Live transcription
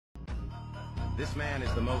This man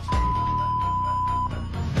is the most...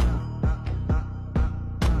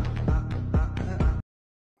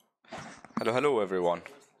 Hello everyone.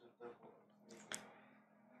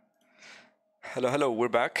 Hello, we're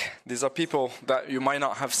back. These are people that you might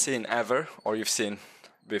not have seen ever, or you've seen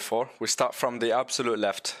before. We start from the absolute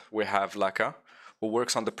left. We have Laka, who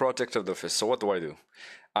works on the project of Dofus. So what do?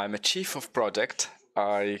 I'm a chief of project.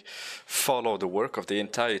 I follow the work of the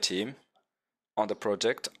entire team on the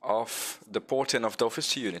project of the porting of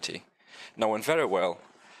Dofus to Unity. Knowing very well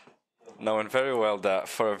that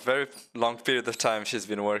for a very long period of time she's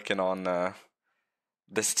been working on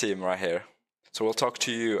this team right here. So we'll talk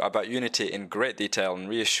to you about Unity in great detail and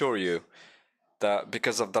reassure you that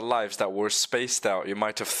because of the lives that were spaced out, you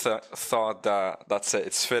might have thought that that's it,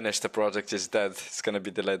 it's finished, the project is dead, it's going to be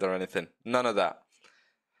delayed or anything. None of that.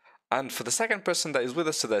 And for the second person that is with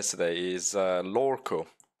us today is Lorco.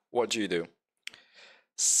 What do you do?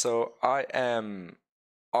 So I am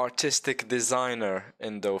artistic designer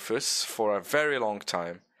in Dofus for a very long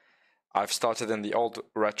time. I've started in the old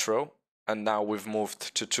retro, and now we've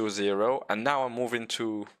moved to 2.0, and now I'm moving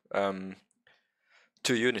to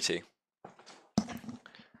Unity.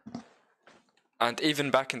 And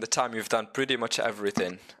even back in the time, you've done pretty much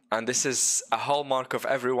everything. And this is a hallmark of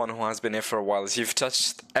everyone who has been here for a while, is you've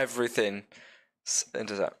touched everything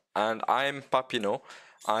into that. And I'm Papino.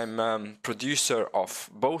 I'm producer of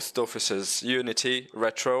both Dofus's Unity,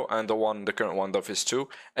 Retro, and the current one, Dofus 2,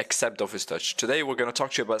 except Dofus Touch. Today we're going to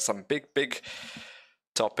talk to you about some big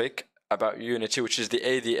topic about Unity, which is the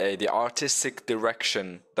ADA, the artistic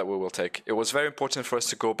direction that we will take. It was very important for us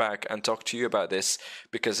to go back and talk to you about this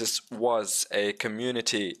because this was a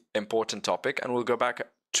community important topic, and we'll go back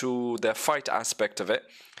to the fight aspect of it.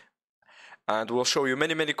 And we'll show you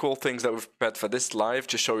many cool things that we've prepared for this live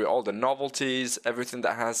to show you all the novelties, everything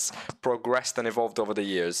that has progressed and evolved over the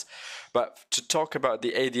years. But to talk about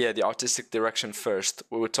the ADA, the artistic direction first,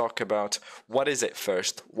 we will talk about what is it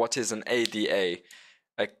first, what is an ADA,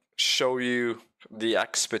 show you the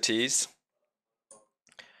expertise.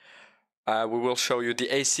 We will show you the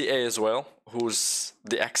ACA as well, who's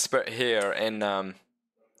the expert here in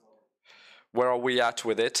where are we at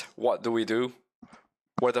with it, what do we do,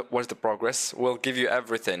 where's the progress. We'll give you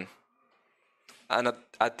everything. And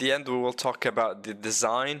at the end we will talk about the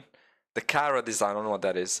design, the Cara design, I don't know what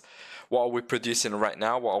that is. What are we producing right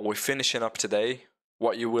now, what are we finishing up today,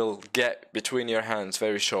 what you will get between your hands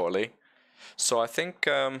very shortly. So I think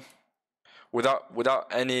without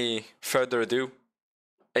any further ado,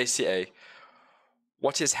 ACA,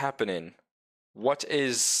 what is happening? Why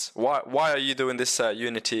are you doing this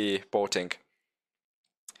Unity porting?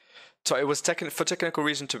 So it was for technical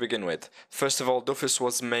reason to begin with. First of all, Dofus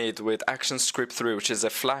was made with ActionScript 3, which is a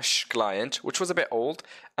Flash client, which was a bit old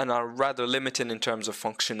and are rather limited in terms of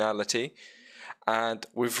functionality. And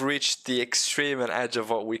we've reached the extreme and edge of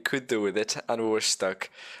what we could do with it, and we were stuck.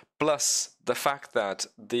 Plus the fact that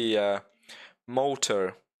the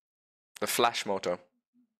motor, the Flash motor,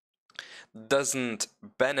 doesn't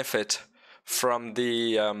benefit from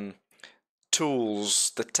the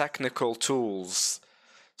tools, the technical tools.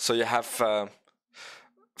 So you have,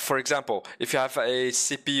 for example, if you have a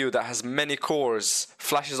CPU that has many cores,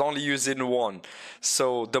 Flash is only using one.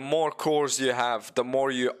 So the more cores you have, the more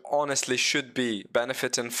you honestly should be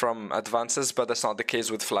benefiting from advances, but that's not the case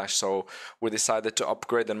with Flash. So we decided to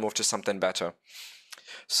upgrade and move to something better.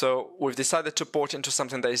 So we've decided to port into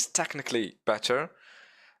something that is technically better,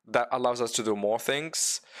 that allows us to do more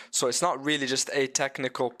things. So it's not really just a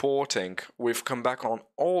technical porting. We've come back on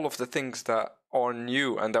all of the things that are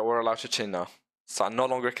new and that we're allowed to change now. So I no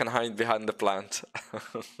longer can hide behind the plant.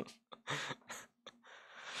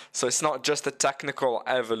 So it's not just a technical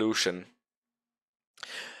evolution.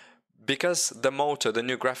 Because the motor, the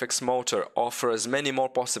new graphics motor, offers many more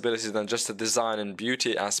possibilities than just the design and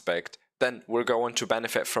beauty aspect, then we're going to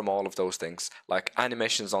benefit from all of those things, like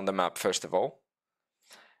animations on the map, first of all.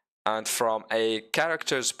 And from a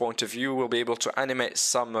character's point of view, we'll be able to animate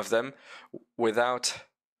some of them without...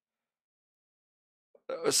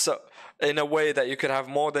 So, in a way that you could have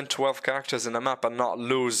more than 12 characters in a map and not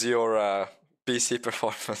lose your PC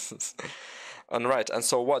performance. And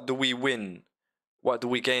so what do we win? What do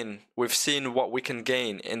we gain? We've seen what we can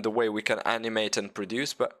gain in the way we can animate and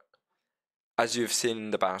produce, but as you've seen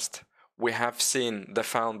in the past, we have seen the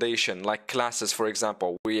foundation, like classes, for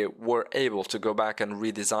example. We were able to go back and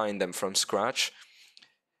redesign them from scratch,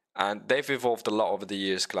 and they've evolved a lot over the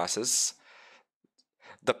years, classes.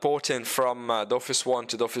 The porting from Dofus 1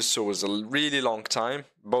 to Dofus 2 was a really long time.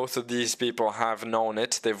 Both of these people have known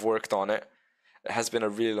it, they've worked on it, It has been a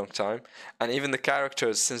really long time. And even the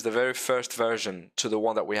characters since the very first version to the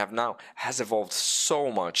one that we have now has evolved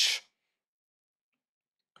so much.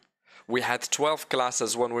 We had 12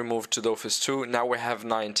 classes when we moved to Dofus 2, now we have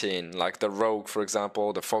 19, like the Rogue, for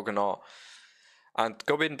example, the Fogonaut. And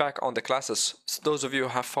going back on the classes, those of you who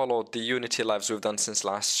have followed the Unity lives we've done since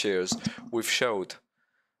last year's, we've showed,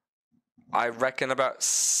 I reckon, about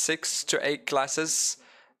 6 to 8 classes.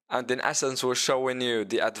 And in essence, we're showing you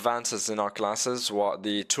the advances in our classes, what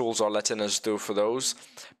the tools are letting us do for those.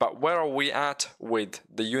 But where are we at with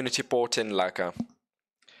the Unity port in Laka?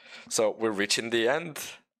 So we're reaching the end.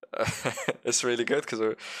 It's really good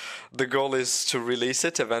because the goal is to release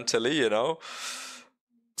it eventually, you know.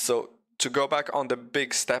 So to go back on the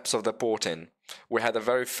big steps of the porting, we had the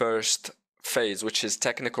very first phase, which is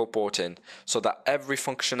technical porting, so that every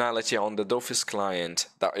functionality on the Dofus client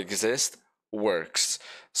that exists works.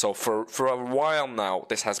 So for a while now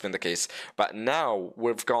this has been the case, but now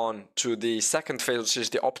we've gone to the second phase, which is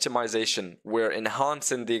the optimization. We're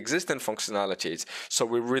enhancing the existing functionalities, so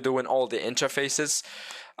we're redoing all the interfaces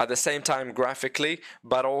at the same time graphically,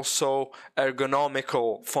 but also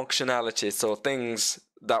ergonomical functionality, so things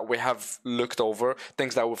that we have looked over,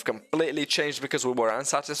 things that we've completely changed because we were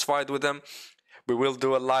unsatisfied with them. We will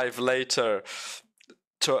do a live later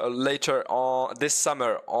on this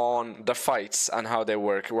summer on the fights and how they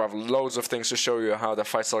work. We have loads of things to show you how the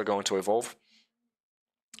fights are going to evolve.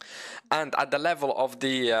 And at the level of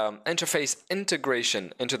the interface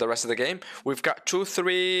integration into the rest of the game, we've got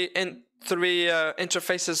three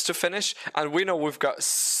interfaces to finish, and we know we've got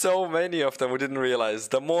so many of them we didn't realize.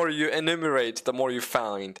 The more you enumerate, the more you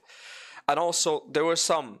find. And also there were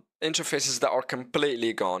some interfaces that are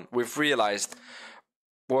completely gone. We've realized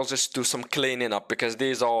we'll just do some cleaning up because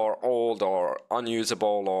these are old or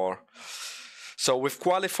unusable, or so we've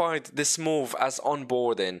qualified this move as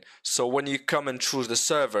onboarding. So when you come and choose the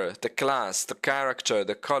server, the class, the character,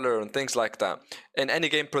 the color, and things like that, in any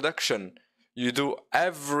game production, you do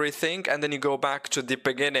everything and then you go back to the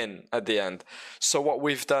beginning at the end. So what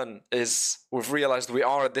we've done is we've realized we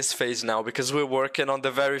are at this phase now because we're working on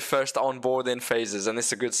the very first onboarding phases, and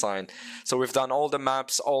it's a good sign. So we've done all the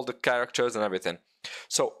maps, all the characters and everything.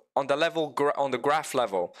 So on the level, on the graph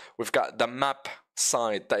level, we've got the map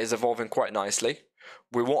side that is evolving quite nicely.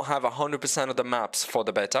 We won't have 100% of the maps for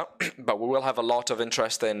the beta, but we will have a lot of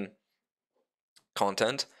interesting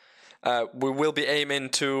content. We will be aiming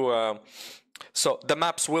to so the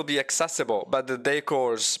maps will be accessible, but the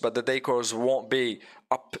decors won't be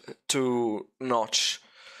up to notch.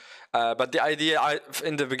 But the idea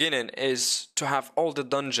in the beginning is to have all the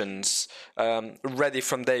dungeons ready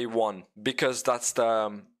from day one, because that's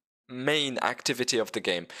the main activity of the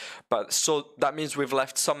game. But so that means we've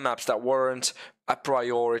left some maps that weren't a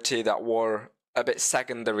priority, that were a bit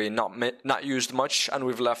secondary, not used much, and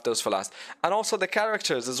we've left those for last. And also the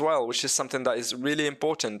characters as well, which is something that is really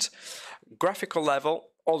important. Graphical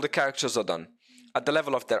level, all the characters are done. At the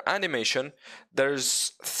level of their animation,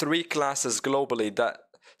 there's 3 classes globally that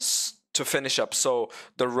to finish up. So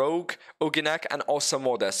the Rogue, Uginak, and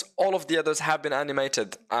Osamodes. All of the others have been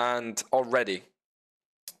animated and already.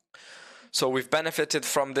 So we've benefited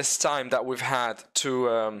from this time that we've had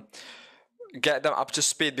to get them up to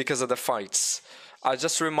speed because of the fights. I'm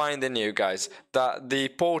just reminding you guys that the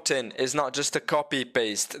porting is not just a copy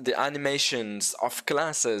paste. The animations of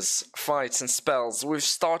classes, fights and spells, we've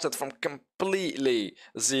started from completely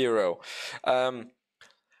zero.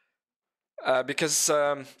 Because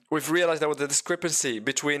we've realized there was a discrepancy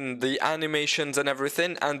between the animations and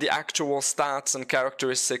everything and the actual stats and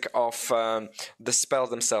characteristic of the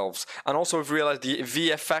spells themselves. And also we've realized the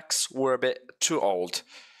VFX were a bit too old.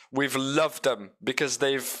 We've loved them because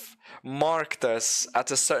they've marked us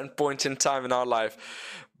at a certain point in time in our life.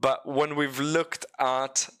 But when we've looked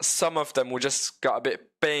at some of them, we just got a bit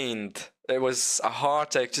pained. It was a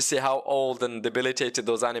heartache to see how old and debilitated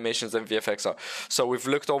those animations and VFX are. So we've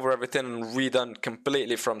looked over everything and redone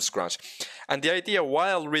completely from scratch. And the idea,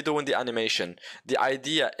 while redoing the animation, the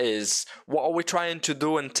idea is, what are we trying to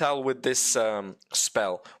do and tell with this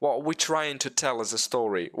spell? What are we trying to tell as a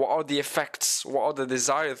story? What are the effects? What are the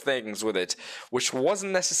desired things with it? Which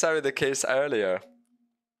wasn't necessarily the case earlier.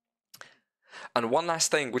 And one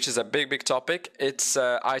last thing, which is a big topic, it's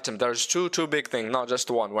item. There's two big things, not just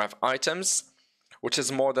one. We have items, which is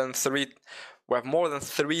more than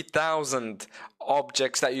 3,000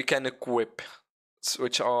 objects that you can equip,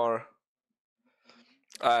 which are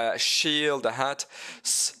shield, a hat.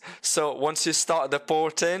 So once you start the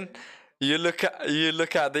porting, you look at you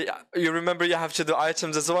remember you have to do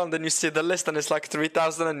items as well, and then you see the list and it's like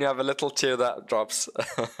 3,000 and you have a little tier that drops.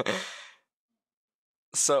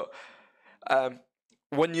 So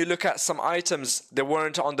When you look at some items, they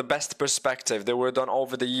weren't on the best perspective. They were done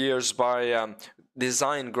over the years by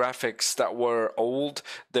design graphics that were old.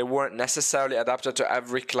 They weren't necessarily adapted to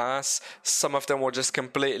every class. Some of them were just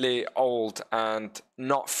completely old and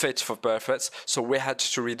not fit for perfects. So we had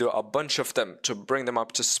to redo a bunch of them to bring them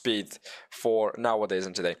up to speed for nowadays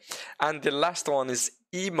and today. And the last one is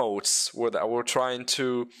emotes, where we're trying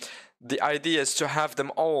to... The idea is to have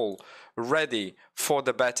them all ready for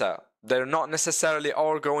the beta. They're not necessarily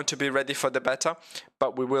all going to be ready for the beta,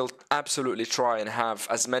 but we will absolutely try and have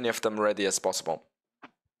as many of them ready as possible.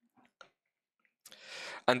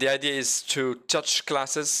 And the idea is to touch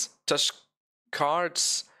classes, touch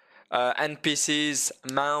cards, NPCs,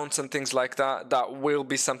 mounts, and things like that. That will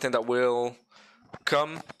be something that will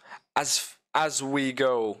come as we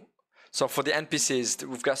go. So for the NPCs,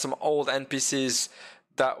 we've got some old NPCs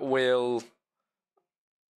that will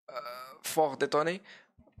for the Tony.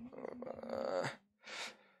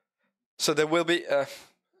 So there will be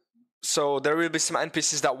some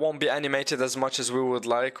NPCs that won't be animated as much as we would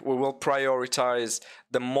like. We will prioritize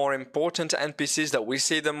the more important NPCs that we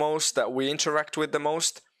see the most, that we interact with the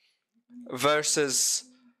most, versus...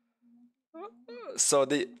 So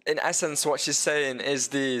in essence, what she's saying is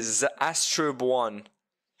the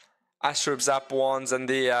Astrub Zap ones and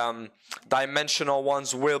the dimensional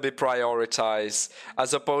ones will be prioritized,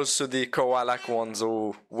 as opposed to the Koalak ones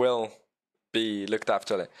who will be looked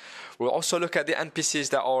after. We'll also look at the NPCs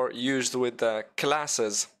that are used with the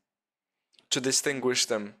classes to distinguish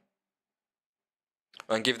them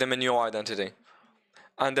and give them a new identity.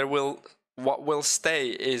 And what will stay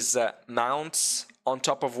is mounts on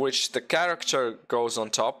top of which the character goes on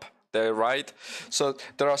top. They're right. So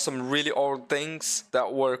there are some really old things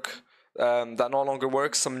that work. That no longer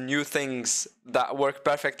work. Some new things that work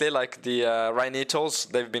perfectly, like the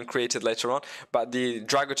Rhinetals, they've been created later on. But the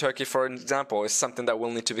Drago Turkey, for example, is something that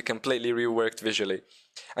will need to be completely reworked visually.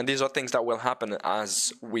 And these are things that will happen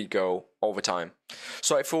as we go over time.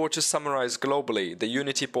 So if we were to summarize globally, the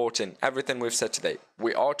Unity porting, everything we've said today,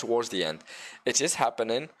 we are towards the end. It is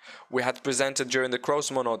happening. We had presented during the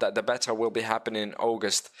Crows Mono that the beta will be happening in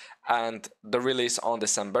August and the release on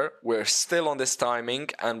December. We're still on this timing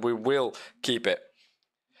and we will keep it.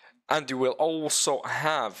 And you will also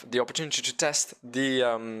have the opportunity to test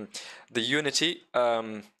the Unity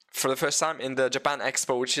for the first time in the Japan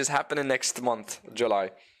Expo, which is happening next month,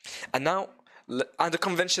 July. And now, and the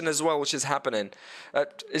convention as well, which is happening.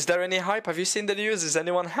 Is there any hype? Have you seen the news? Is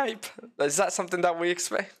anyone hype? Is that something that we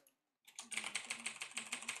expect?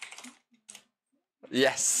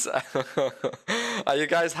 Yes. Are you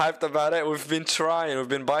guys hyped about it? We've been trying, we've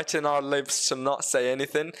been biting our lips to not say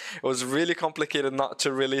anything. It was really complicated not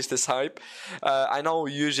to release this hype. I know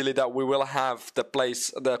usually that we will have the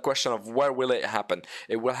question of where will it happen.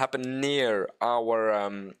 It will happen near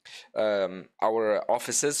our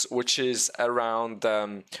offices, which is around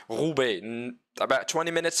Roubaix, about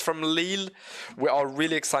 20 minutes from Lille. We are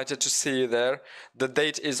really excited to see you there. The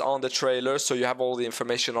date is on the trailer, so you have all the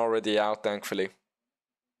information already out, thankfully.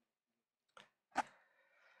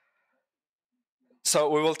 So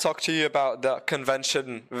we will talk to you about the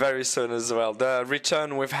convention very soon as well. The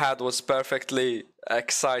return we've had was perfectly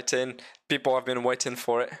exciting. People have been waiting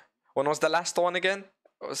for it. When was the last one again?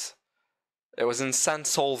 It was in San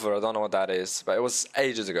Solver. I don't know what that is, but it was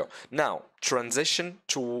ages ago. Now, transition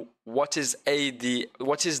to what is the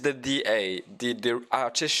DA, the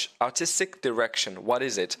artistic direction. What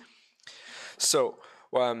is it? So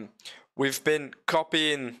we've been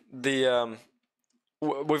copying the...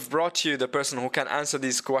 We've brought you the person who can answer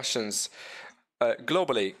these questions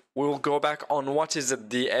globally. We will go back on what is a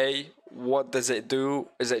DA, what does it do,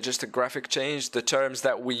 is it just a graphic change, the terms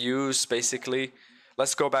that we use basically.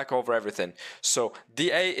 Let's go back over everything. So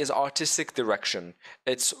DA is artistic direction.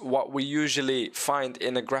 It's what we usually find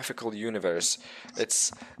in a graphical universe.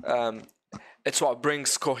 It's what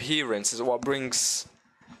brings coherence, it's what brings...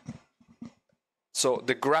 So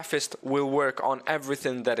the graphist will work on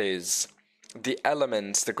everything that is the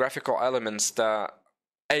elements, the graphical elements that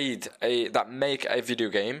make a video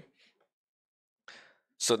game.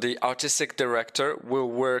 So the artistic director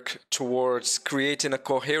will work towards creating a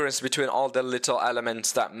coherence between all the little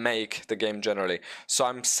elements that make the game generally. So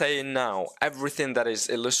I'm saying now, everything that is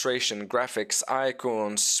illustration, graphics,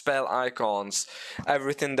 icons, spell icons,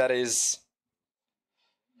 everything that is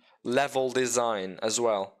level design as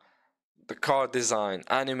well, the card design,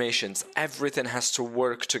 animations, everything has to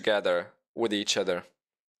work together with each other.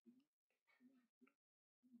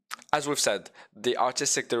 As we've said, the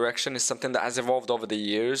artistic direction is something that has evolved over the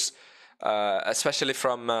years, especially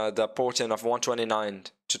from the porting of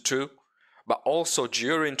 1.29 to 2, But also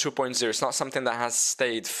during 2.0, it's not something that has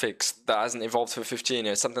stayed fixed, that hasn't evolved for 15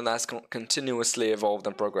 years, something that has continuously evolved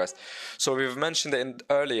and progressed. So we've mentioned it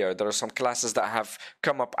earlier, there are some classes that have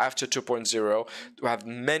come up after 2.0, we have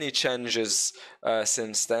many changes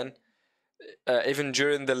since then. Even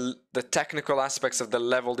during the technical aspects of the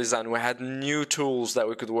level design, we had new tools that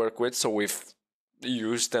we could work with, so we've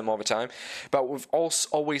used them over time. But we've also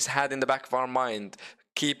always had in the back of our mind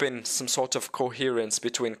keeping some sort of coherence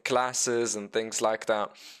between classes and things like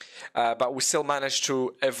that. But we still managed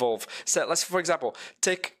to evolve. So let's, for example,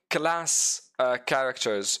 take class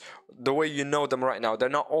characters, the way you know them right now, they're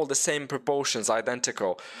not all the same proportions,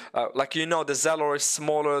 identical. Like, you know, the Zelor is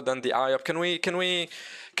smaller than the IOP.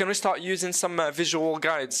 Can we start using some visual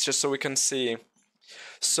guides just so we can see?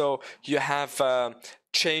 So you have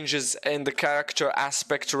changes in the character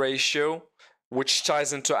aspect ratio, which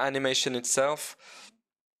ties into animation itself.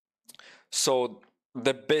 So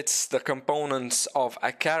the bits, the components of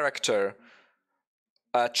a character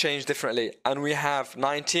change differently, and we have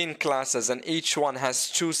 19 classes, and each one has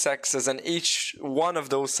 2 sexes, and each one of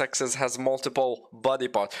those sexes has multiple body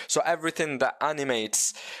parts. So everything that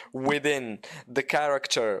animates within the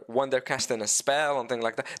character when they're casting a spell and things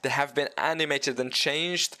like that, they have been animated and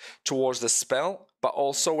changed towards the spell. But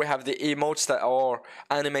also we have the emotes that are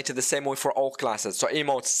animated the same way for all classes. So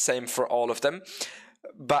emotes same for all of them.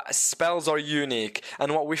 But spells are unique,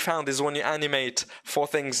 and what we found is when you animate for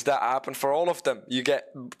things that happen for all of them, you get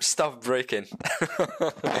stuff breaking.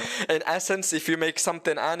 In essence, if you make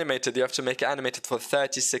something animated, you have to make it animated for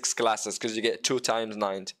 36 classes because you get 2 times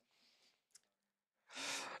 9.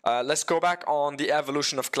 Let's go back on the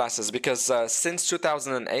evolution of classes, because since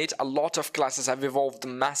 2008 a lot of classes have evolved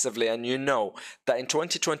massively, and you know that in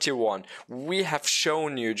 2021 we have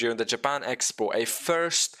shown you during the Japan Expo a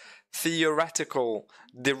first theoretical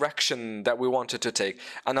direction that we wanted to take.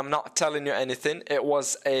 And I'm not telling you anything, it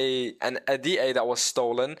was a DA that was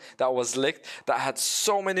stolen, that was leaked, that had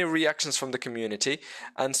so many reactions from the community,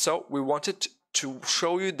 and so we wanted to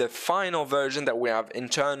show you the final version that we have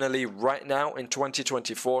internally right now in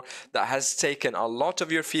 2024, that has taken a lot of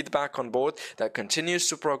your feedback on board, that continues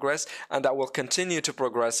to progress, and that will continue to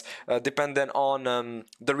progress depending on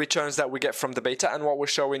the returns that we get from the beta and what we're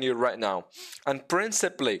showing you right now. And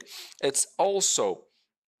principally, it's also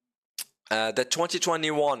the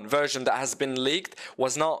 2021 version that has been leaked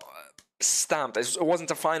was not stamped. It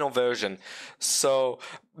wasn't a final version, so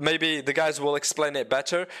maybe the guys will explain it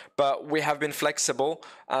better, but we have been flexible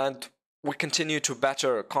and we continue to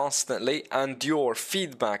better constantly, and your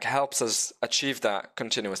feedback helps us achieve that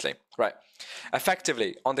continuously. Right,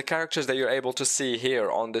 effectively on the characters that you're able to see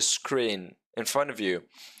here on the screen in front of you,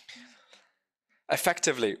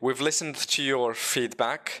 effectively we've listened to your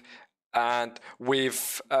feedback and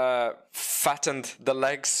we've fattened the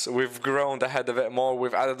legs, we've grown the head a bit more,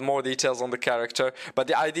 we've added more details on the character. But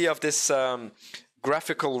the idea of this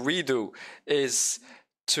graphical redo is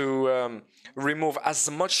to remove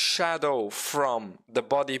as much shadow from the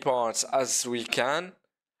body parts as we can.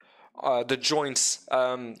 The joints,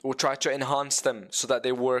 we'll try to enhance them so that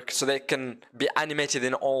they work, so they can be animated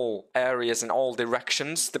in all areas, in all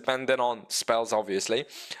directions, depending on spells, obviously,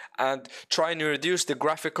 and trying to reduce the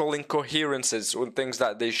graphical incoherences with things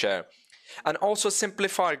that they share, and also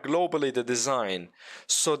simplify globally the design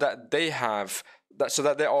so that they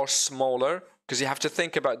are smaller. Because you have to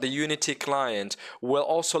think about the Unity client will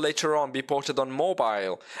also later on be ported on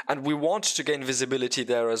mobile, and we want to gain visibility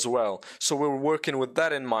there as well. So we're working with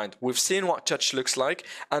that in mind. We've seen what touch looks like,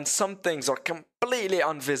 and some things are completely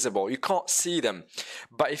invisible. You can't see them.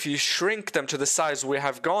 But if you shrink them to the size we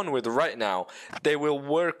have gone with right now, they will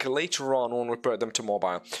work later on when we put them to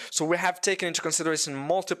mobile. So we have taken into consideration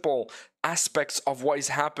multiple aspects of what is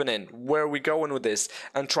happening, where we're going with this,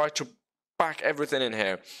 and try to pack everything in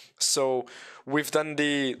here. So we've done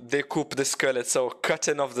the coupe de squelette, so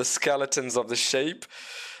cutting of the skeletons of the shape,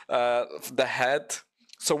 the head.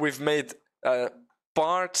 So we've made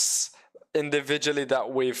parts individually that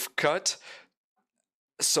we've cut.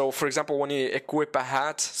 So for example, when you equip a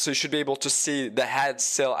hat, so you should be able to see the head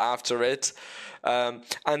still after it,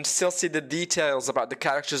 and still see the details about the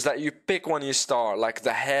characters that you pick when you start, like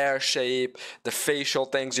the hair shape, the facial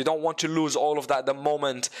things. You don't want to lose all of that the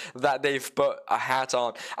moment that they've put a hat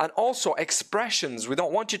on. And also expressions. We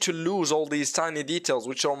don't want you to lose all these tiny details,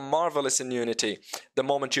 which are marvelous in Unity, the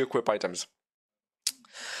moment you equip items.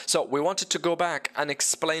 So we wanted to go back and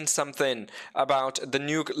explain something about the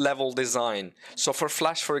new level design. So for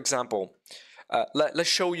Flash, for example, let's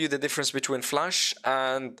show you the difference between Flash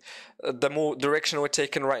and the more direction we're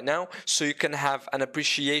taking right now, so you can have an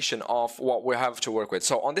appreciation of what we have to work with.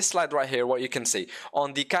 So on this slide right here, what you can see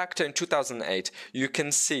on the character in 2008, you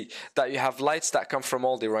can see that you have lights that come from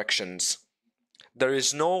all directions. There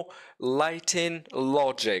is no lighting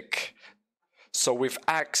logic. So we've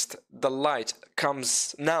asked the light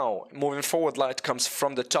comes now, moving forward, light comes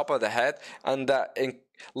from the top of the head, and that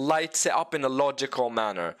lights it up in a logical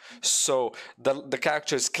manner. So the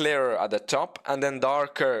character is clearer at the top and then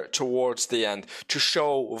darker towards the end to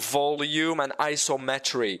show volume and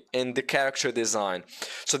isometry in the character design.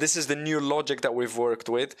 So this is the new logic that we've worked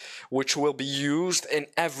with, which will be used in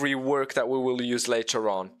every work that we will use later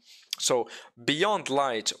on. So beyond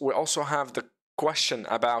light, we also have the question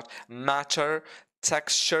about matter,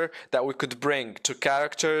 texture that we could bring to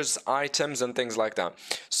characters, items, and things like that.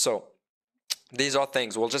 So these are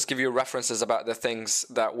things. We'll just give you references about the things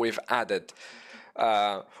that we've added.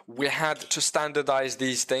 We had to standardize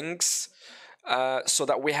these things so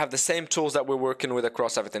that we have the same tools that we're working with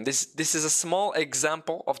across everything. This is a small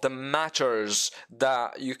example of the matters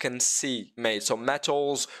that you can see made. So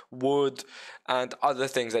metals, wood, and other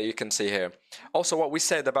things that you can see here. Also, what we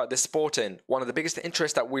said about the sporting, one of the biggest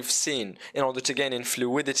interests that we've seen in order to gain in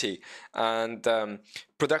fluidity and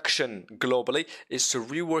production globally is to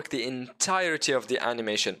rework the entirety of the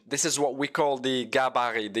animation. This is what we call the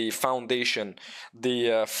gabarit, the foundation,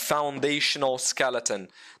 the foundational skeleton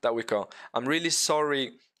that we call. I'm really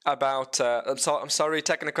sorry about I'm sorry,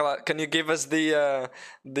 technical. Can you give us the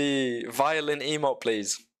violin emote,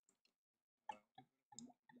 please?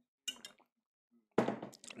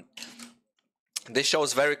 This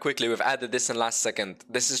shows very quickly. We've added this in last second.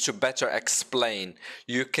 This is to better explain.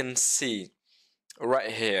 You can see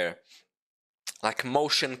right here, like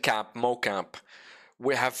motion cap, mocap.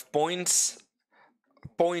 We have pointers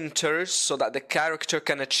so that the character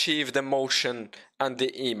can achieve the motion and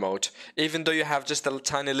the emote. Even though you have just a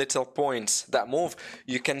tiny little points that move,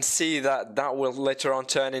 you can see that that will later on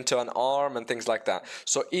turn into an arm and things like that.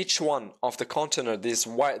 So each one of the container, these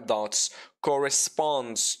white dots,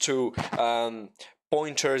 corresponds to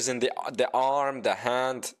pointers in the arm, the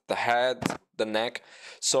hand, the head, the neck.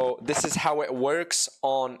 So this is how it works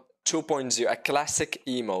on 2.0, a classic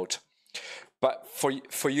emote. But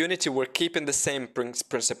for Unity, we're keeping the same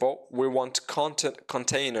principle. We want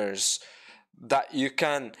containers that you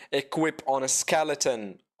can equip on a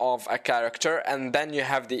skeleton of a character, and then you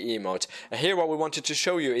have the emote. And here what we wanted to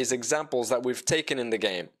show you is examples that we've taken in the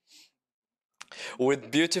game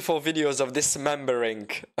with beautiful videos of dismembering.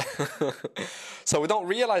 So we don't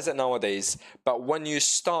realize it nowadays, but when you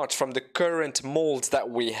start from the current molds that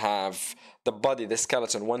we have, the body, the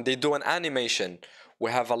skeleton, when they do an animation,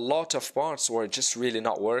 we have a lot of parts where it's just really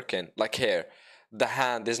not working. Like here, the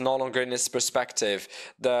hand is no longer in its perspective.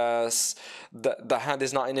 The hand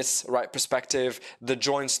is not in its right perspective. The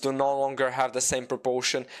joints do no longer have the same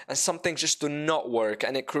proportion, and some things just do not work,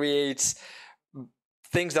 and it creates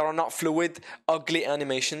things that are not fluid, ugly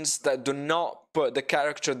animations that do not put the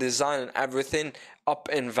character design and everything up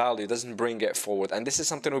in value, doesn't bring it forward. And this is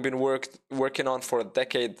something we've been working on for a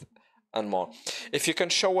decade and more. If you can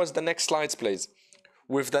show us the next slides, please.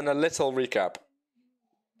 We've done a little recap,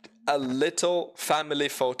 a little family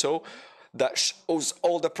photo that shows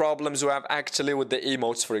all the problems we have actually with the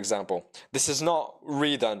emotes, for example. This is not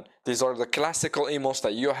redone. These are the classical emotes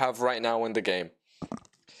that you have right now in the game.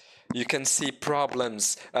 You can see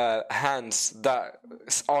problems, hands that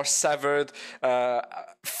are severed,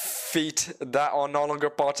 feet that are no longer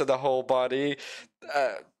part of the whole body.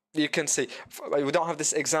 You can see, we don't have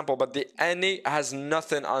this example, but the any has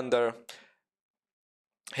nothing under.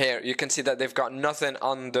 Here, you can see that they've got nothing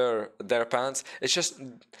under their pants. It's just,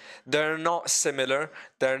 they're not similar.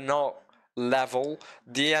 They're not level.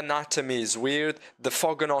 The anatomy is weird. The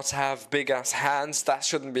Fogonauts have big-ass hands. That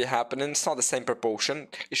shouldn't be happening. It's not the same proportion.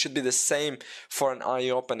 It should be the same for an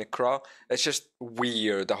IOP and a Craw. It's just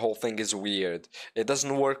weird. The whole thing is weird. It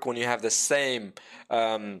doesn't work when you have the same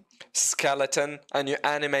skeleton and you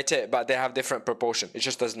animate it, but they have different proportion. It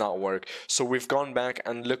just does not work. So we've gone back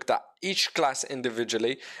and looked at each class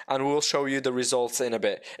individually, and we'll show you the results in a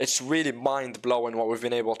bit. It's really mind-blowing what we've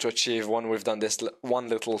been able to achieve when we've done this one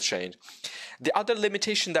little change. The other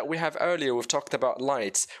limitation that we have earlier, we've talked about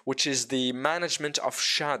lights, which is the management of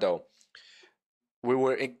shadow. We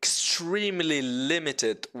were extremely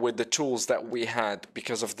limited with the tools that we had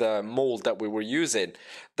because of the mold that we were using,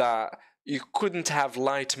 that you couldn't have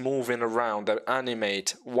light moving around and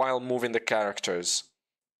animate while moving the characters.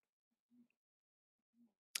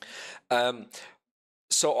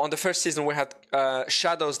 So on the first season we had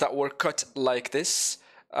shadows that were cut like this.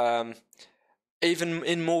 even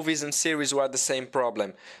in movies and series, we had the same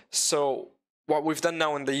problem. So what we've done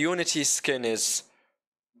now in the Unity skin is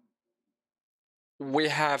we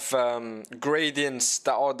have gradients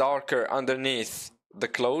that are darker underneath the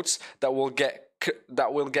clothes that will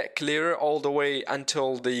get clearer all the way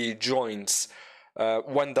until the joints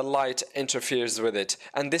when the light interferes with it,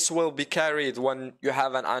 and this will be carried when you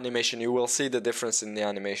have an animation. You will see the difference in the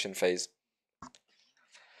animation phase.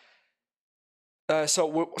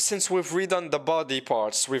 Since we've redone the body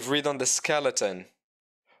parts, we've redone the skeleton.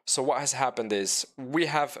 So what has happened is we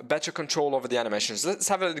have better control over the animations. Let's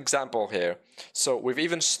have an example here. So we've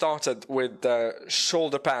even started with the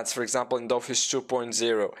shoulder pads, for example, in Dofus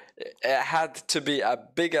 2.0. It had to be a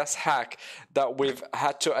big-ass hack that we've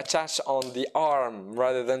had to attach on the arm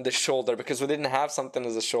rather than the shoulder because we didn't have something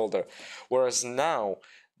as a shoulder. Whereas now,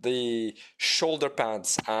 the shoulder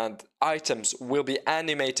pads and items will be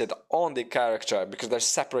animated on the character because they're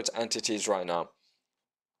separate entities right now.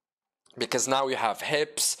 Because now you have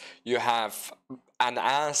hips, you have an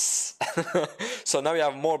ass, so now you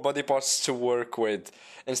have more body parts to work with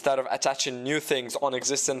instead of attaching new things on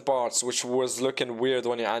existing parts, which was looking weird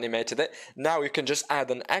when you animated it. Now you can just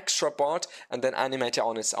add an extra part and then animate it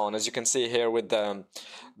on its own, as you can see here with the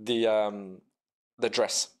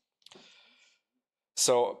dress.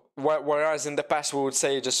 So whereas in the past we would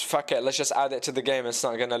say just fuck it, let's just add it to the game, it's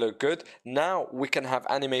not gonna look good. Now we can have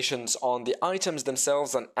animations on the items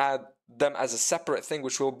themselves and add them as a separate thing,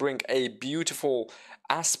 which will bring a beautiful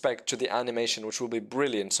aspect to the animation, which will be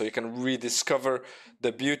brilliant. So you can rediscover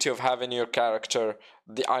the beauty of having your character,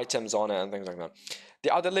 the items on it and things like that.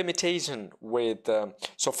 The other limitation with,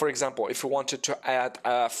 so for example, if we wanted to add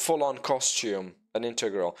a full-on costume, an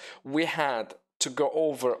integral, we had to go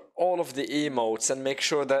over all of the emotes and make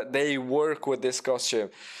sure that they work with this costume,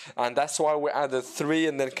 and that's why we added 3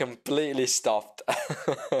 and then completely stopped.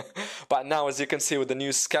 But now, as you can see with the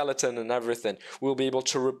new skeleton and everything, we'll be able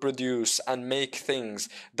to reproduce and make things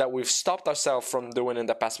that we've stopped ourselves from doing in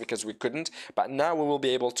the past because we couldn't, but now we will be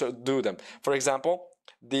able to do them. For example,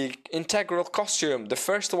 the integral costume, the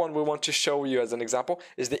first one we want to show you as an example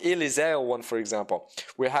is the Elysale one, for example.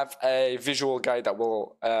 We have a visual guide that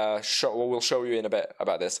we'll show you in a bit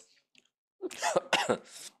about this.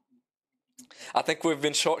 I think we've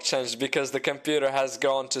been shortchanged because the computer has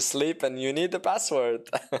gone to sleep and you need the password.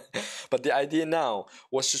 But the idea now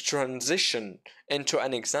was to transition into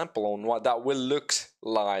an example on what that will look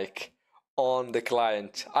like on the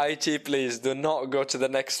client. IT, please do not go to the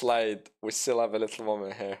next slide. We still have a little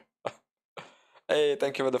moment here. Hey,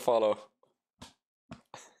 thank you for the follow.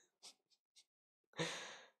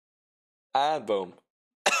 And boom.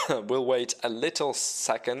 We'll wait a little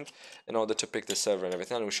second in order to pick the server and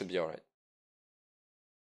everything, and we should be alright.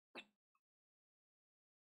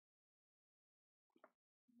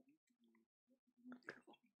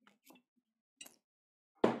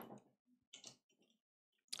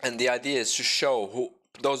 And the idea is to show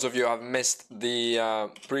those of you who have missed the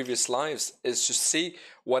previous lives, is to see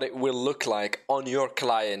what it will look like on your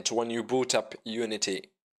client when you boot up Unity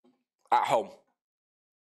at home.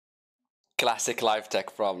 Classic live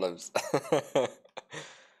tech problems.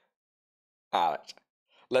 Alright,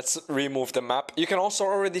 let's remove the map. You can also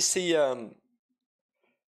already see I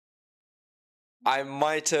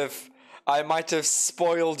might have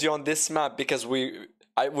spoiled you on this map because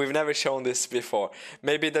we've never shown this before.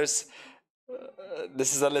 Maybe there's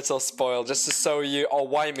this is a little spoil just to show you a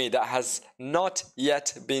Waimi that has not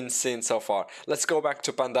yet been seen so far. Let's go back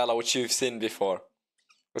to Pandala, which you've seen before.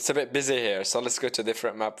 It's a bit busy here, so let's go to a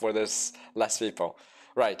different map where there's less people.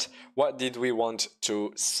 Right, what did we want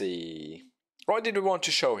to see? What did we want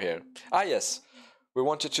to show here? Ah yes, we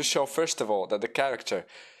wanted to show first of all that the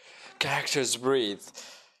characters breathe.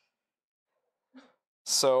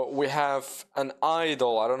 So we have an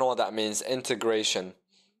idol, I don't know what that means, integration.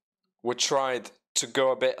 We tried to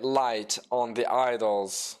go a bit light on the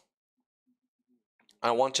idols.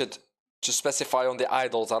 I wanted to specify on the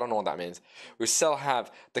idols, I don't know what that means. We still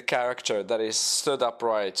have the character that is stood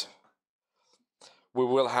upright. We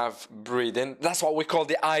will have breathing. That's what we call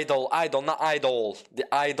the idol, not idol, the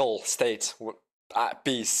idol state,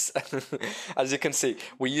 piece. As you can see,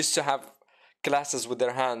 we used to have classes with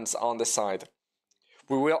their hands on the side.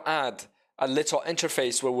 We will add a little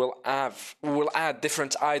interface where we'll add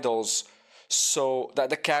different idols so that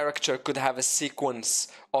the character could have a sequence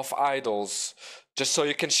of idols, just so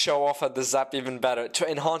you can show off at the Zap even better,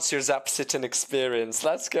 to enhance your Zap sitting experience.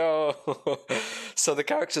 Let's go! So the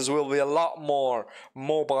characters will be a lot more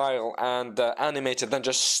mobile and animated than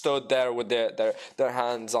just stood there with their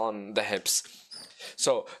hands on the hips.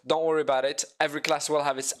 So don't worry about it. Every class will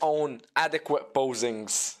have its own adequate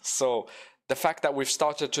posings. So the fact that we've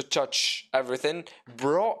started to touch everything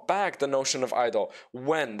brought back the notion of idle.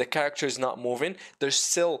 When the character is not moving, there's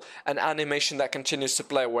still an animation that continues to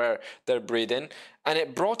play where they're breathing, and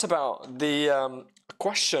it brought about the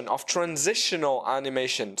question of transitional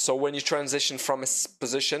animation. So when you transition from a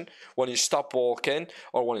position, when you stop walking,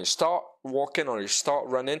 or when you start walking, or you start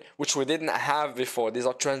running, which we didn't have before. These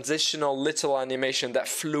are transitional little animation that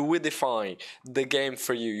fluidify the game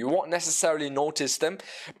for you. You won't necessarily notice them,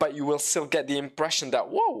 but you will still get the impression that,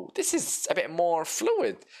 whoa, this is a bit more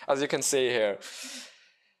fluid, as you can see here.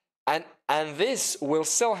 And this will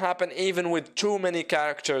still happen even with too many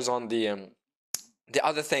characters on the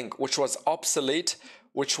other thing, which was obsolete,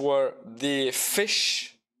 which were the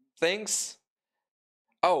fish things.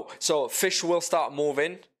 Oh, so fish will start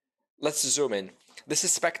moving. Let's zoom in. This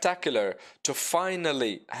is spectacular to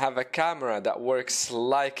finally have a camera that works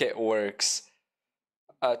like it works,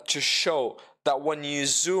 to show that when you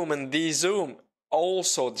zoom and de-zoom,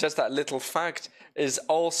 also just that little fact is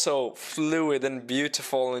also fluid and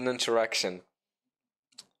beautiful in interaction.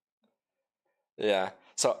 Yeah.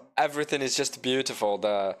 So everything is just beautiful.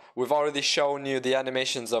 We've already shown you the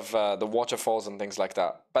animations of the waterfalls and things like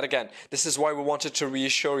that. But again, this is why we wanted to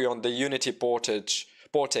reassure you on the Unity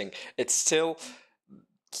porting. It's still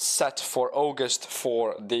set for August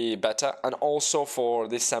for the beta and also for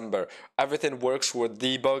December. Everything works. We're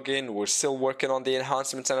debugging. We're still working on the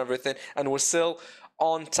enhancements and everything. And we're still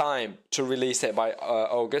on time to release it by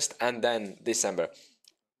August and then December.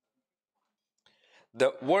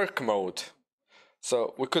 The work mode.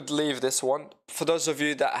 So we could leave this one. For those of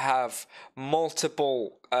you that have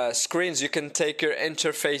multiple screens, you can take your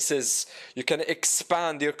interfaces, you can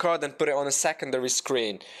expand your card and put it on a secondary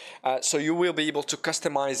screen. So you will be able to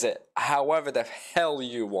customize it however the hell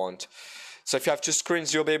you want. So if you have two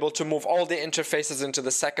screens, you'll be able to move all the interfaces into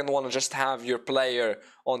the second one and just have your player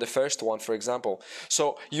on the first one, for example.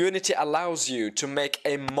 So Unity allows you to make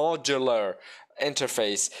a modular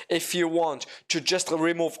interface. If you want to just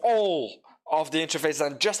remove all of the interface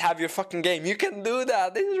and just have your fucking game, you can do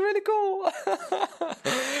that. This is really cool.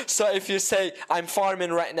 So if you say, I'm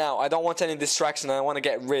farming right now, I don't want any distraction, I want to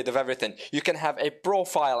get rid of everything, you can have a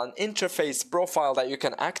profile, an interface profile that you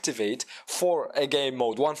can activate for a game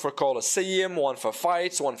mode. One for Colosseum, one for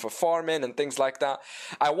fights, one for farming and things like that.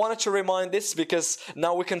 I wanted to remind this because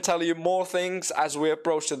now we can tell you more things as we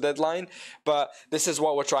approach the deadline, but this is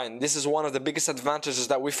what we're trying. This is one of the biggest advantages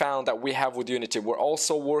that we found that we have with Unity. We're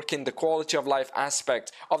also working the quality of life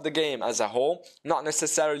aspect of the game as a whole, not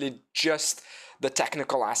necessarily just the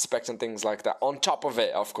technical aspects and things like that on top of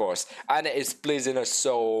it, of course, and it is pleasing us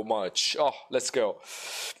so much. Oh, let's go.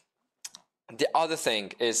 The other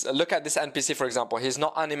thing is, look at this NPC, for example. He's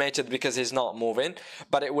not animated because he's not moving,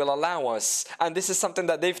 but it will allow us, and this is something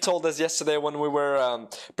that they've told us yesterday when we were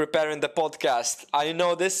preparing the podcast. I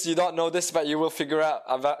know this, you don't know this, but you will figure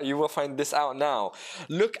out, you will find this out now.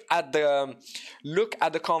 Look at the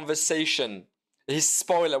conversation. He's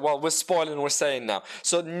spoiling. Well, we're spoiling, we're saying now.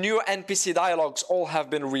 So new NPC dialogues all have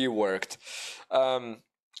been reworked.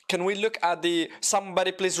 Can we look at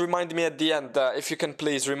somebody please remind me at the end, if you can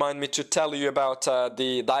please remind me to tell you about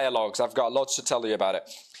the dialogues. I've got lots to tell you about it.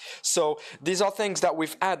 So these are things that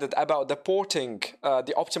we've added about the porting,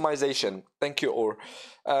 the optimization. Thank you, Or.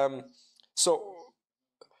 So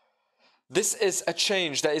this is a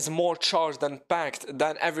change that is more charged and packed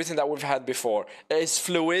than everything that we've had before. It is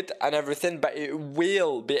fluid and everything, but it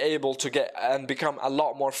will be able to get and become a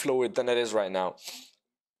lot more fluid than it is right now.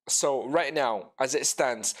 So right now, as it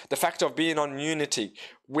stands, the fact of being on Unity,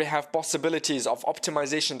 we have possibilities of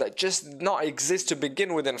optimization that just did not exist to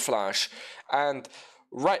begin with in Flash. And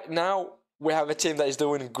right now, we have a team that is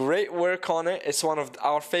doing great work on it. It's one of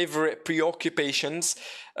our favorite preoccupations,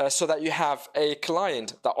 so that you have a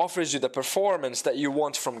client that offers you the performance that you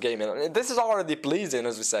want from gaming. This is already pleasing,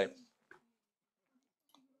 as we say.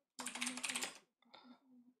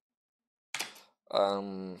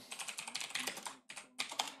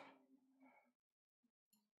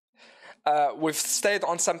 We've stayed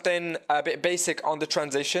on something a bit basic on the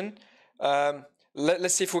transition.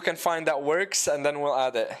 Let's see if we can find that works, and then we'll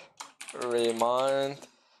add it. Remind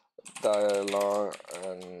dialogue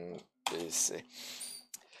and PC.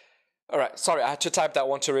 All right, sorry, I had to type that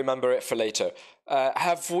one to remember it for later.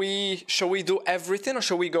 Shall we do everything, or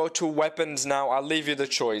shall we go to weapons now? I'll leave you the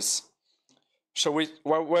choice. Shall we?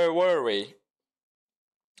 Where were we?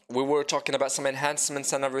 We were talking about some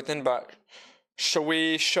enhancements and everything, but shall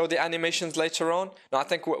we show the animations later on? No, I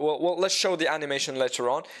think let's show the animation later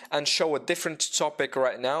on and show a different topic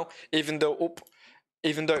right now, even though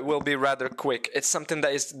it will be rather quick. It's something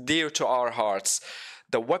that is dear to our hearts.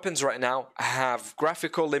 the weapons right now have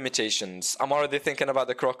graphical limitations. I'm already thinking about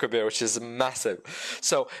the crocodile, which is massive.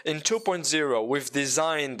 So in 2.0, we've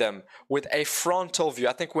designed them with a frontal view.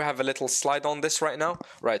 I think we have a little slide on this right now.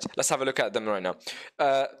 Right, let's have a look at them right now.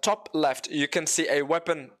 Top left, you can see a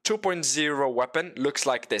weapon, 2.0 weapon looks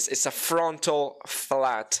like this. It's a frontal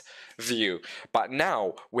flat view, but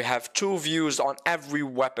now we have two views on every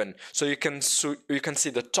weapon, so you can see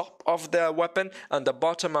the top of the weapon and the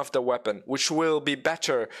bottom of the weapon, which will be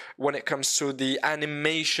better when it comes to the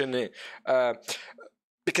animation,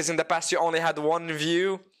 because in the past you only had one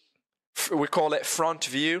view. We call it front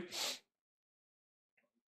view.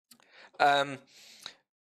 We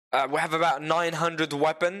have about 900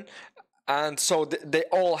 weapon, and so they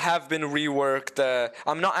all have been reworked.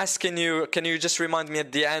 I'm not asking you, can you just remind me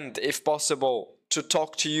at the end, if possible, to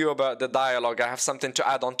talk to you about the dialogue? I have something to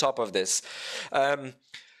add on top of this.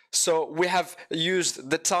 So we have used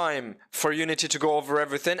the time for Unity to go over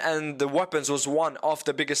everything, and the weapons was one of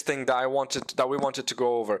the biggest thing that we wanted to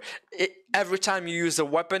go over. Every time you use a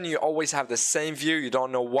weapon, you always have the same view. You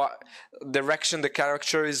don't know what direction the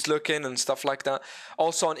character is looking and stuff like that.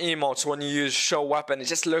 Also on emotes, when you use show weapon, it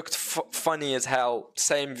just looked funny as hell.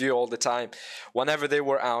 Same view all the time, whenever they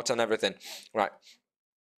were out and everything. Right.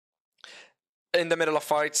 In the middle of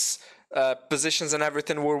fights, positions and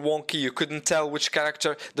everything were wonky. You couldn't tell which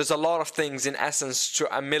character. There's a lot of things in essence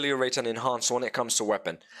to ameliorate and enhance when it comes to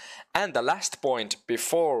weapon. And the last point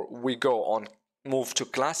before we go on move to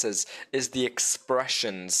classes is the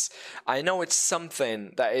expressions. I know it's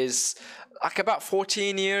something that is like about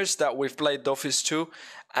 14 years that we've played Dofus 2,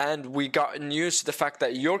 and we got used to the fact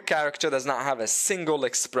that your character does not have a single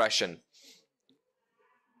expression.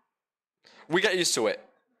 We get used to it.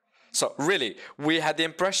 So really, we had the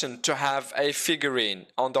impression to have a figurine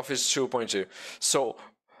on Dofus 2.2. So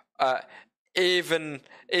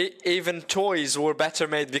even toys were better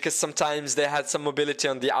made, because sometimes they had some mobility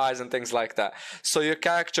on the eyes and things like that. So your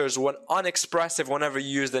characters were unexpressive whenever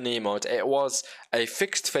you used an emote. It was a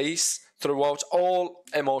fixed face throughout all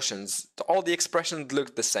emotions. All the expressions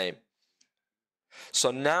looked the same.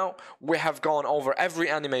 So now we have gone over every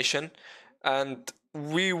animation and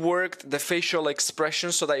reworked the facial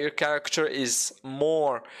expression so that your character is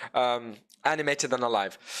more animated and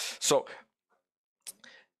alive. So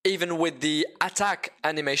even with the attack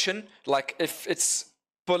animation, like if it's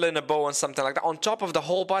pulling a bow and something like that, on top of the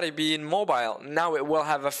whole body being mobile, now it will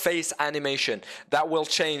have a face animation that will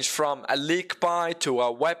change from a leak pie to a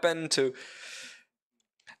weapon to...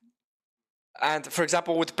 And for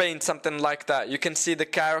example, with paint, something like that, you can see the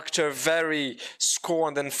character very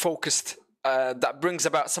scorned and focused. That brings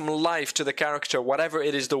about some life to the character, whatever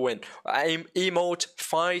it is doing. Emote,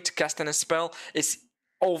 fight, casting a spell is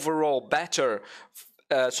overall better.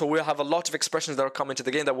 So we'll have a lot of expressions that are coming to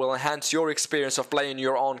the game that will enhance your experience of playing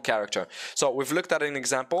your own character. So we've looked at an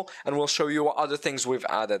example, and we'll show you what other things we've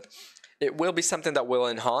added. It will be something that will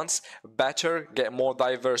enhance, better, get more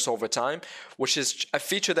diverse over time, which is a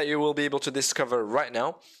feature that you will be able to discover right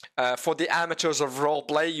now. For the amateurs of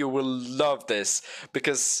roleplay, you will love this,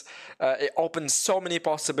 because it opens so many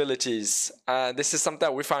possibilities. This is something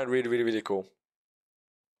that we find really, really, really cool.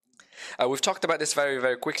 We've talked about this very,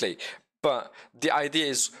 very quickly, but the idea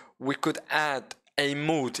is we could add a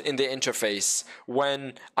mood in the interface.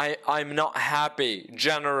 When I'm not happy,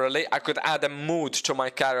 generally, I could add a mood to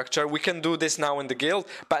my character. We can do this now in the guild,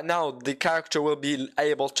 but now the character will be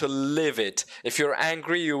able to live it. If you're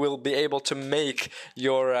angry, you will be able to make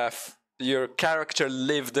your character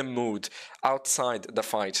live the mood outside the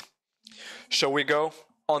fight. Shall we go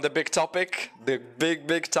on the big topic, the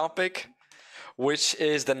big topic, which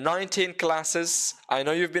is the 19 classes. I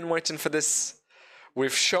know you've been waiting for this.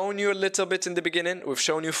 We've shown you a little bit in the beginning. We've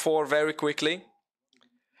shown you 4 very quickly.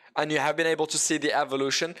 And you have been able to see the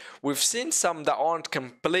evolution. We've seen some that aren't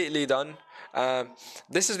completely done.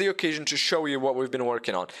 This is the occasion to show you what we've been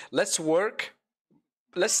working on. Let's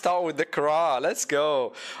start with the Kra. Let's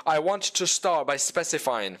go. I want to start by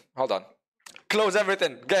specifying. Hold on. Close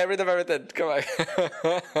everything. Get rid of everything. Come on.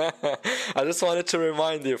 I just wanted to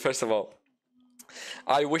remind you, first of all.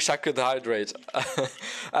 I wish I could hydrate.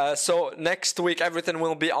 So next week everything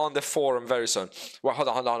will be on the forum very soon. Well, hold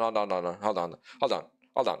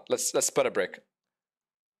on. Let's put a break.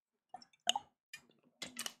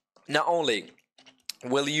 Not only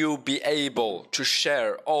will you be able to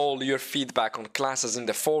share all your feedback on classes in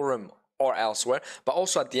the forum or elsewhere, but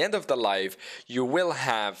also at the end of the live, you will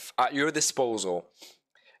have at your disposal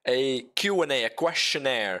a Q&A, a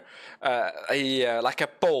questionnaire, like a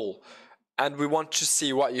poll. and we want to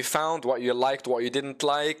see what you found, what you liked, what you didn't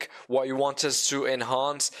like, what you want us to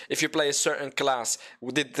enhance. If you play a certain class,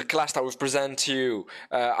 did the class that we've presented to you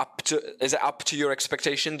is it up to your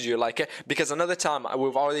expectation? Do you like it? Because another time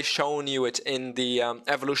we've already shown you it in the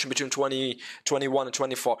evolution between 2021 and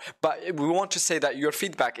 24. But we want to say that your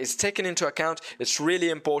feedback is taken into account. It's really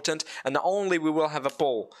important, and not only we will have a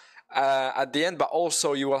poll at the end, but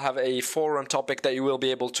also you will have a forum topic that you will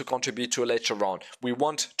be able to contribute to later on. We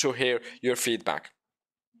want to hear your feedback.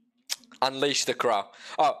 Unleash the crow.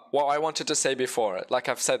 Oh, what I wanted to say before, like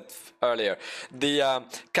I've said earlier, the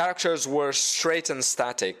characters were straight and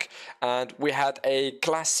static, and we had a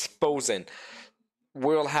class posing.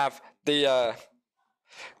 We'll have the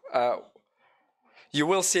you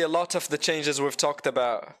will see a lot of the changes we've talked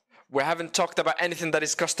about. We haven't talked about anything that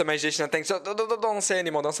is customization and things, so don't say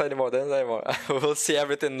anymore, don't say anymore. We'll see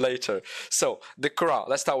everything later. So, the crow,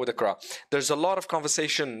 let's start with the crow. There's a lot of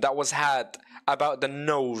conversation that was had about the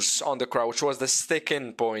nose on the crow, which was the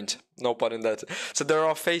stick-in point. No pun in that. So there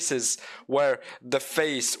are faces where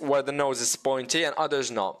the nose is pointy and others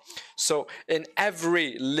not. So, in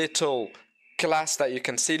every little class that you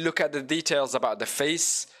can see, look at the details about the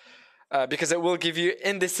face, because it will give you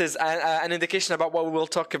indices and an indication about what we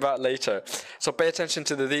will talk about later. So pay attention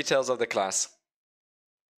to the details of the class.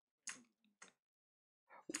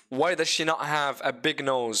 Why does she not have a big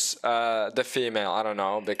nose, the female? I don't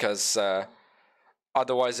know, because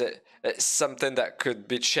otherwise it's something that could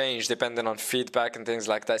be changed depending on feedback and things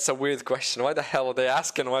like that. It's a weird question. Why the hell are they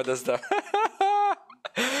asking? Why does that?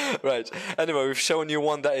 Right. Anyway, we've shown you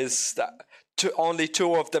one that is only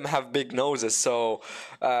two of them have big noses, so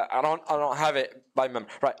I don't have it by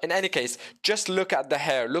memory. Right. In any case, just look at the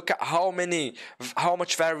hair. Look at how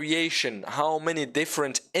much variation, how many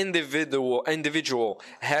different individual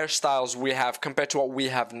hairstyles we have compared to what we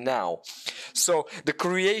have now. So the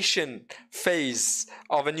creation phase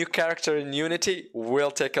of a new character in Unity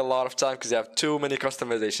will take a lot of time because you have too many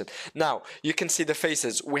customization. Now you can see the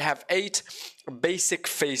faces. We have 8 basic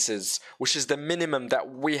faces, which is the minimum that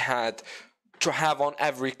we had to have on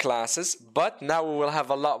every classes, but now we will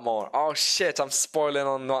have a lot more. Oh shit, I'm spoiling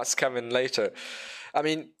on what's coming later. I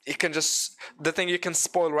mean, the thing you can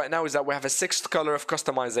spoil right now is that we have a 6th color of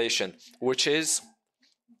customization, which is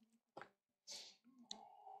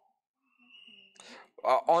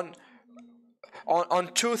on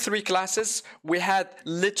 2-3 classes, we had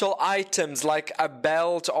little items like a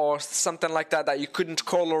belt or something like that you couldn't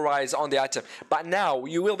colorize on the item. But now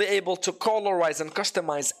you will be able to colorize and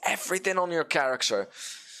customize everything on your character.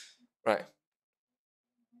 Right.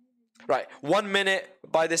 1 minute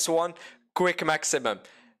by this one, quick maximum.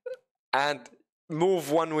 And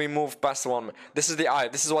move when we move past 1 minute. This is the eye.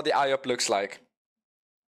 This is what the eye up looks like.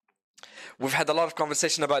 We've had a lot of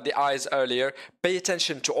conversation about the eyes earlier. Pay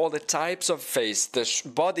attention to all the types of face, the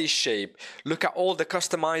body shape. Look at all the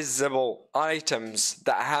customizable items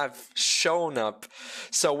that have shown up.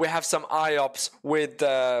 So we have some eye ops with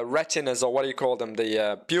retinas, or what do you call them,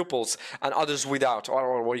 the pupils, and others without,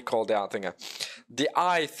 or what do you call the thing? The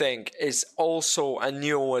eye thing is also a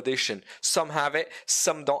new addition. Some have it,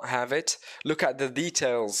 some don't have it. Look at the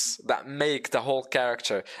details that make the whole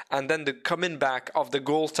character. And then the coming back of the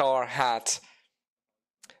Gultar hat.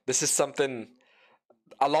 This is something,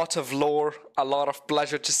 a lot of lore, a lot of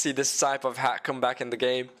pleasure to see this type of hat come back in the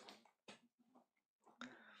game.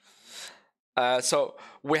 So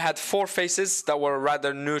we had 4 faces that were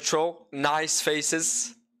rather neutral, nice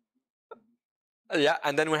faces. Yeah,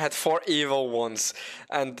 and then we had 4 evil ones.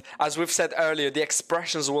 And as we've said earlier, the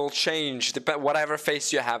expressions will change. Whatever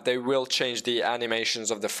face you have, they will change the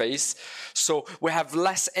animations of the face. So we have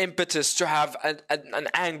less impetus to have an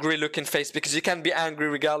angry looking face, because you can be angry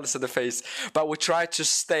regardless of the face. But we try to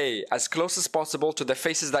stay as close as possible to the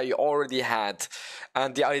faces that you already had.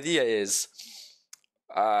 And the idea is,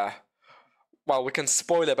 well, we can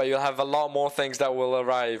spoil it, but you'll have a lot more things that will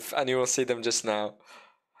arrive, and you will see them just now.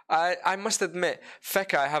 I must admit,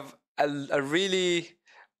 Feka, I really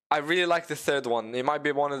like the 3rd one. It might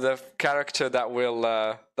be one of the character that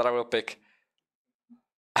I will pick.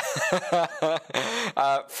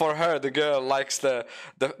 For her, the girl likes the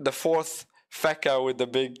 4th Feka with the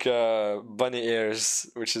big bunny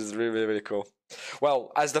ears, which is really, really cool.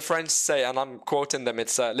 Well, as the French say, and I'm quoting them,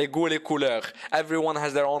 it's les goûts, les couleurs. Everyone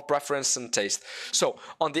has their own preference and taste. So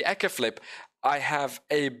on the Eka Flip, I have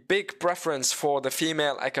a big preference for the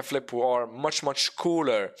female Eka Flip, who are much, much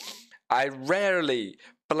cooler. I rarely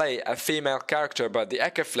play a female character, but the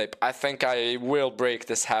Eka Flip, I think I will break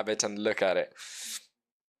this habit and look at it.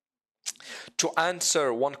 To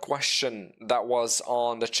answer one question that was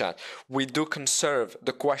on the chat, we do conserve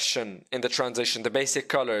the question in the transition, the basic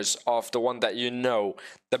colors of the one that you know.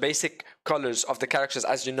 The basic colors of the characters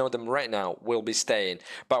as you know them right now will be staying.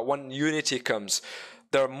 But when Unity comes,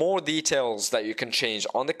 there are more details that you can change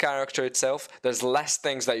on the character itself. There's less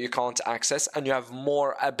things that you can't access, and you have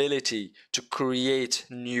more ability to create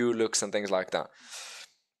new looks and things like that.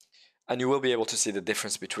 And you will be able to see the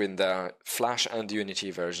difference between the Flash and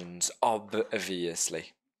Unity versions,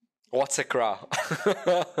 obviously. What's a cra?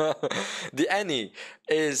 The Any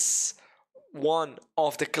is one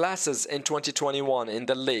of the classes in 2021 in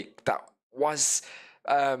the league that was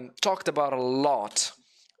talked about a lot.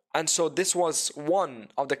 And so this was one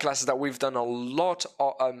of the classes that we've done a lot,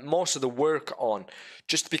 most of the work on,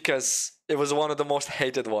 just because it was one of the most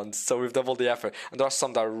hated ones. So we've doubled the effort. And there are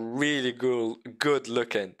some that are really good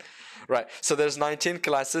looking. Right, so there's 19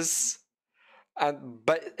 classes,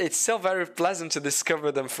 but it's still very pleasant to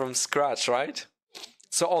discover them from scratch, right?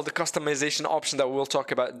 So all the customization options that we'll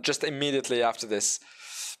talk about just immediately after this,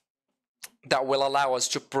 that will allow us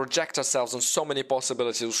to project ourselves on so many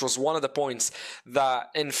possibilities, which was one of the points that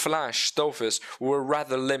in Flash, Dofus, we were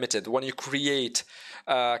rather limited. When you create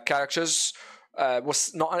characters,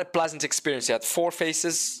 was not a pleasant experience. You had 4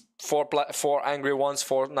 faces, 4 angry ones,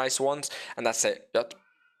 4 nice ones, and that's it.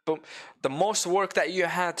 Boom. The most work that you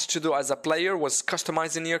had to do as a player was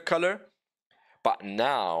customizing your color. But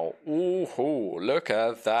now, ooh, look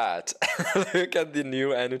at that. Look at the new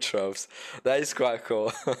Anutropes. That is quite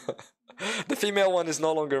cool. The female one is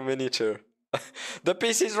no longer miniature. The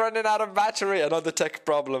PC is running out of battery. Another tech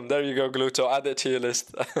problem. There you go, Gluto. Add it to your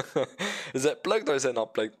list. Is it plugged or is it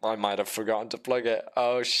not plugged? I might have forgotten to plug it.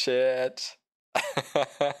 Oh, shit.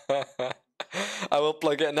 I will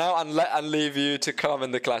plug it now and leave you to come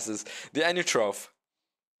in the classes. The Anutroph.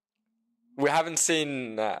 We haven't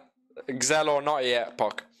seen Xel or not yet,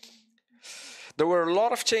 Puck. There were a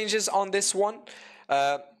lot of changes on this one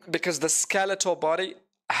because the skeletal body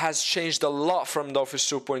has changed a lot from Dofus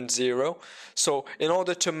 2.0. So in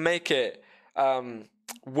order to make it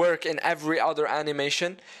work in every other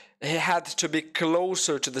animation, he had to be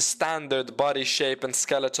closer to the standard body shape and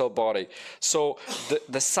skeletal body. So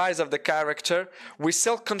the size of the character, we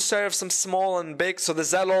still conserve some small and big. So the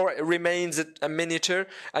Zelor remains a miniature,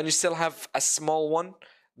 and you still have a small one.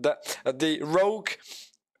 The Rogue.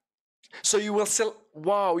 So you will still,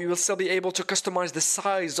 you will still be able to customize the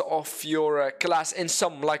size of your class in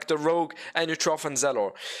some, like the Rogue, Anutroph, and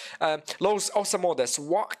Zelor. Los Osamodes,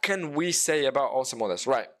 what can we say about Osamodes?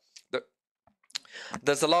 Right.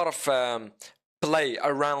 There's a lot of play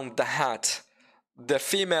around the hat. The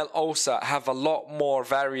female Osa have a lot more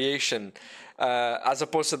variation as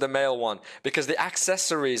opposed to the male one, because the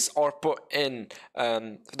accessories are put in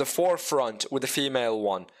the forefront with the female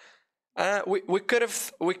one. We could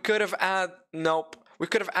have added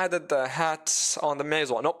the hats on the male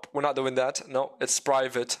one. Nope, we're not doing that. No, it's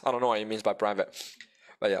private. I don't know what he means by private,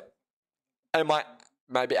 but yeah, it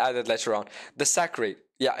might be added later on. The Sakri,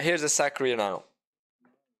 yeah, here's the Sakri now.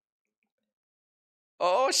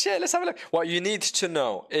 Oh shit, let's have a look. What you need to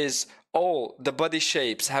know is all the body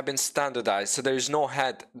shapes have been standardized, so there is no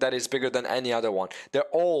head that is bigger than any other one. They're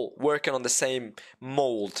all working on the same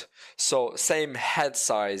mold, so same head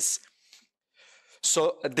size.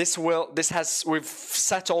 So we've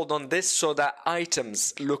settled on this so that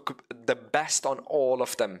items look the best on all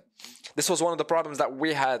of them. This was one of the problems that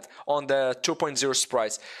we had on the 2.0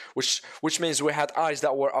 sprites, which means we had eyes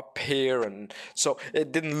that were up here, and so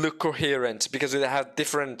it didn't look coherent because they had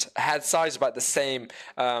different head size but the same.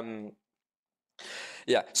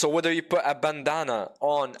 Yeah, so whether you put a bandana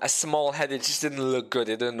on a small head, it just didn't look good.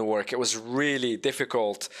 It didn't work. It was really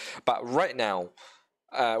difficult. But right now,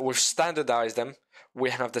 we've standardized them. We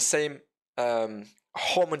have the same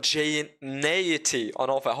homogeneity on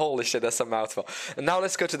all faces. Holy shit, that's a mouthful. And now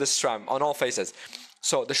let's go to the Stram on all faces.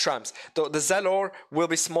 So the Shrams. The Zelor will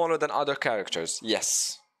be smaller than other characters.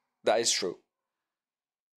 Yes, that is true.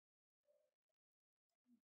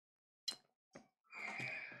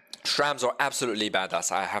 Shrams are absolutely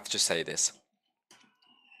badass, I have to say this.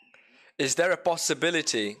 Is there a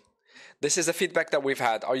possibility? This is the feedback that we've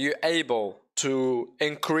had. Are you able to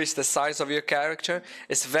increase the size of your character?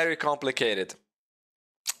 It's very complicated.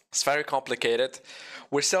 It's very complicated.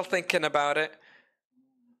 We're still thinking about it.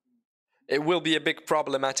 It will be a big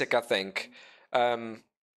problematic, I think.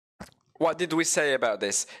 What did we say about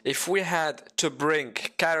this? If we had to bring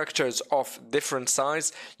characters of different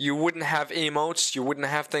size, you wouldn't have emotes, you wouldn't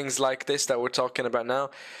have things like this that we're talking about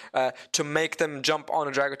now. To make them jump on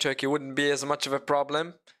a Dragon Turkey wouldn't be as much of a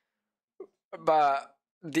problem. But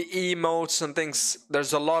the emotes and things,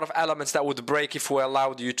 there's a lot of elements that would break if we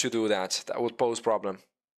allowed you to do that. That would pose problem.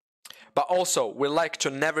 But also, we like to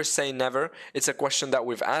never say never. It's a question that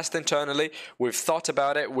we've asked internally. We've thought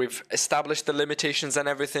about it. We've established the limitations and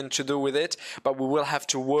everything to do with it. But we will have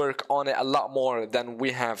to work on it a lot more than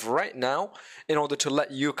we have right now in order to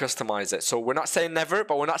let you customize it. So we're not saying never,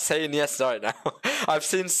 but we're not saying yes right now. I've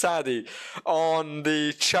seen Sadie on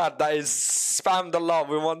the chat that is spammed a lot.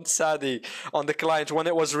 We want Sadie on the client when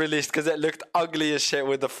it was released because it looked ugly as shit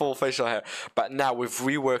with the full facial hair. But now we've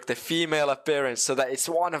reworked the female appearance so that it's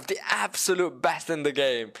one of the absolute best in the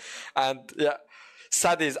game. And yeah,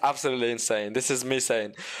 Sadie is absolutely insane. This is me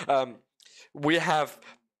saying. We have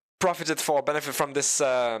profited for benefit from this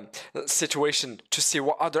situation to see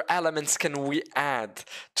what other elements can we add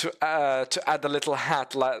to add a little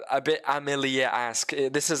hat, like a bit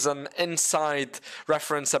Amélie-esque. This is an inside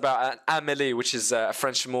reference about Amélie, which is a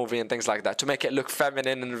French movie and things like that, to make it look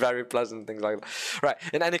feminine and very pleasant, things like that. Right.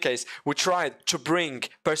 In any case, we tried to bring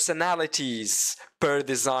personalities per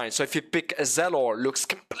design. So if you pick a Zelor, looks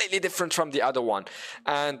completely different from the other one,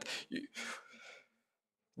 and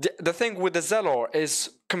the thing with the Zelor is,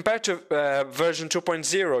 compared to version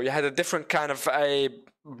 2.0, you had a different kind of a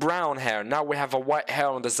brown hair. Now we have a white hair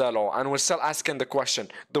on the Zelor, and we're still asking the question,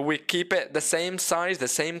 do we keep it the same size, the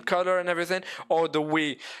same color and everything, or do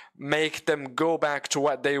we make them go back to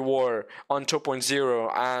what they were on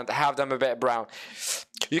 2.0 and have them a bit brown?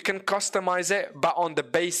 You can customize it, but on the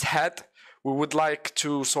base head, we would like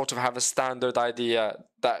to sort of have a standard idea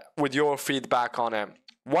that with your feedback on it.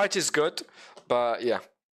 White is good, but yeah.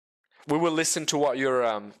 We will listen to what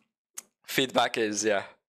your feedback is, yeah.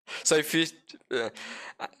 So if you...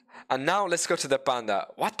 and now let's go to the panda.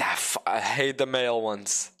 What the fuck? I hate the male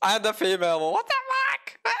ones. And the female one. What the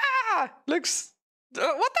fuck? Ah! Looks...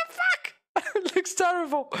 what the fuck? Looks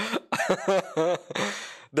terrible.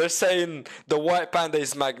 They're saying the white panda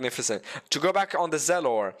is magnificent. To go back on the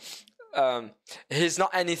Zelor, he's not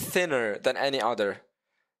any thinner than any other.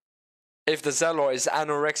 If the Zelor is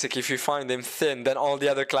anorexic, if you find him thin, then all the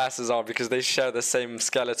other classes are, because they share the same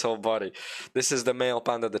skeletal body. This is the male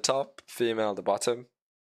panda at the top, female at the bottom.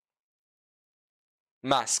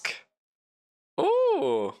 Mask.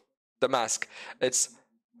 Ooh, the mask. It's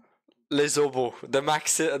les obos,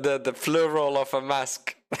 the plural of a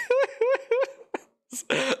mask.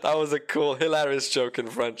 That was a cool, hilarious joke in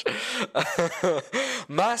French.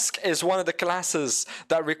 Mask is one of the classes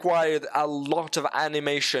that required a lot of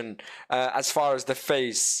animation as far as the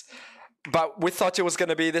face. But we thought it was going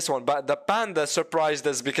to be this one. But the panda surprised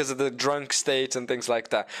us because of the drunk state and things like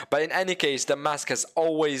that. But in any case, the mask has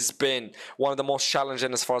always been one of the most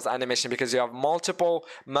challenging as far as animation, because you have multiple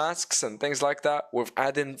masks and things like that. We're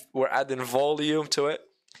adding volume to it.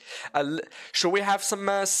 Should we have some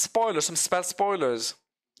spoilers, some spell spoilers?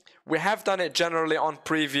 We have done it generally on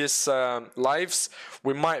previous lives.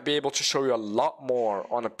 We might be able to show you a lot more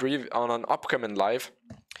on an upcoming live.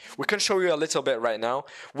 We can show you a little bit right now.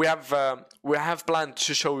 We have planned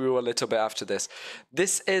to show you a little bit after this.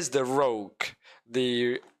 This is the rogue,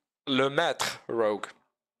 le maître rogue.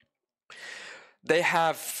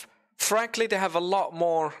 Frankly, they have a lot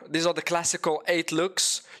more. These are the classical 8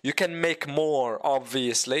 looks. You can make more,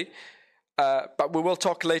 obviously. But we will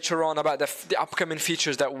talk later on about the upcoming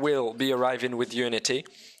features that will be arriving with Unity.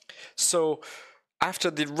 So, after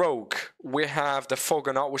the rogue, we have the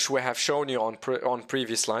Fogonaut, which we have shown you on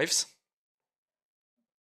previous lives.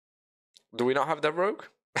 Do we not have the rogue?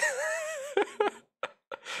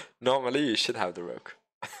 Normally, you should have the rogue.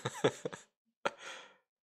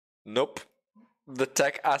 Nope. The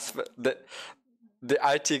tech aspect, the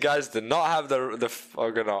IT guys did not have the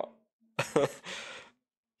Fogonaut.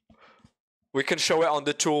 We can show it on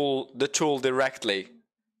the tool directly.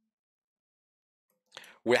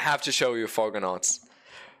 We have to show you Fogonauts.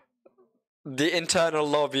 The internal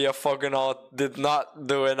lobby of Fogonaut did not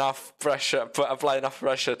do enough pressure, apply enough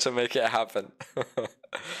pressure to make it happen.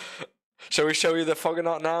 Shall we show you the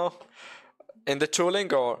Fogonaut now? In the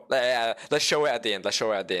tooling, or let's show it at the end. Let's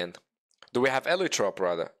show it at the end. Do we have Elytrop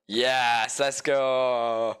rather? Yes, let's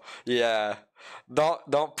go. Yeah.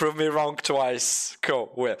 Don't prove me wrong twice.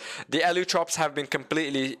 Cool. Well, the Elytrops have been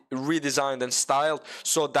completely redesigned and styled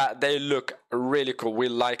so that they look really cool. We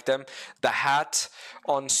like them. The hat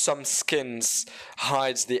on some skins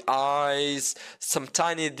hides the eyes, some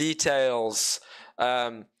tiny details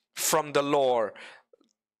from the lore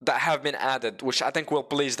that have been added, which I think will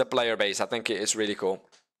please the player base. I think it is really cool.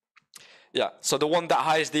 Yeah, so the one that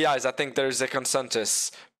hides the eyes, I think there's a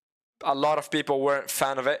consensus. A lot of people weren't a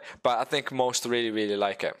fan of it, but I think most really, really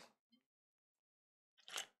like it.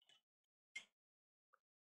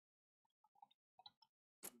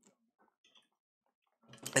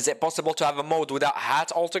 Is it possible to have a mode without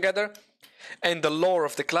hat altogether? In the lore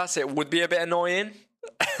of the class, it would be a bit annoying.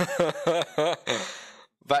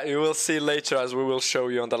 But you will see later, as we will show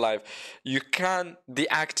you on the live. You can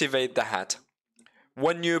deactivate the hat.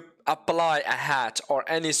 When you apply a hat or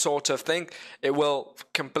any sort of thing, it will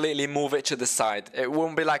completely move it to the side. It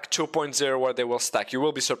won't be like 2.0 where they will stack. You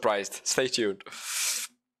will be surprised. Stay tuned.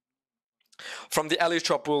 From the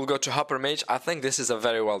Heliotrope, we'll go to Hopper Mage. I think this is a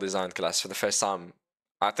very well designed class for the first time.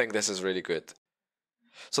 I think this is really good.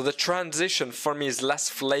 So the transition for me is less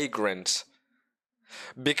flagrant,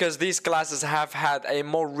 because these classes have had a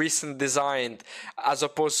more recent design as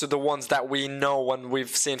opposed to the ones that we know and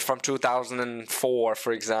we've seen from 2004,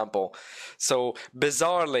 for example. So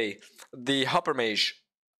bizarrely, the Hopper Mage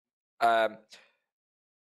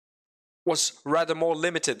was rather more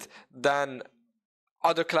limited than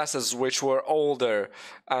other classes which were older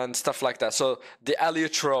and stuff like that. So the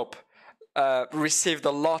Heliotrope received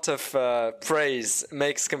a lot of praise.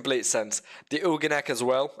 Makes complete sense. The Uganak as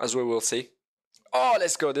well, as we will see. Oh,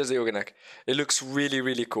 let's go. There's the Uganak. It looks really,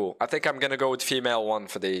 really cool. I think I'm going to go with female one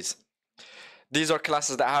for these. These are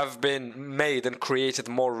classes that have been made and created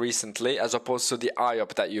more recently, as opposed to the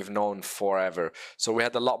IOP that you've known forever. So we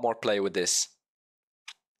had a lot more play with this.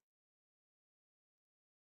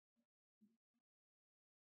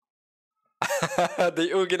 The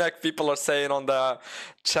Uganak people are saying on the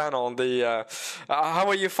channel, how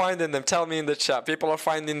are you finding them? Tell me in the chat. People are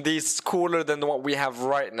finding these cooler than what we have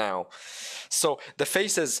right now. So the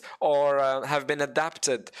faces are have been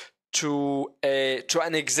adapted to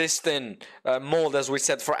an existing mold, as we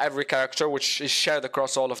said, for every character, which is shared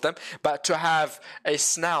across all of them. But to have a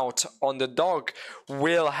snout on the dog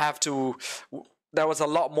will have to. There was a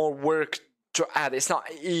lot more work to add. It's not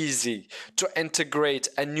easy to integrate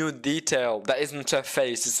a new detail that isn't a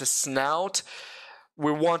face. It's a snout.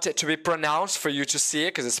 We want it to be pronounced for you to see it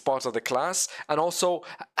because it's part of the class, and also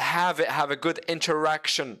have it have a good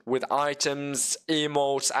interaction with items,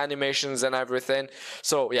 emotes, animations, and everything.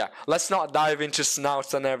 So yeah, let's not dive into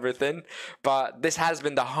snouts and everything, but this has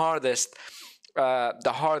been the hardest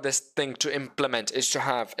thing to implement, is to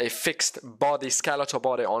have a fixed body, skeletal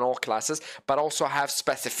body on all classes, but also have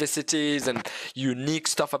specificities and unique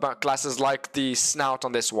stuff about classes like the snout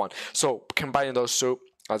on this one. So combining those two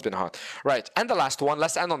has been hard. Right, and the last one,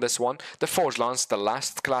 let's end on this one. The Forge Lance, the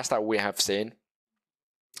last class that we have seen,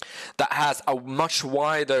 that has a much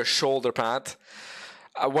wider shoulder pad.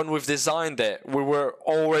 When we've designed it, we were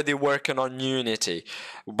already working on Unity,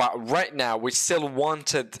 but right now we still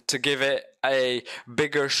wanted to give it a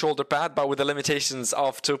bigger shoulder pad, but with the limitations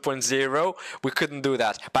of 2.0 we couldn't do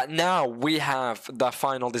that. But now we have the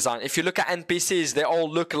final design. If you look at NPCs, they all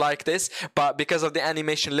look like this, but because of the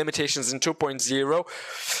animation limitations in 2.0,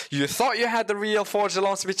 you thought you had the real Forge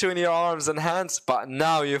Lance between your arms and hands, but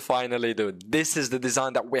now you finally do. This is the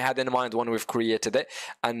design that we had in mind when we've created it,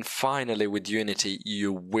 and finally with Unity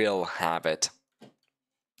you will have it.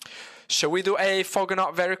 Shall we do a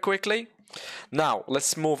Fogonaut very quickly? Now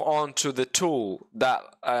let's move on to the tool, that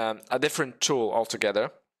a different tool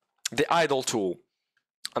altogether, the idle tool,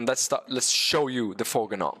 and let's show you the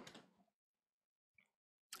Fogonaut.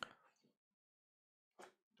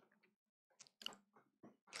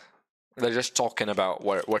 They're just talking about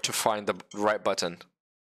where to find the right button.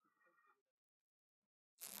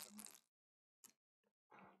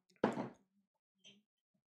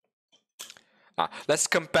 Let's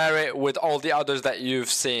compare it with all the others that you've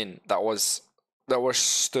seen that were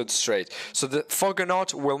stood straight. So the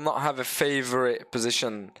Fogonaut will not have a favorite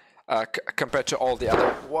position compared to all the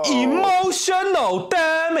other. Whoa. Emotional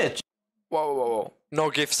damage. Whoa. No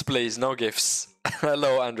gifts, please. No gifts.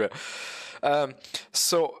 Hello, Andrea.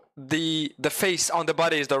 So the face on the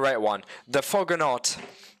body is the right one. The Fogonaut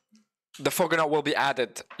will be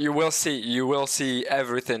added. You will see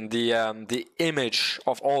everything. The image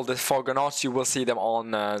of all the Fogonauts, you will see them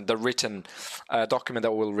on the written document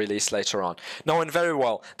that we'll release later on. Knowing very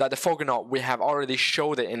well that the Fogonaut, we have already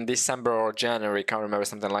showed it in December or January, can't remember,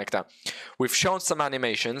 something like that. We've shown some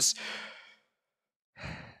animations.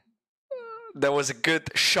 There was a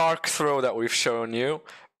good shark throw that we've shown you,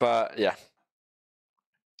 but yeah.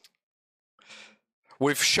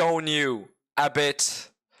 We've shown you a bit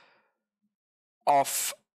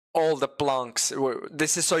of all the plunks.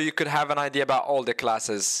 This is so you could have an idea about all the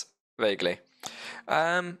classes vaguely.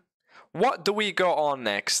 What do we go on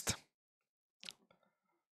next?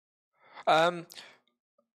 I'm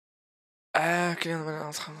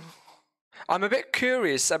a bit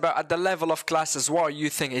curious about at the level of classes what you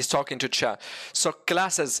think. He's talking to chat. So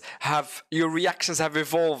classes your reactions have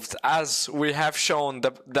evolved as we have shown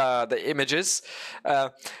the images.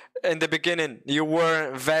 in the beginning you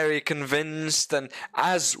weren't very convinced, and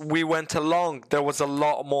as we went along there was a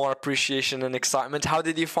lot more appreciation and excitement. How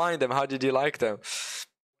did you find them? How did you like them?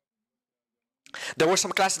 There were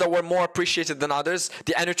some classes that were more appreciated than others.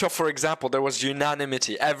 The NHL, for example, there was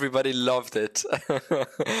unanimity. Everybody loved it.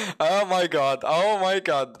 Oh my god. Oh my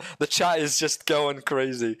god. The chat is just going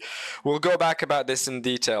crazy. We'll go back about this in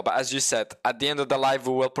detail. But as you said, at the end of the live,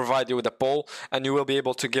 we will provide you with a poll, and you will be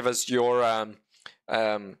able to give us your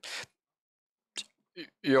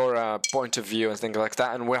point of view and things like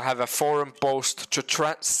that, and we'll have a forum post to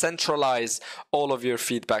centralize all of your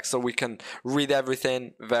feedback so we can read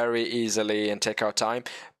everything very easily and take our time,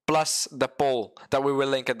 plus the poll that we will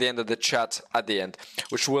link at the end of the chat at the end,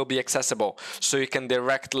 which will be accessible so you can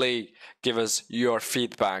directly give us your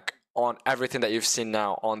feedback on everything that you've seen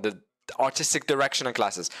now on the artistic direction and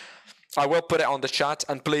classes. I will put it on the chat,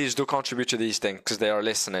 and please do contribute to these things because they are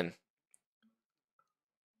listening.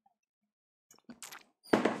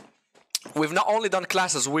 We've not only done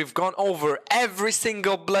classes, we've gone over every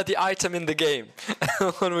single bloody item in the game.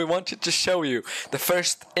 And we wanted to show you the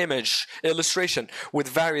first image, illustration with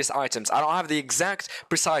various items. I don't have the exact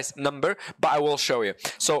precise number, but I will show you.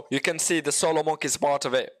 So you can see the solo monk is part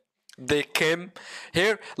of it. The Kim.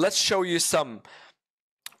 Here, let's show you some.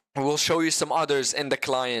 We'll show you some others in the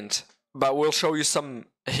client, but we'll show you some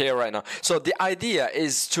here right now. So the idea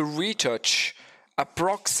is to retouch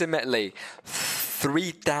approximately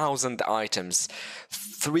 3,000 items,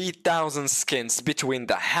 3,000 skins between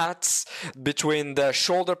the hats, between the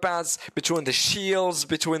shoulder pads, between the shields,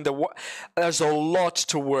 between the... There's a lot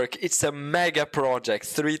to work. It's a mega project,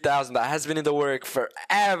 3,000 that has been in the work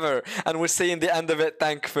forever, and we're seeing the end of it,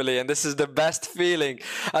 thankfully. And this is the best feeling.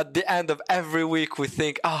 At the end of every week, we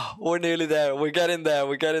think, oh, we're nearly there, we're getting there,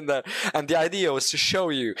 we're getting there. And the idea was to show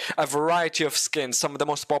you a variety of skins, some of the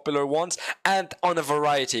most popular ones, and on a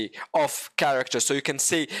variety of characters. So you can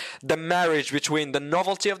see the marriage between the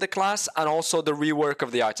novelty of the class and also the rework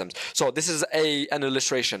of the items. So this is an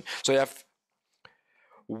illustration. So you have,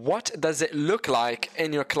 what does it look like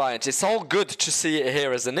in your client? It's all good to see it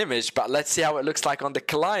here as an image, but let's see how it looks like on the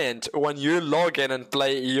client when you log in and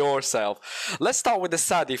play yourself. Let's start with the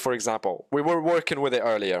Sadi, for example. We were working with it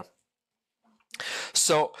earlier.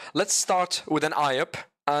 So let's start with an eye up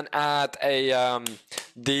and add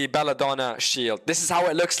the Belladonna shield. This is how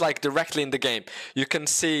it looks like directly in the game. You can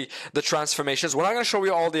see the transformations. We're not going to show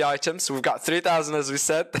you all the items. We've got 3,000 as we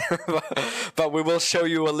said, but we will show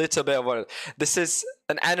you a little bit of it. This is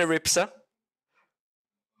an Anaripsa.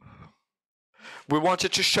 We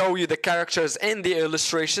wanted to show you the characters in the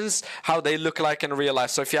illustrations, how they look like in real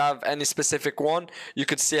life. So if you have any specific one, you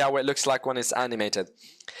could see how it looks like when it's animated.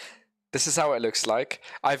 This is how it looks like.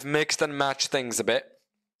 I've mixed and matched things a bit.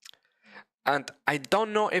 And I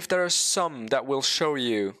don't know if there are some that will show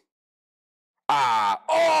you.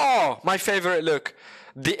 Oh, my favorite look.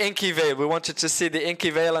 The Inky Veil. We wanted to see the Inky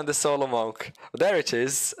Veil and the Solo Monk. There it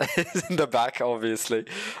is. It's in the back, obviously.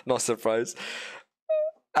 No surprise.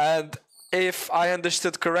 And if I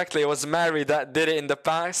understood correctly, it was Mary that did it in the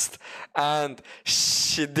past. And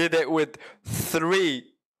she did it with 3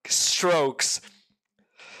 strokes.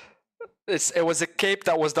 It was a cape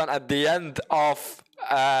that was done at the end of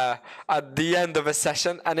a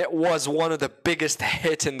session, and it was one of the biggest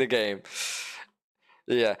hits in the game.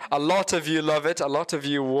 Yeah, a lot of you love it. A lot of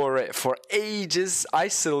you wore it for ages. I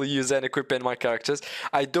still use it and equip it in my characters.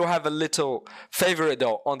 I do have a little favorite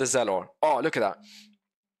though on the Zelor. Oh, look at that.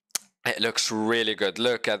 It looks really good.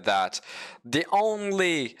 Look at that. The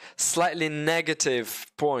only slightly negative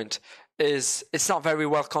point is it's not very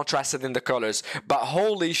well contrasted in the colors, but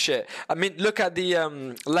holy shit. I mean, look at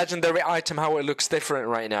the legendary item, how it looks different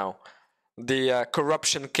right now. The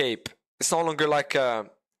corruption cape. It's no longer like a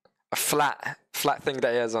flat thing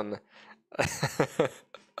that he has on.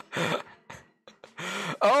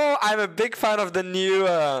 Oh, I'm a big fan of the new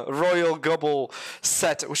Royal Gobble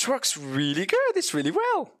set, which works really good. It's really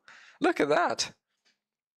well. Look at that.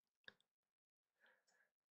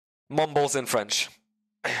 Mumbles in French.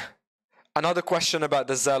 Another question about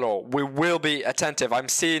the Zello. We will be attentive. I'm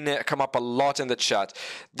seeing it come up a lot in the chat.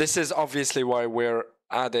 This is obviously why we're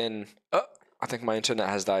adding... Oh, I think my internet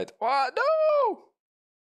has died. What? No!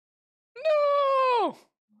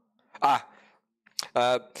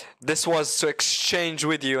 No! This was to exchange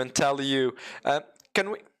with you and tell you...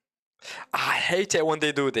 can we... I hate it when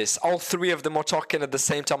they do this. All 3 of them are talking at the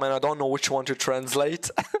same time and I don't know which one to translate.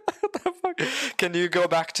 Can you go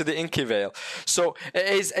back to the Inky Veil? So it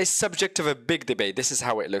is a subject of a big debate. This is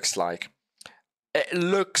how it looks like. It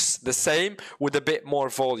looks the same with a bit more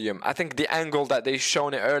volume. I think the angle that they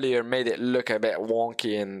shown it earlier made it look a bit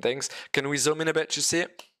wonky and things. Can we zoom in a bit to see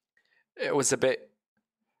it? it was a bit...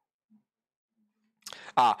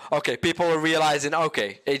 okay, people are realizing,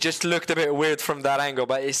 okay, it just looked a bit weird from that angle,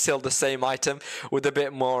 but it's still the same item with a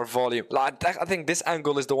bit more volume. Like, I think this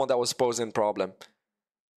angle is the one that was posing problem.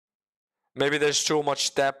 Maybe there's too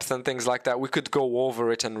much depth and things like that. We could go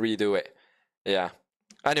over it and redo it. Yeah.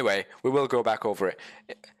 Anyway, we will go back over it.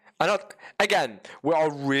 Again, we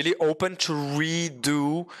are really open to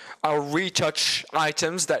redo or retouch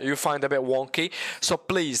items that you find a bit wonky. So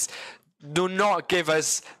please, do not give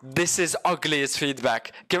us "this is ugly" as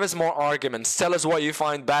feedback. Give us more arguments. Tell us what you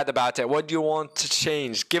find bad about it. What do you want to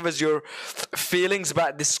change? Give us your feelings,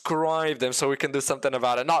 but describe them so we can do something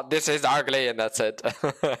about it. Not "this is ugly" and that's it.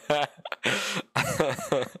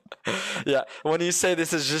 Yeah, when you say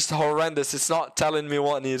this is just horrendous, it's not telling me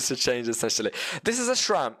what needs to change, essentially. This is a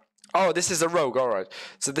shram. Oh, this is a rogue. All right.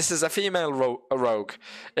 So this is a female rogue.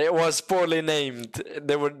 It was poorly named.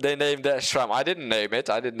 They named it Shram. I didn't name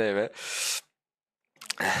it.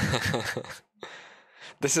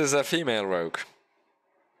 This is a female rogue.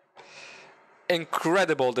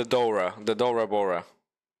 Incredible, the Dora Bora.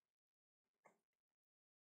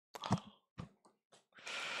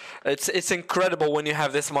 It's incredible when you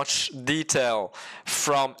have this much detail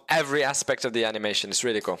from every aspect of the animation. It's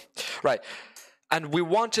really cool. Right. And we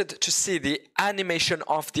wanted to see the animation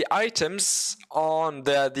of the items on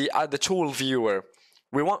the tool viewer.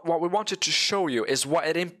 What we wanted to show you is what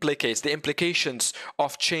it implicates, the implications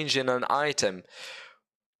of changing an item.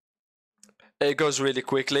 It goes really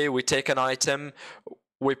quickly. We take an item,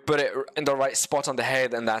 we put it in the right spot on the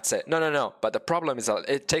head, and that's it. No. But the problem is that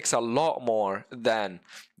it takes a lot more than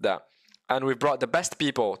that. And we brought the best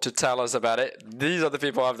people to tell us about it. These are the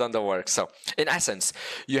people who have done the work. So, in essence,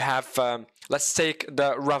 you have, let's take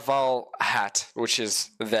the Raval hat, which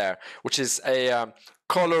is there, which is a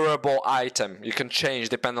colorable item. You can change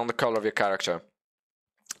depending on the color of your character.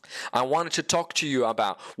 I wanted to talk to you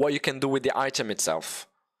about what you can do with the item itself.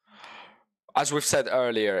 As we've said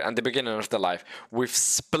earlier, at the beginning of the life, we've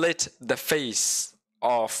split the face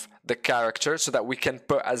of the character so that we can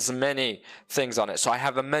put as many things on it. So I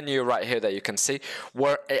have a menu right here that you can see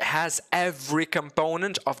where it has every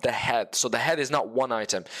component of the head. So the head is not one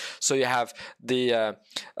item. So you have the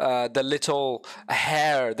little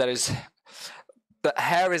hair that is... The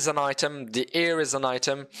hair is an item, the ear is an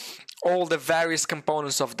item, all the various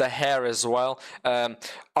components of the hair as well,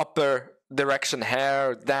 upper direction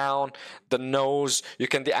hair, down, the nose, you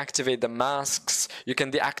can deactivate the masks, you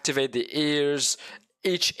can deactivate the ears.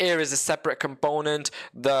 Each ear is a separate component.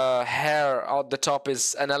 The hair at the top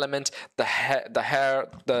is an element.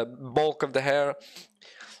 The bulk of the hair.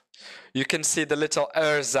 You can see the little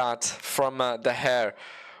ersatz from the hair,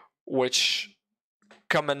 which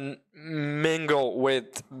come and mingle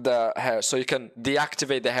with the hair. So you can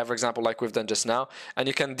deactivate the hair, for example, like we've done just now, and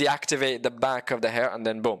you can deactivate the back of the hair, and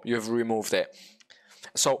then boom, you've removed it.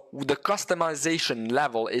 So the customization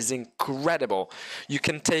level is incredible. You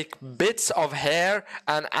can take bits of hair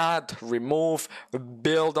and add, remove,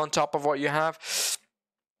 build on top of what you have.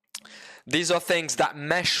 These are things that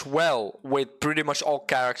mesh well with pretty much all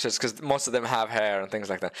characters because most of them have hair and things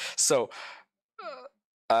like that. So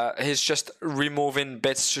he's just removing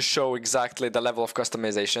bits to show exactly the level of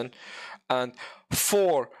customization. And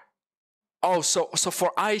for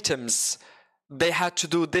items, they had to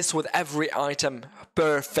do this with every item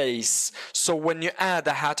per face. So when you add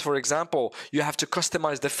a hat, for example, you have to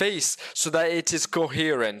customize the face so that it is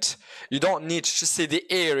coherent. You don't need to see the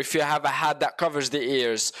ear if you have a hat that covers the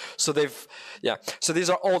ears. So So these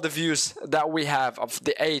are all the views that we have of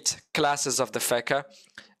the 8 classes of the Feka,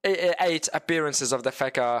 8 appearances of the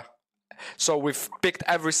Feka. So we've picked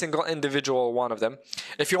every single individual one of them.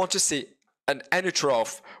 If you want to see an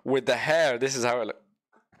Anutroph with the hair, this is how it looks.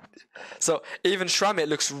 So even Shramit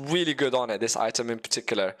looks really good on it, this item in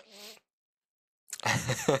particular.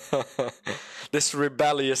 This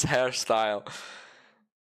rebellious hairstyle.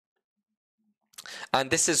 And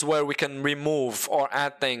this is where we can remove or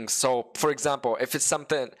add things. So for example, if it's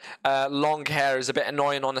something, long hair is a bit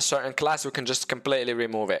annoying on a certain class, we can just completely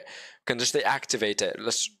remove it. We can just deactivate it.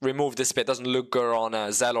 Let's remove this bit. It doesn't look good on a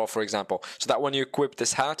Zelor, for example. So that when you equip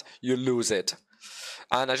this hat, you lose it.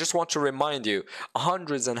 And I just want to remind you,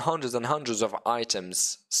 hundreds and hundreds and hundreds of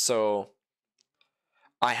items. So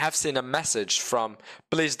I have seen a message from,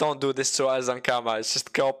 please don't do this to us, Ankama. It's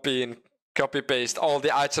just copy and copy paste. All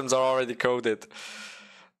the items are already coded.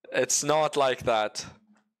 It's not like that.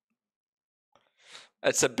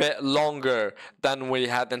 It's a bit longer than we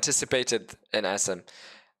had anticipated in SM.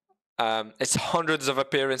 It's hundreds of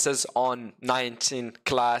appearances on 19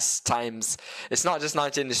 class times. It's not just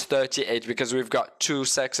 19, it's 38 because we've got 2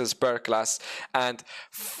 sexes per class, and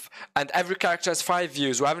every character has 5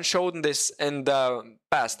 views. We haven't shown this in the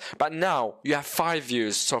past, but now you have 5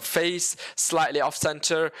 views. So face, slightly off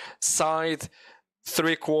center, side,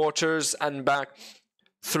 3/4 and back,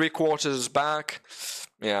 3/4 back.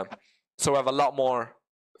 Yeah, so we have a lot more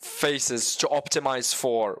faces to optimize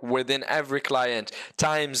for within every client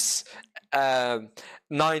times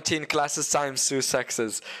 19 classes times 2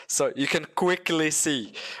 sexes. So you can quickly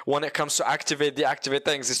see when it comes to deactivate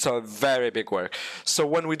things, it's a very big work. So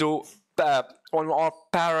when we do when we are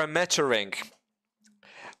parametering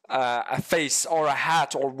a face or a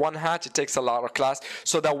hat or one hat, it takes a lot of class,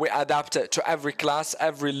 so that we adapt it to every class,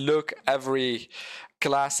 every look, every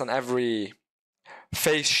class, and every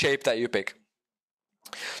face shape that you pick.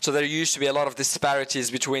 So there used to be a lot of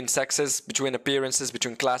disparities between sexes, between appearances,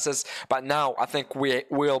 between classes, but now I think we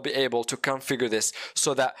will be able to configure this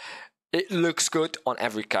so that it looks good on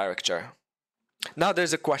every character. Now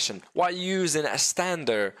there's a question: why using a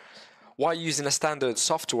standard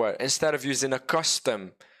software instead of using a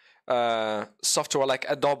custom software like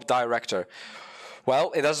Adobe Director?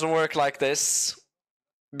 Well, it doesn't work like this,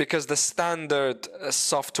 because the standard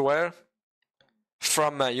software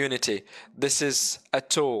from Unity, this is a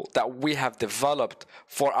tool that we have developed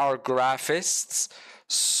for our graphists,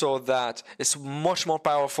 so that it's much more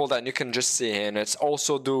powerful than you can just see here. And it's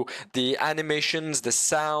also do the animations, the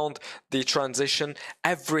sound, the transition,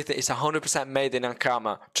 everything is 100% made in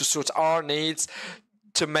Ankama to suit our needs,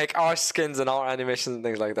 to make our skins and our animations and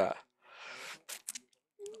things like that.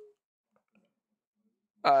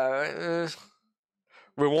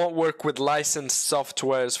 We won't work with licensed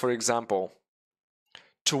softwares, for example,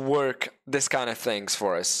 to work this kind of things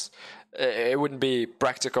for us. It wouldn't be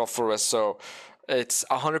practical for us. So it's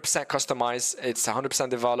 100% customized, it's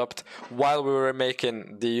 100% developed while we were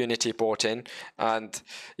making the Unity port in, and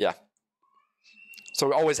yeah. So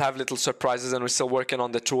we always have little surprises, and we're still working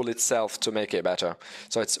on the tool itself to make it better.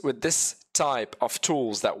 So it's with this type of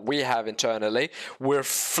tools that we have internally, we're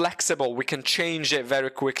flexible, we can change it very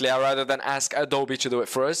quickly rather than ask Adobe to do it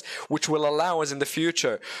for us, which will allow us in the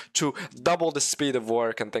future to double the speed of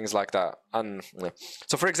work and things like that. And yeah.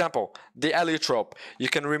 So for example, the heliotrope, you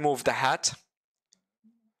can remove the hat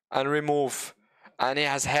and he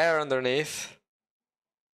has hair underneath,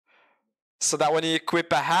 so that when you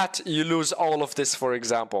equip a hat, you lose all of this, for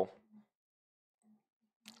example.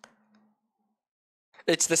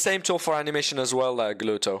 It's the same tool for animation as well,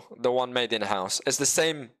 Gluto, the one made in-house. It's the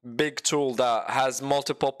same big tool that has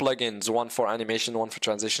multiple plugins, one for animation, one for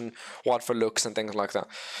transition, one for looks and things like that.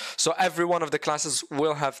 So every one of the classes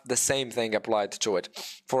will have the same thing applied to it.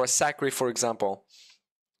 For a Sakri, for example,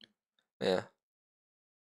 yeah,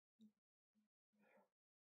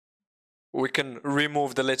 we can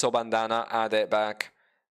remove the little bandana, add it back.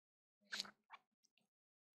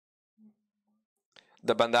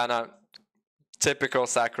 The bandana, typical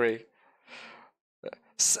Sakri.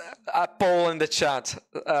 A poll in the chat,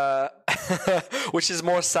 which is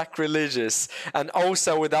more sacrilegious, and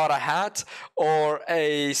also without a hat or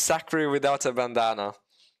a Sakri without a bandana.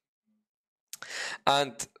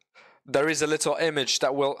 And there is a little image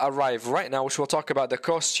that will arrive right now, which will talk about the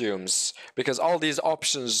costumes, because all these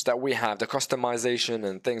options that we have, the customization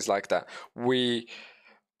and things like that, we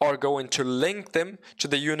are going to link them to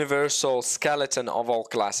the universal skeleton of all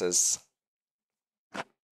classes.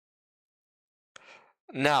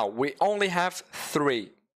 Now, we only have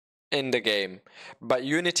 3 in the game, but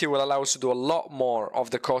Unity will allow us to do a lot more of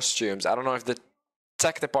the costumes. I don't know if the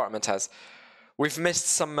tech department has. We've missed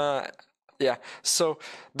some, yeah. So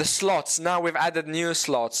the slots, now we've added new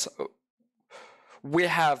slots. We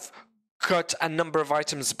have cut a number of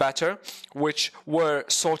items better, which were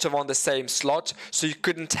sort of on the same slot, so you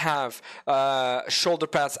couldn't have shoulder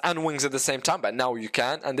pads and wings at the same time, but now you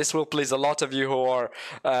can, and this will please a lot of you who are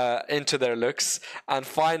into their looks. And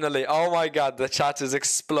finally, oh my god, the chat is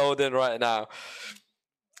exploding right now.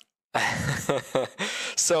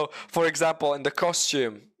 So for example, in the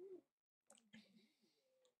costume,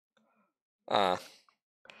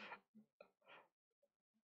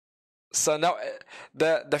 so now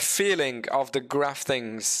the feeling of the graph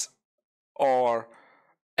things are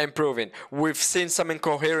improving. We've seen some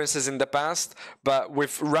incoherences in the past, but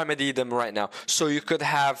we've remedied them right now. So you could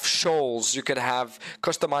have shawls, you could have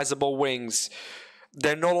customizable wings,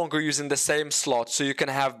 they're no longer using the same slot, so you can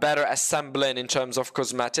have better assembling in terms of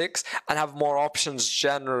cosmetics and have more options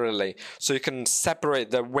generally. So you can separate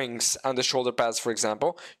the wings and the shoulder pads, for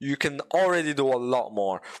example. You can already do a lot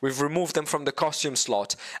more. We've removed them from the costume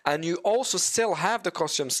slot, and you also still have the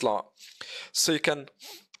costume slot, so you can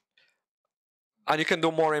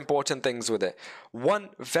do more important things with it.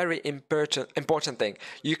 One very important thing,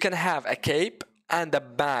 you can have a cape and a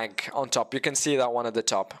bag on top. You can see that one at the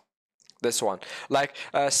top. This one, like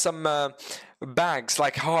some bags,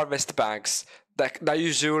 like harvest bags, that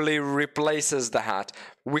usually replaces the hat.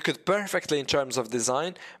 We could perfectly, in terms of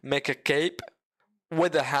design, make a cape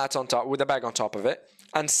with a hat on top, with a bag on top of it,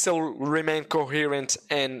 and still remain coherent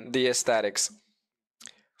in the aesthetics.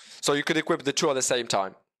 So you could equip the two at the same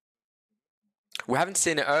time. We haven't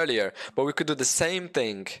seen it earlier, but we could do the same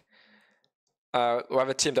thing. We have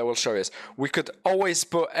a team that will show us. We could always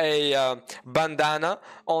put a bandana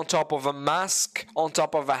on top of a mask, on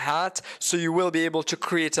top of a hat, so you will be able to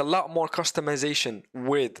create a lot more customization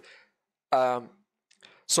with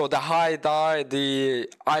so the high dye, the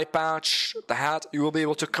eye patch, the hat. You will be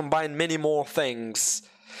able to combine many more things.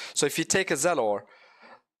 So if you take a Zelor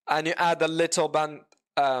and you add a little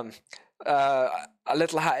a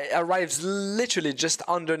little hat, it arrives literally just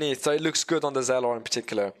underneath, so it looks good on the Zelor in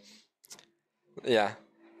particular. Yeah,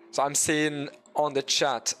 so I'm seeing on the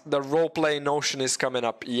chat the roleplay notion is coming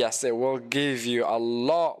up. Yes, it will give you a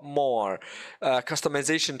lot more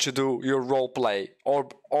customization to do your roleplay, or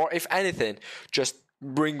if anything, just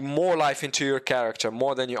bring more life into your character,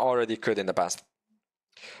 more than you already could in the past.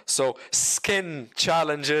 So skin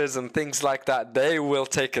challenges and things like that, they will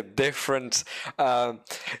take a different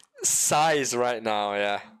size right now.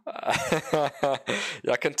 Yeah.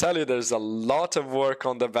 Yeah, I can tell you there's a lot of work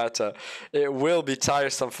on the beta. It will be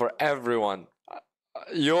tiresome for everyone,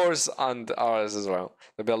 yours and ours as well.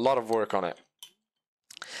 There'll be a lot of work on it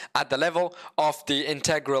at the level of the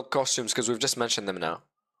integral costumes, because we've just mentioned them now.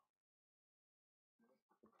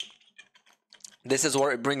 This is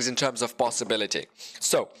what it brings in terms of possibility.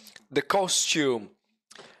 So the costume,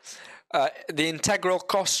 the integral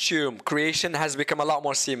costume creation has become a lot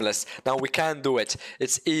more seamless. Now we can do it.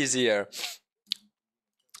 It's easier.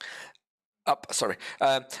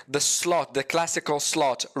 The slot, the classical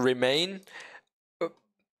slot remain.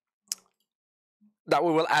 That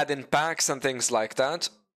we will add in packs and things like that.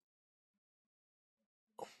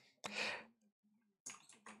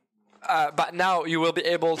 But now you will be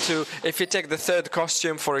able to, if you take the third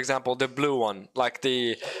costume, for example, the blue one, like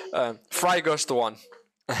the Freighst one,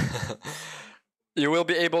 you will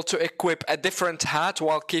be able to equip a different hat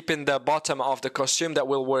while keeping the bottom of the costume that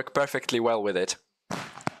will work perfectly well with it.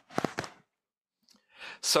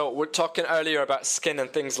 So we're talking earlier about skin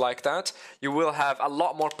and things like that. You will have a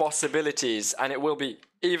lot more possibilities, and it will be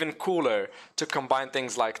even cooler to combine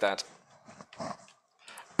things like that.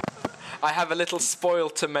 I have a little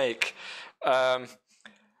spoil to make. The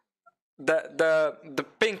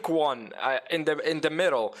pink one in the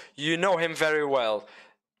middle, you know him very well.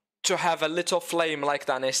 To have a little flame like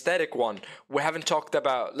that, an aesthetic one, we haven't talked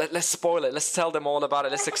about. Let's spoil it. Let's tell them all about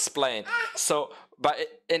it. Let's explain. So, but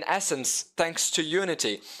in essence, thanks to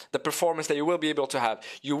Unity, the performance that you will be able to have,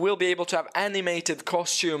 you will be able to have animated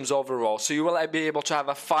costumes overall. So you will be able to have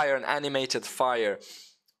a fire, an animated fire.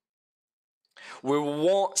 We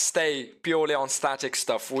won't stay purely on static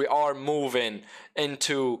stuff. We are moving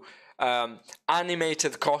into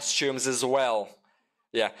animated costumes as well.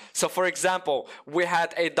 Yeah. So for example, we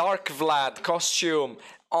had a Dark Vlad costume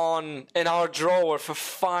in our drawer for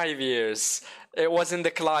 5 years. It was in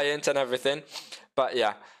the client and everything, but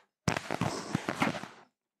yeah.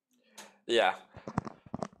 Yeah.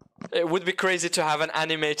 It would be crazy to have an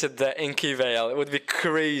animated Inky Veil. It would be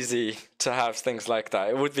crazy to have things like that.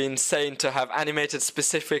 It would be insane to have animated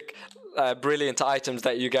specific brilliant items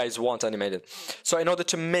that you guys want animated. So in order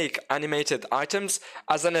to make animated items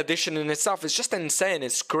as an addition in itself, it's just insane.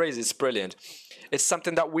 It's crazy. It's brilliant. It's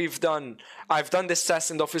something that we've done. I've done this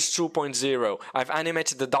test in Dofus 2.0. I've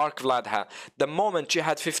animated the Dark Vlad hat. The moment you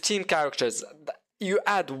had 15 characters, you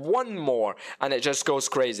add one more and it just goes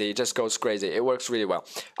crazy. It just goes crazy. It works really well.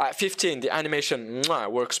 At 15, the animation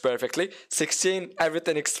works perfectly. 16,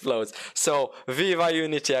 everything explodes. So Viva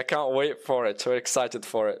Unity. I can't wait for it. We're excited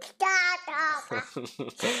for it.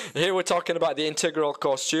 Here we're talking about the integral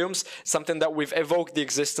costumes, something that we've evoked the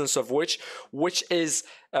existence of which is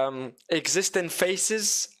existing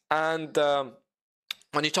faces. And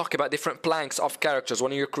when you talk about different planks of characters,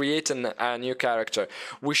 when you're creating a new character,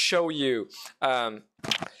 we show you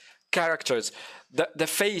characters. The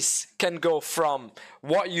face can go from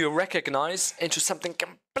what you recognize into something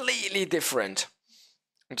completely different.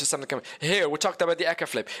 Just something here. We talked about the Eka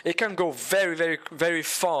flip. It can go very, very, very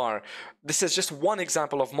far. This is just one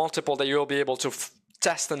example of multiple that you'll be able to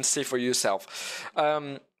test and see for yourself.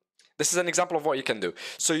 This is an example of what you can do.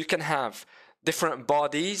 So you can have different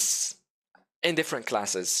bodies in different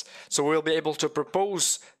classes. So we'll be able to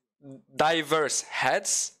propose diverse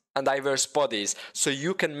heads and diverse bodies, so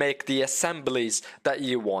you can make the assemblies that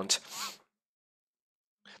you want.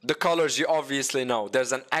 The colors you obviously know.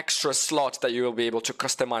 There's an extra slot that you will be able to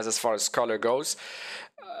customize as far as color goes.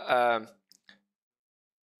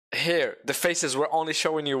 Here, the faces were only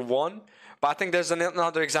showing you one, but I think there's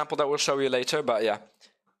another example that we'll show you later, but yeah.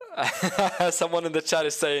 Someone in the chat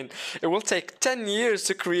is saying, it will take 10 years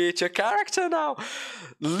to create your character now.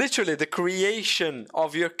 Literally, the creation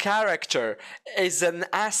of your character is an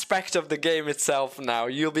aspect of the game itself now.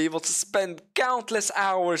 You'll be able to spend countless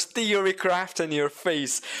hours theory crafting your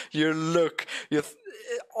face, your look,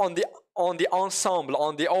 on the ensemble,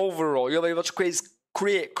 on the overall. You'll be able to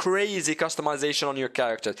create crazy customization on your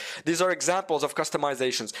characters. These are examples of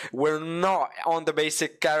customizations. We're not on the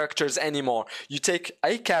basic characters anymore. You take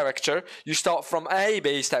a character, you start from a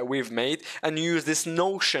base that we've made, and you use this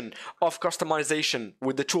notion of customization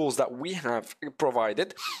with the tools that we have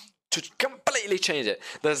provided to completely change it.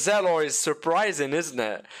 The Zelor is surprising, isn't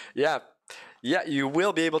it? Yeah, you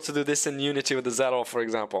will be able to do this in Unity with the Zelor, for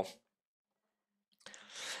example.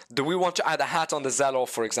 Do we want to add a hat on the Zelor,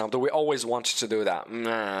 for example? Do we always want to do that?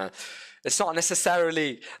 Nah. It's not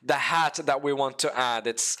necessarily the hat that we want to add.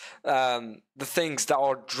 It's the things that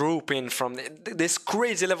are drooping from this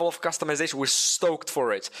crazy level of customization. We're stoked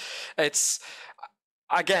for it. It's,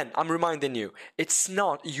 again, I'm reminding you, it's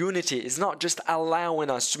not Unity. It's not just allowing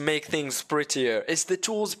us to make things prettier. It's the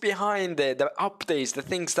tools behind it, the updates, the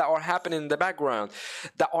things that are happening in the background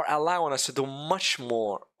that are allowing us to do much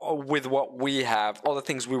more with what we have, all the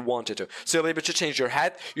things we wanted to. So you'll be able to change your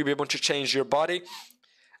head, you'll be able to change your body.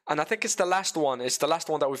 And I think it's the last one. It's the last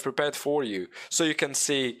one that we've prepared for you. So you can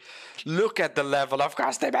see, look at the level of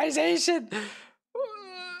customization.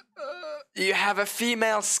 You have a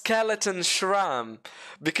female skeleton Shram.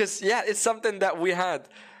 Because, yeah, it's something that we had.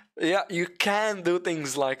 Yeah, you can do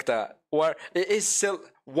things like that. Where it is still,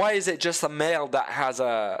 why is it just a male that has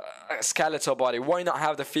a skeletal body? Why not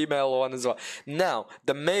have the female one as well? Now,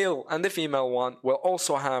 the male and the female one will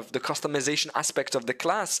also have the customization aspect of the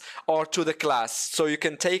class or to the class. So you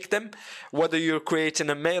can take them, whether you're creating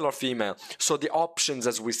a male or female. So the options,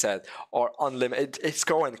 as we said, are unlimited. It's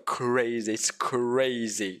going crazy. It's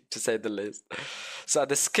crazy, to say the least. So at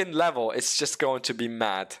the skin level, it's just going to be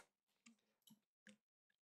mad.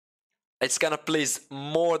 It's gonna please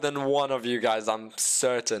more than one of you guys, I'm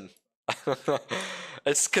certain.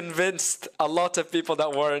 It's convinced a lot of people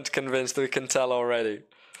that weren't convinced, we can tell already.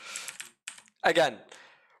 Again,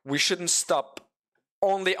 we shouldn't stop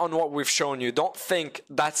only on what we've shown you. Don't think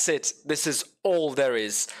that's it, this is all there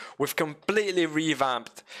is. We've completely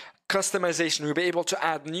revamped customization. We'll be able to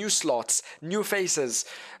add new slots, new faces.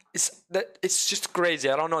 It's just crazy.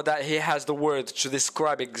 I don't know that he has the word to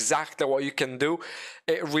describe exactly what you can do.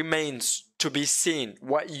 It remains to be seen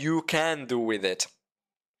what you can do with it.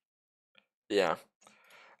 Yeah.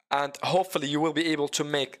 And hopefully you will be able to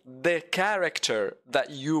make the character that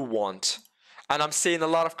you want. And I'm seeing a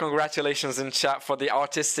lot of congratulations in chat for the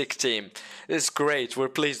artistic team. It's great. We're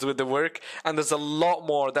pleased with the work. And there's a lot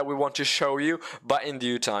more that we want to show you, but in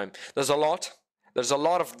due time. There's a lot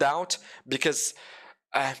of doubt because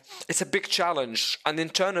it's a big challenge, and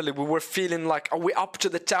internally we were feeling like, are we up to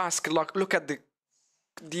the task? Like, look at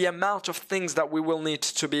the amount of things that we will need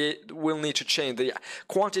to change, the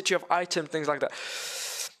quantity of items, things like that.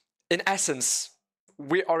 In essence,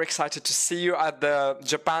 we are excited to see you at the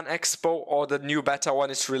Japan Expo or the new beta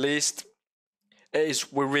when it's released.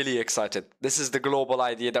 We're really excited. This is the global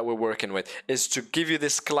idea that we're working with, is to give you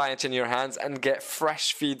this client in your hands and get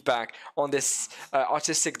fresh feedback on this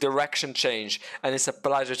artistic direction change. And it's a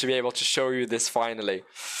pleasure to be able to show you this finally.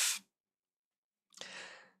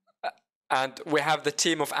 And we have the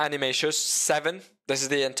team of animators, 7. This is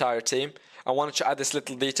the entire team. I wanted to add this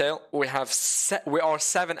little detail. We are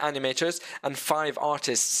 7 animators and 5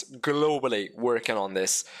 artists globally working on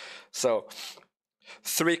this. So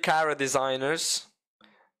 3 Kara designers,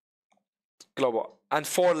 global, and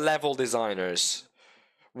 4 level designers.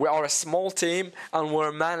 We are a small team and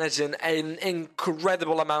we're managing an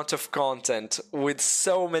incredible amount of content with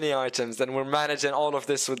so many items, and we're managing all of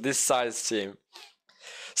this with this size team.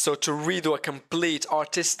 So to redo a complete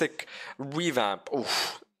artistic revamp,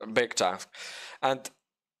 big task. And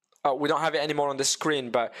we don't have it anymore on the screen,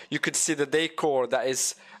 but you could see the decor that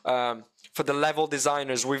is for the level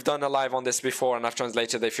designers. We've done a live on this before, and I've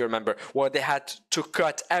translated it, if you remember, where they had to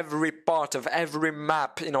cut every part of every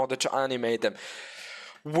map in order to animate them.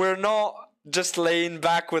 We're not just laying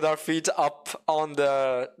back with our feet up on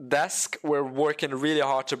the desk. We're working really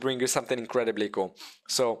hard to bring you something incredibly cool.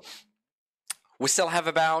 So we still have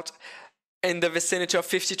about in the vicinity of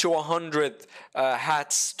 50 to 100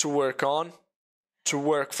 hats to work on, to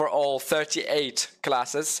work for all 38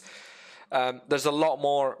 classes. There's a lot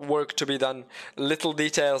more work to be done. Little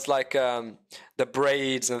details like the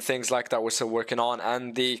braids and things like that we're still working on,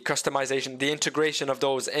 and the customization, the integration of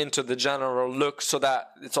those into the general look so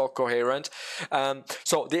that it's all coherent.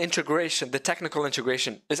 So the integration, the technical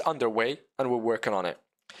integration is underway, and we're working on it.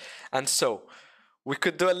 And so we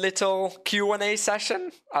could do a little Q&A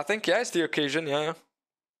session. I think, yeah, it's the occasion, yeah.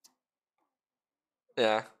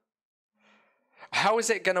 Yeah. How is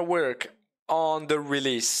it gonna work on the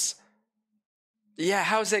release? Yeah,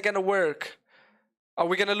 how's it gonna work? Are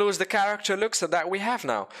we gonna lose the character looks that we have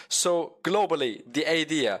now? So globally, the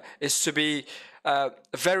idea is to be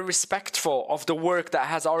very respectful of the work that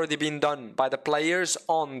has already been done by the players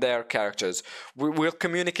on their characters. We will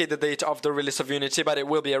communicate the date of the release of Unity, but it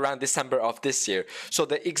will be around December of this year. So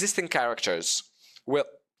the existing characters will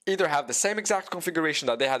either have the same exact configuration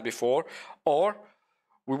that they had before, or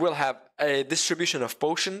we will have a distribution of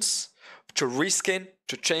potions to reskin,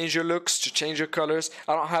 to change your looks, to change your colors.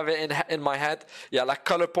 I don't have it in my head. Yeah, like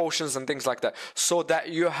color potions and things like that. So that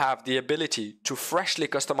you have the ability to freshly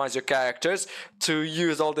customize your characters, to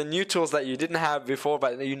use all the new tools that you didn't have before,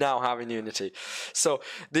 but you now have in Unity. So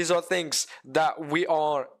these are things that we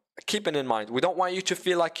are keeping in mind. We don't want you to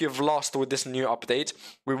feel like you've lost with this new update.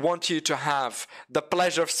 We want you to have the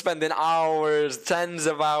pleasure of spending hours, tens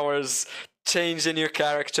of hours, changing your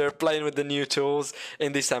character, playing with the new tools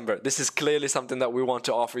in December. This is clearly something that we want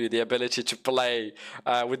to offer you, the ability to play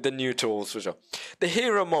with the new tools for sure. The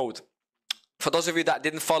hero mode, for those of you that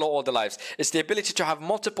didn't follow all the lives, is the ability to have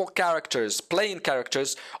multiple characters, playing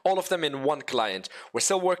characters, all of them in one client. We're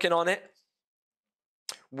still working on it.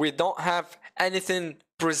 We don't have anything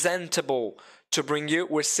presentable to bring you.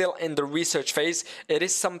 We're still in the research phase. It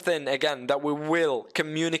is something, again, that we will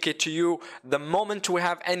communicate to you the moment we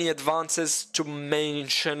have any advances to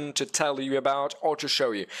mention, to tell you about, or to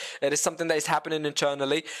show you. It is something that is happening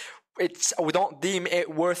internally. We don't deem it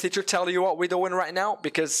worthy to tell you what we're doing right now,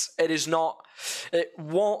 because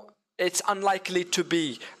it's unlikely to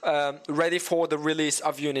be ready for the release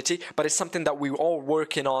of Unity, but it's something that we're all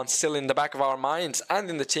working on still in the back of our minds and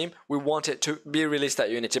in the team. We want it to be released at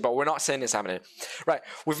Unity, but we're not saying it's happening. Right,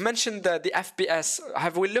 we've mentioned the FPS.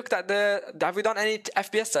 Have we looked at have we done any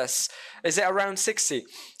FPS tests? Is it around 60?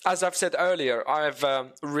 As I've said earlier, I've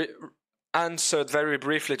answered very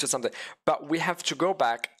briefly to something, but we have to go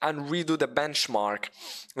back and redo the benchmark.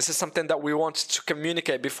 This is something that we want to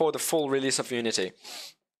communicate before the full release of Unity.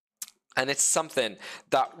 And it's something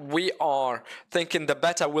that we are thinking the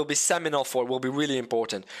beta will be seminal for, will be really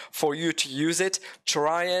important for you to use it,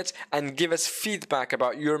 try it, and give us feedback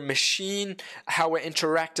about your machine, how it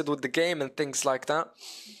interacted with the game and things like that.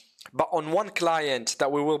 But on one client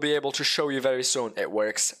that we will be able to show you very soon, it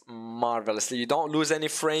works marvelously. You don't lose any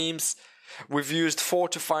frames. We've used 4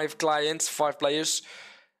 to 5 clients, 5 players,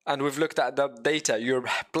 and we've looked at the data, your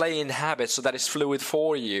playing habits, so that it's fluid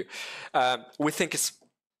for you. We think it's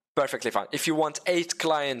perfectly fine. If you want 8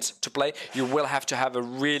 clients to play, you will have to have a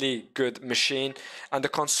really good machine, and the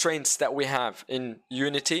constraints that we have in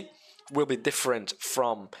Unity will be different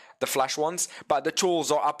from the Flash ones, but the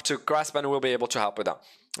tools are up to grasp and we'll be able to help with that.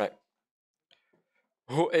 Right.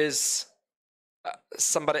 Who is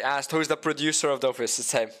somebody asked, who's the producer of Dofus?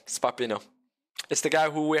 It's him, it's Papino. It's the guy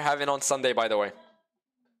who we're having on Sunday, by the way.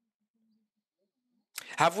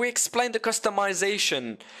 Have we explained the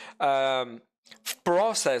customization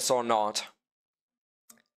process or not?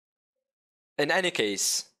 In any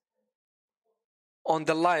case, on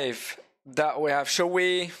the live that we have,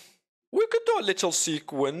 we could do a little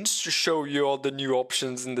sequence to show you all the new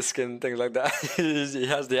options in the skin, things like that. He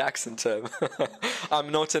has the accent term.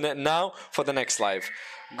 I'm noting it now for the next live.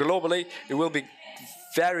 Globally, it will be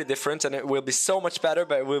very different and it will be so much better,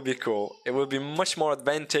 but it will be cool. It will be much more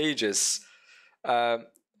advantageous.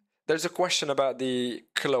 There's a question about the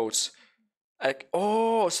clothes. Like,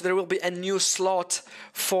 oh, so there will be a new slot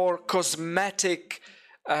for cosmetic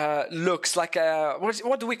looks, like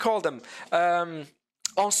what do we call them?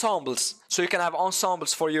 Ensembles. So you can have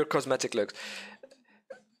ensembles for your cosmetic looks.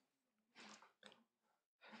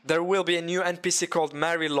 There will be a new NPC called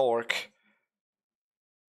Mary Lork.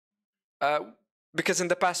 Because in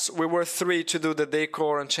the past we were 3 to do the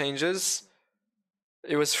decor and changes.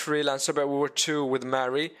 It was freelancer, but we were two with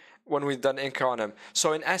Mary when we've done ink on him.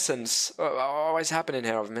 So in essence, what is happening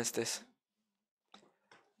here? I've missed this.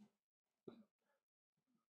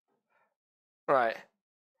 Right.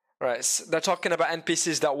 Right. So they're talking about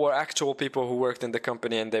NPCs that were actual people who worked in the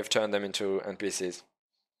company and they've turned them into NPCs.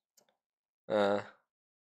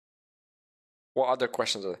 What other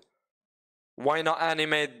questions are there? Why not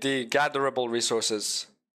animate the gatherable resources?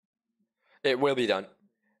 It will be done.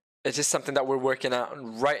 It is something that we're working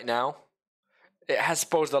on right now. It has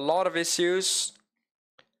posed a lot of issues.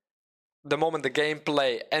 The moment the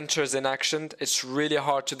gameplay enters in action, it's really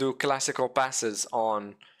hard to do classical passes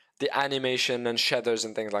on the animation and shaders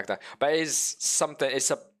and things like that. But it is something,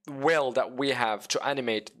 it's a will that we have to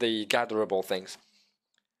animate the gatherable things.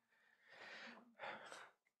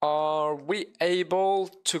 Are we able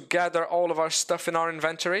to gather all of our stuff in our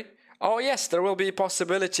inventory? Oh yes, there will be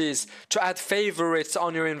possibilities to add favorites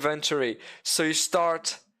on your inventory. So you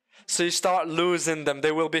start losing them.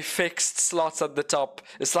 There will be fixed slots at the top.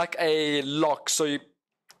 It's like a lock, so you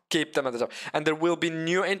keep them at the top. And there will be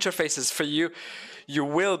new interfaces for you. You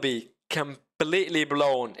will be completely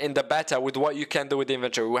blown in the beta with what you can do with the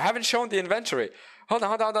inventory. We haven't shown the inventory. Hold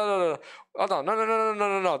on.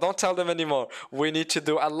 No. Don't tell them anymore. We need to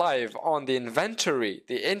do a live on the inventory,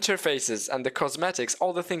 the interfaces, and the cosmetics,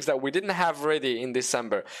 all the things that we didn't have ready in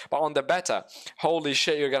December. But on the beta, holy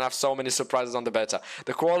shit, you're gonna have so many surprises on the beta.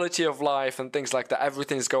 The quality of life and things like that,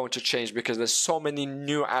 everything's going to change because there's so many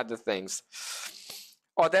new added things.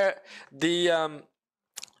 Are there the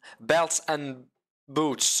belts and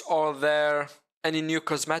boots? Are there any new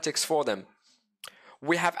cosmetics for them?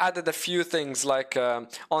 We have added a few things like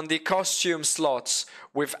on the costume slots,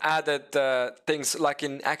 we've added things like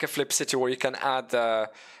in Flip City where you can add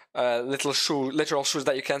literal shoes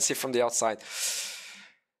that you can see from the outside.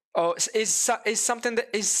 Oh, is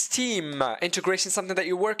Steam integration something that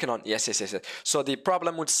you're working on? Yes. So the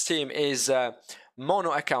problem with Steam is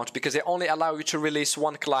mono account because they only allow you to release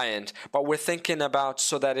one client. But we're thinking about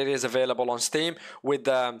so that it is available on Steam with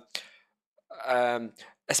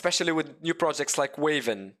especially with new projects like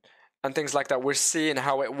Waven and things like that. We're seeing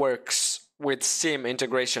how it works with Steam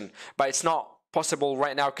integration, but it's not possible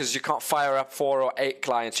right now because you can't fire up 4 or 8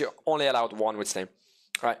 clients. You're only allowed 1 with Steam.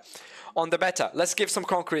 Right. On the beta, let's give some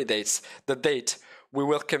concrete dates. The date, we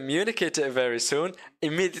will communicate it very soon,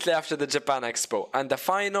 immediately after the Japan Expo, and the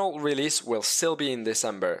final release will still be in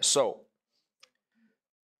December. So,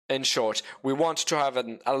 in short, we want to have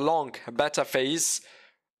a long beta phase.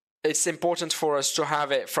 It's important for us to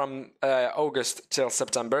have it from August till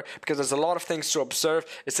September because there's a lot of things to observe.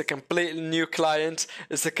 It's a completely new client,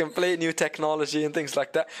 it's a complete new technology and things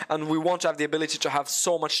like that. And we want to have the ability to have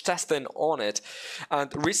so much testing on it.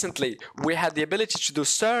 And recently, we had the ability to do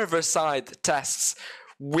server-side tests.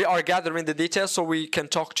 We are gathering the details so we can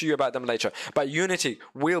talk to you about them later. But Unity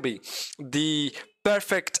will be the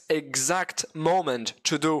perfect exact moment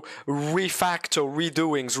to do refactor,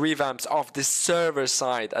 redoings, revamps of the server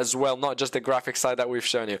side as well, not just the graphic side that we've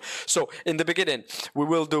shown you. So in the beginning, we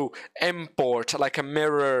will do import like a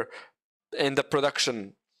mirror in the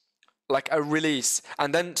production, like a release,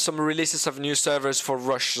 and then some releases of new servers for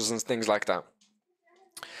rushes and things like that.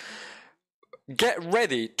 Get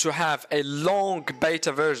ready to have a long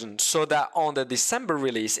beta version so that on the December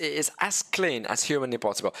release it is as clean as humanly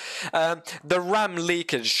possible. The RAM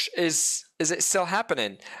leakage, is it still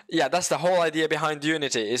happening? Yeah, that's the whole idea behind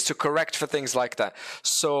Unity, is to correct for things like that.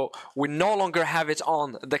 So we no longer have it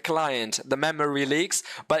on the client, the memory leaks,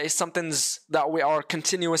 but it's something that we are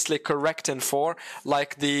continuously correcting for,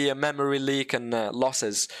 like the memory leak and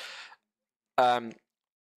losses.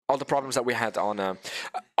 All the problems that we had on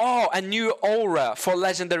a new aura for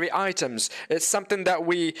legendary items. It's something that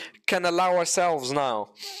we can allow ourselves now.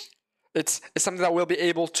 It's something that we'll be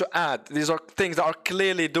able to add. These are things that are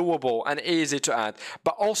clearly doable and easy to add,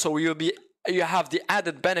 but also you have the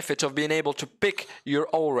added benefit of being able to pick your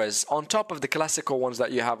auras on top of the classical ones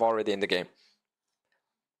that you have already in the game.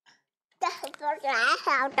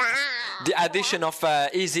 The addition of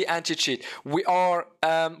easy anti-cheat. We are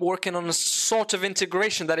working on a sort of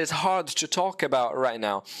integration that is hard to talk about right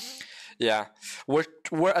now. Yeah, we're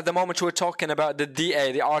at the moment we're talking about the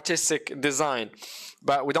DA, the artistic design,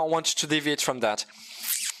 but we don't want to deviate from that.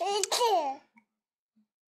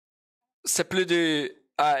 C'est plus du.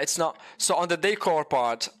 It's not. So on the decor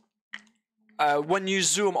part, when you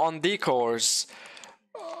zoom on decors.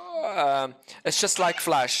 It's just like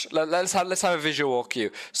Flash. Let's have a visual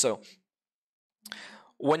cue. So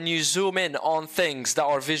when you zoom in on things that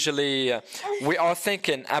are visually, we are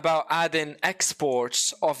thinking about adding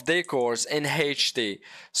exports of decors in HD.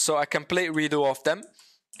 So a complete redo of them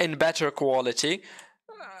in better quality.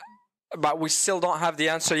 but we still don't have the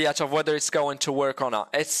answer yet of whether it's going to work or not.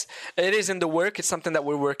 It is in the work. It's something that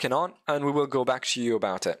we're working on, and we will go back to you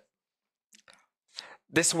about it.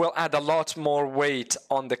 This will add a lot more weight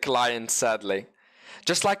on the client, sadly.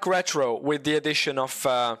 Just like retro, with the addition of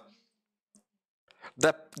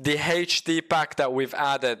the HD pack that we've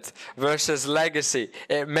added versus legacy,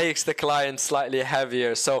 it makes the client slightly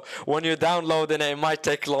heavier. So when you're downloading it, it might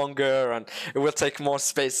take longer and it will take more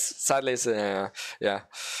space. Sadly, it's, yeah.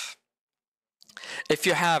 If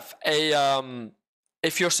you have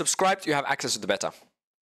if you're subscribed, you have access to the beta.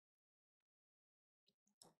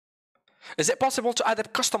 Is it possible to add a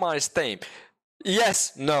customized theme?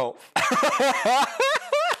 Yes, no.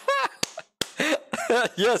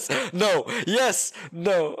 Yes, no, yes,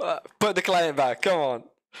 no. Put the client back, come on.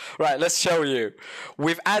 Right, let's show you.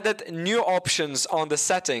 We've added new options on the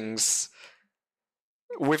settings.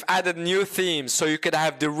 We've added new themes so you could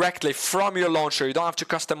have directly from your launcher. You don't have to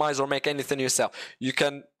customize or make anything yourself. You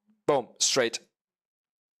can, boom, straight.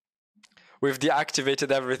 We've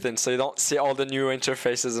deactivated everything so you don't see all the new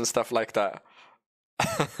interfaces and stuff like that.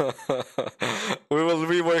 We will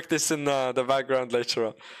rework this in the background later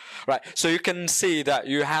on. Right, so you can see that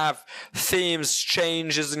you have themes,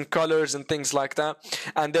 changes in colors and things like that,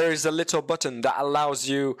 and there is a little button that allows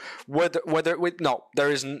you no,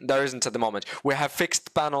 there isn't at the moment. We have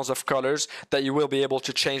fixed panels of colors that you will be able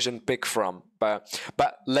to change and pick from, but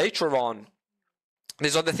later on,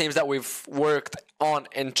 these are the themes that we've worked on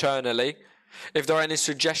internally. If there are any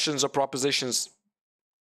suggestions or propositions,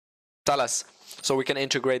 tell us so we can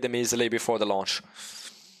integrate them easily before the launch.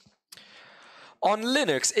 On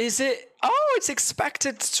Linux, it's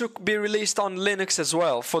expected to be released on Linux as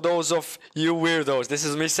well, for those of you weirdos. This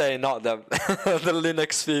is me saying, not them, the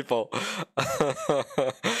Linux people.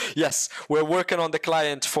 Yes, we're working on the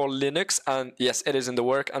client for Linux, and yes, it is in the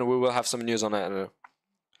work, and we will have some news on it.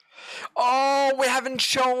 Oh, we haven't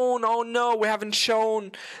shown, oh no, we haven't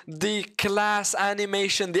shown the class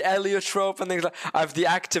animation, the heliotrope and things like that. I've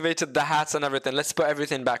deactivated the hats and everything. Let's put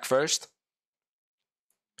everything back first.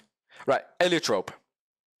 Right, heliotrope.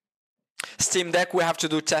 Steam Deck, we have to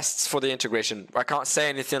do tests for the integration. I can't say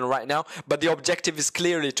anything right now, but the objective is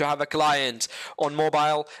clearly to have a client on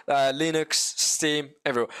mobile, Linux, Steam,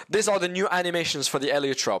 everywhere. These are the new animations for the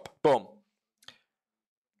heliotrope. Boom.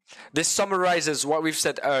 This summarizes what we've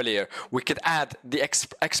said earlier. We could add the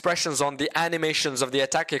expressions on the animations of the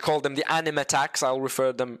attack. I call them the anim attacks. I'll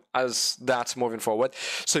refer them as that moving forward.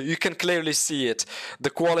 So you can clearly see it. The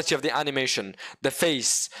quality of the animation, the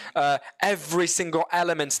face, every single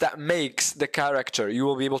element that makes the character, you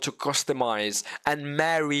will be able to customize and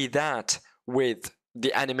marry that with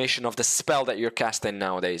the animation of the spell that you're casting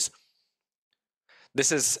nowadays.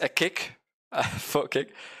 This is a kick, a foot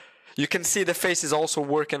kick. You can see the face is also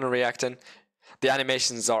working and reacting. The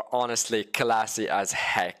animations are honestly classy as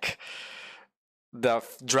heck. The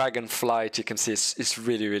dragon flight, you can see, is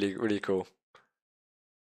really, really, really cool.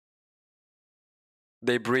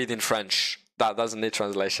 They breathe in French. That doesn't need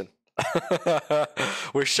translation.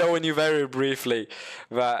 We're showing you very briefly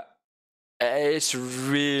that it's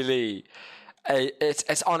really...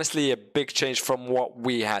 It's honestly a big change from what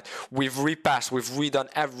we had. We've repassed, we've redone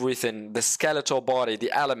everything, the skeletal body,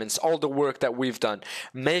 the elements, all the work that we've done.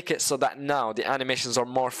 Make it so that now the animations are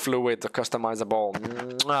more fluid, they're customizable.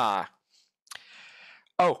 Mwah.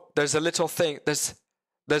 Oh, there's a little thing,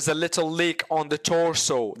 there's a little leak on the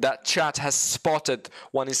torso that chat has spotted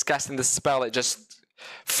when he's casting the spell. It just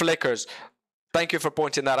flickers. Thank you for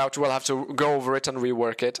pointing that out. We'll have to go over it and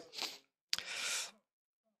rework it.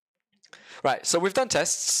 Right, so we've done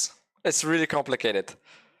tests. It's really complicated.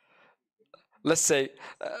 Let's say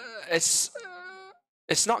it's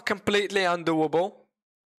not completely undoable.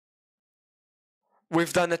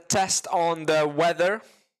 We've done a test on the weather.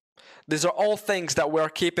 These are all things that we're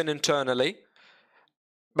keeping internally,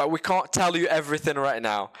 but we can't tell you everything right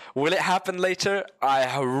now. Will it happen later?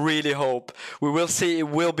 I really hope. We will see. It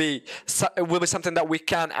will be something that we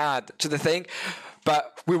can add to the thing.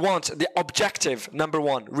 But we want the objective, number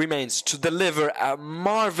one, remains to deliver a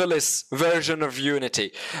marvelous version of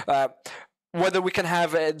Unity. Whether we can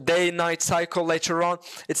have a day-night cycle later on,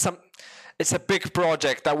 it's a big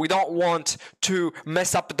project that we don't want to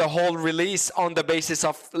mess up the whole release on the basis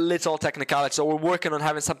of little technicality. So we're working on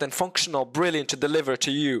having something functional, brilliant to deliver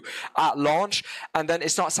to you at launch. And then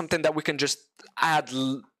it's not something that we can just add.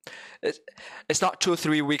 It's not 2 or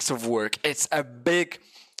 3 weeks of work. It's a big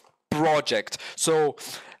project. So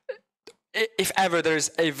if ever there's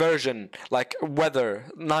a version like weather,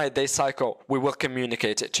 night, day cycle, we will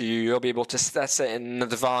communicate it to you. You'll be able to test it in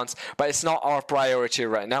advance, but it's not our priority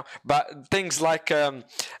right now. But things like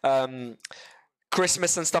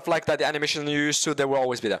Christmas and stuff like that, the animation you used to, they will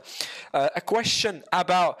always be there. A question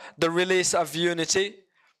about the release of Unity.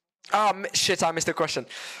 Shit, I missed the question.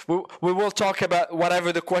 We will talk about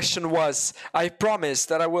whatever the question was. I promise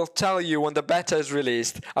that I will tell you when the beta is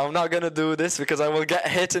released. I'm not going to do this because I will get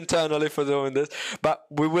hit internally for doing this. But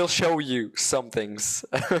we will show you some things.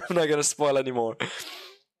 I'm not going to spoil anymore.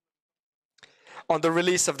 On the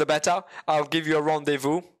release of the beta, I'll give you a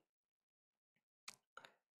rendezvous.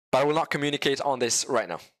 But I will not communicate on this right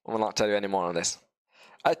now. I will not tell you any more on this.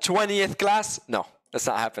 20th class? No, that's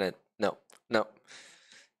not happening. No.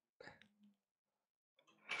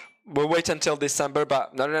 We'll wait until December,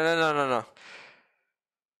 but no.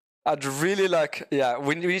 I'd really like, yeah,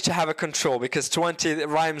 we need to have a control because 20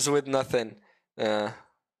 rhymes with nothing.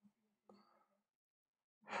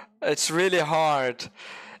 It's really hard.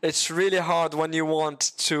 It's really hard when you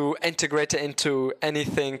want to integrate it into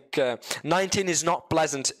anything. 19 is not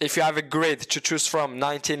pleasant. If you have a grid to choose from,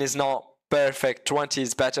 19 is not perfect. 20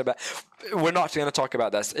 is better, but we're not going to talk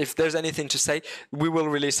about this. If there's anything to say, we will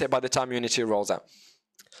release it by the time Unity rolls out.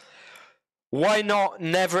 Why not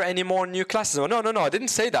never any more new classes? Oh, no, I didn't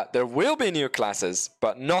say that. There will be new classes,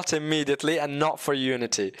 but not immediately and not for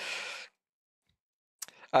Unity.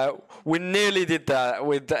 We nearly did that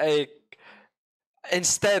with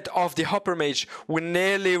instead of the Hopper Mage, we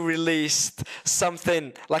nearly released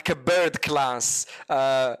something like a bird class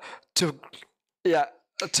to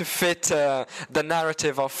fit the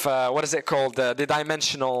narrative of, what is it called? The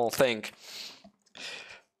dimensional thing.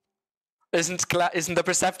 Isn't the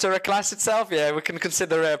Preceptor a class itself? Yeah, we can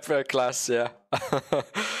consider it a class, yeah.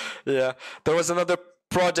 Yeah. There was another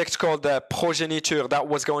project called Progeniture that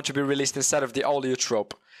was going to be released instead of the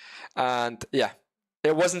Oleotrope. And yeah,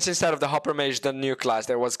 it wasn't instead of the Hopper Mage, the new class.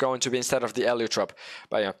 There was going to be instead of the Heliotrope.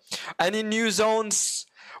 But yeah. Any new zones?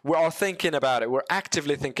 We are thinking about it. We're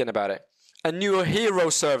actively thinking about it. A new hero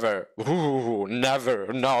server. Ooh,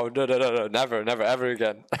 never. No, never, ever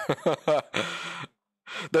again.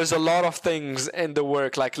 There's a lot of things in the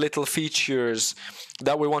work, like little features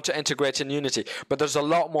that we want to integrate in Unity. But there's a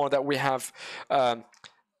lot more that we have.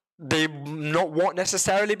 They won't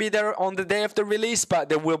necessarily be there on the day of the release, but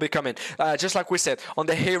they will be coming. Just like we said, on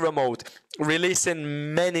the hero mode,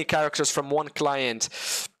 releasing many characters from one client,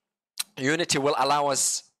 Unity will allow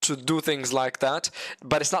us to do things like that,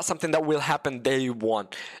 but it's not something that will happen day one.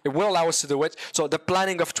 It will allow us to do it. So the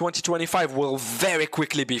planning of 2025 will very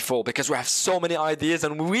quickly be full because we have so many ideas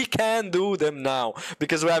and we can do them now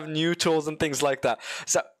because we have new tools and things like that.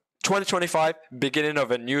 So 2025, beginning of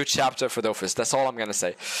a new chapter for Dofus. That's all I'm going to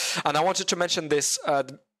say. And I wanted to mention this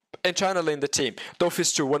internally in the team.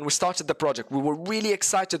 Dofus 2, when we started the project, we were really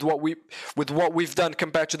excited with what we've done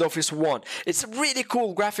compared to Dofus 1. It's really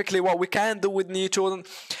cool graphically what we can do with new tools,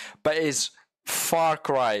 but it's far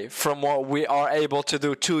cry from what we are able to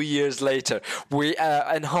do 2 years later. We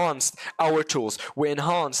enhanced our tools. We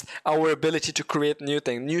enhanced our ability to create new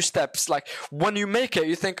things, new steps. Like when you make it,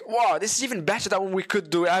 you think, wow, this is even better than what we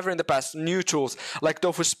could do ever in the past. New tools like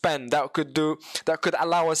Dofus Pen that could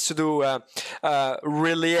allow us to do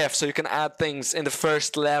relief, so you can add things in the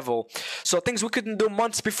first level. So things we couldn't do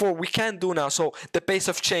months before, we can do now. So the pace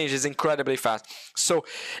of change is incredibly fast. So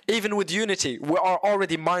even with Unity, we are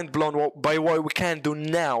already mind blown by what we can do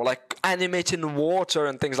now, like animating water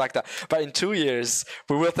and things like that. But in 2 years,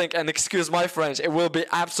 we will think, and excuse my French, it will be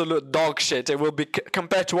absolute dog shit. It will be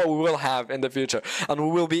compared to what we will have in the future. And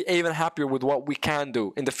we will be even happier with what we can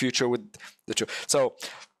do in the future with the two. So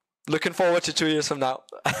looking forward to 2 years from now.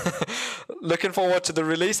 Looking forward to the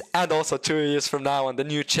release, and also 2 years from now and the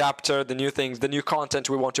new chapter, the new things, the new content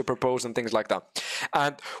we want to propose and things like that.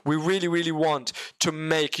 And we really, really want to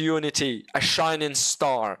make Unity a shining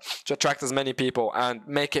star to attract as many people and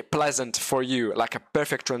make it pleasant for you, like a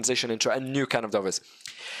perfect transition into a new kind of Dofus.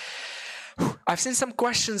 I've seen some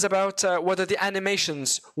questions about whether the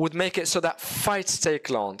animations would make it so that fights take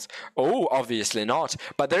long. Oh, obviously not.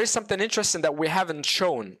 But there is something interesting that we haven't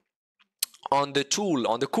shown on the tool,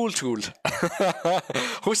 on the cool tool.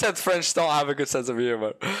 Who said French don't have a good sense of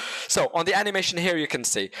humor? So on the animation here, you can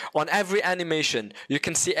see, on every animation, you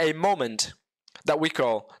can see a moment that we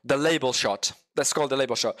call the label shot. That's called the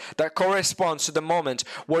label shot. That corresponds to the moment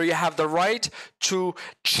where you have the right to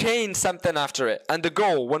chain something after it. And the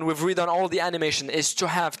goal, when we've redone all the animation, is to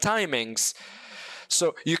have timings.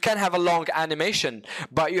 So you can have a long animation,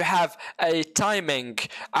 but you have a timing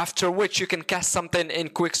after which you can cast something in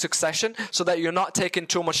quick succession so that you're not taking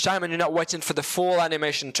too much time and you're not waiting for the full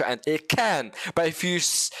animation to end. It can, but if you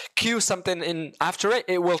cue something in after it,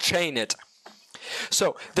 it will chain it.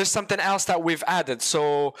 So there's something else that we've added.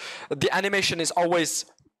 So the animation is always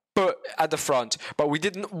put at the front, but we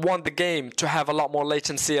didn't want the game to have a lot more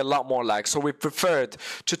latency, a lot more lag. So we preferred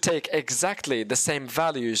to take exactly the same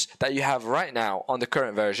values that you have right now on the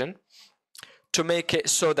current version to make it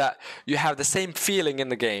so that you have the same feeling in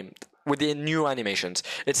the game with the new animations.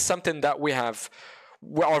 It's something that we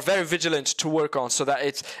are very vigilant to work on, so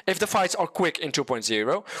that if the fights are quick in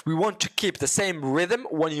 2.0, we want to keep the same rhythm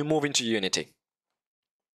when you move into Unity.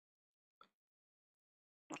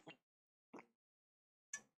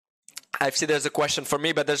 I see there's a question for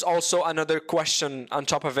me, but there's also another question on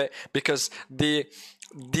top of it, because the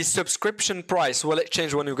subscription price, will it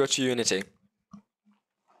change when you go to Unity?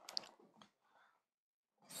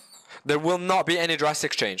 There will not be any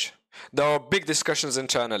drastic change. There are big discussions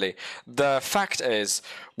internally. The fact is,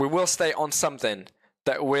 we will stay on something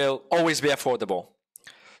that will always be affordable,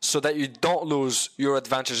 so that you don't lose your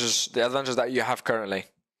advantages, the advantages that you have currently.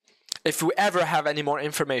 If we ever have any more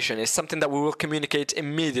information, it's something that we will communicate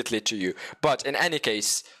immediately to you. But in any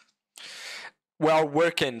case, we are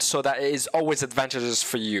working so that it is always advantages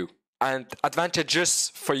for you. And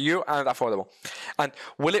advantages for you and affordable. And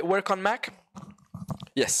will it work on Mac?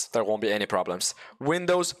 Yes, there won't be any problems.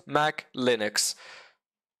 Windows, Mac, Linux,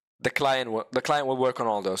 the client will work on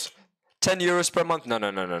all those. 10 euros per month? No.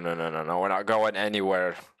 We're not going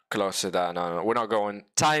anywhere close to that. No. We're not going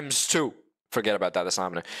times 2. Forget about that. That's not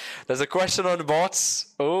happening. There's a question on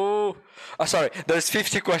bots. Sorry. There's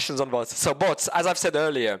 50 questions on bots. So bots, as I've said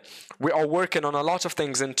earlier, we are working on a lot of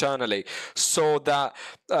things internally, so that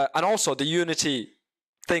and also the Unity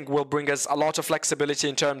thing will bring us a lot of flexibility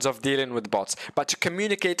in terms of dealing with bots. But to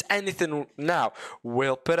communicate anything now,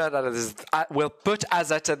 we'll put us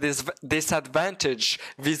at a disadvantage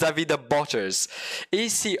vis-a-vis the botters.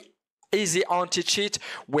 Easy anti-cheat,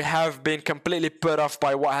 we have been completely put off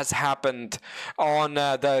by what has happened on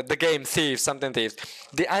the game Thieves, something Thieves.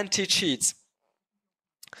 The anti-cheats,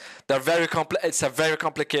 it's a very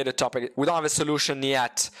complicated topic. We don't have a solution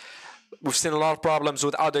yet. We've seen a lot of problems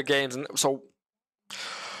with other games, and so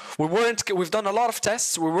we've done a lot of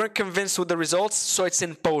tests. We weren't convinced with the results, so it's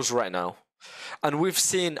in pause right now. And we've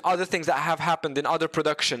seen other things that have happened in other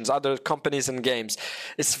productions, other companies and games.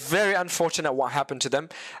 It's very unfortunate what happened to them.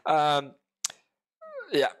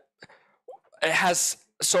 Yeah, it has.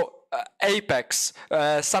 So Apex,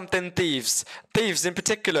 something Thieves in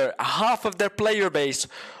particular, half of their player base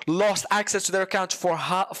lost access to their account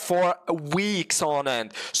for weeks on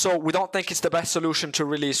end. So we don't think it's the best solution to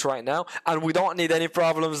release right now, and we don't need any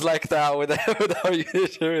problems like that with our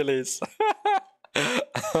Unity release.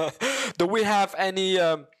 Do we have any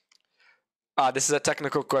this is a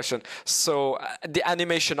technical question. So the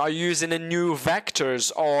animation, are you using a new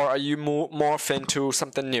vectors, or are you morphing to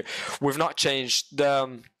something new? We've not changed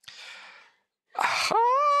the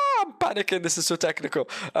I'm panicking, this is so technical.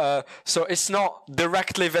 So it's not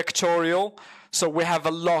directly vectorial. So we have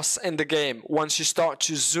a loss in the game. Once you start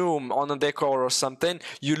to zoom on a decor or something,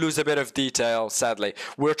 you lose a bit of detail, sadly.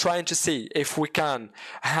 We're trying to see if we can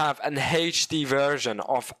have an HD version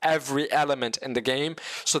of every element in the game,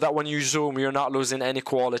 so that when you zoom, you're not losing any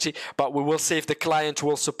quality. But we will see if the client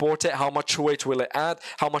will support it, how much weight will it add,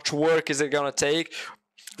 how much work is it going to take.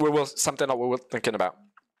 Something that we were thinking about.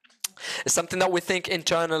 It's something that we think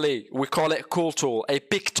internally. We call it a cool tool, a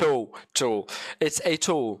Picto tool. It's a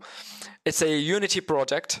tool. It's a Unity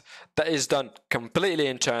project that is done completely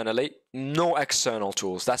internally, no external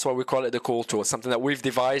tools. That's why we call it the cool tool, something that we've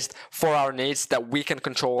devised for our needs that we can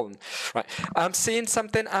control. Right. I'm seeing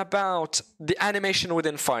something about the animation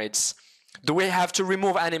within fights. Do we have to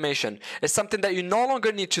remove animation? It's something that you no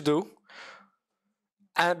longer need to do,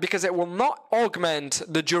 because it will not augment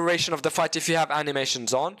the duration of the fight if you have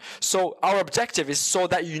animations on. So our objective is so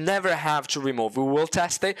that you never have to remove. We will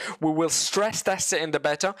test it. We will stress test it in the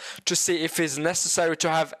beta to see if it's necessary to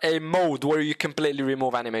have a mode where you completely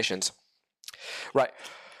remove animations. Right.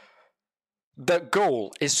 The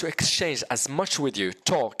goal is to exchange as much with you,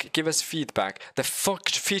 talk, give us feedback, the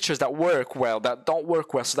features that work well, that don't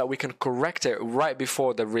work well, so that we can correct it right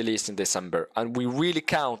before the release in December. And we really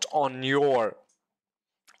count on your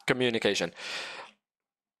communication.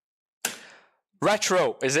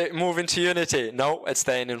 Retro, is it moving to Unity? No, it's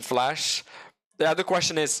staying in Flash. The other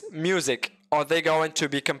question is music. Are they going to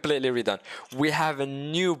be completely redone? We have a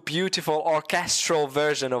new beautiful orchestral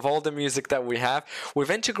version of all the music that we have.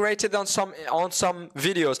 We've integrated on some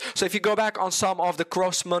videos. So if you go back on some of the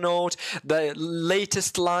cross-monode, the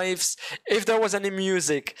latest lives, if there was any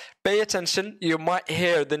music, pay attention. You might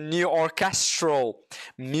hear the new orchestral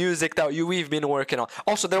music that we've been working on.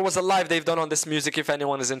 Also, there was a live they've done on this music if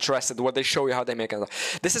anyone is interested, where they show you how they make it.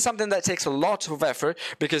 This is something that takes a lot of effort,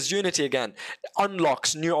 because Unity, again,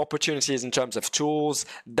 unlocks new opportunities in terms terms of tools,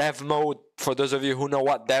 dev mode, for those of you who know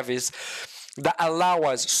what dev is, that allow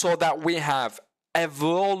us so that we have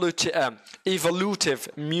evolutive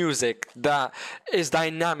music that is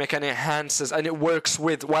dynamic and enhances and it works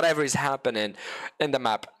with whatever is happening in the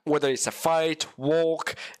map, whether it's a fight,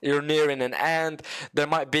 walk, you're nearing an end. There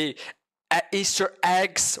might be Easter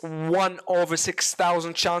eggs, 1 over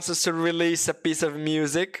 6,000 chances to release a piece of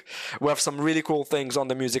music. We have some really cool things on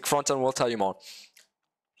the music front and we'll tell you more.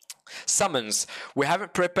 Summons. We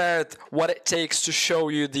haven't prepared what it takes to show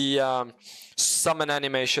you the summon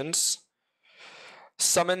animations.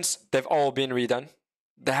 Summons, they've all been redone.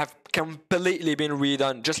 They have completely been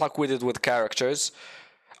redone, just like we did with characters.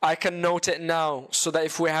 I can note it now so that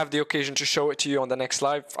if we have the occasion to show it to you on the next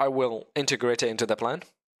live, I will integrate it into the plan.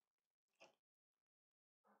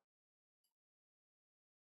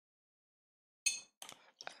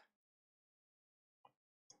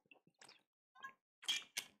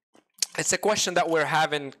 It's a question that we're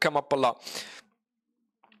having come up a lot.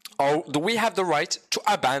 Oh, do we have the right to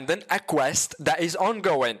abandon a quest that is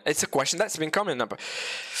ongoing? It's a question that's been coming up.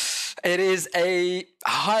 It is a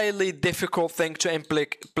highly difficult thing to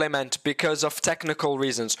implement because of technical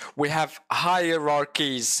reasons. We have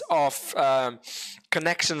hierarchies of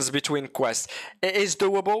connections between quests. It is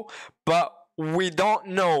doable, but we don't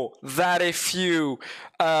know that if you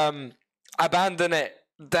abandon it,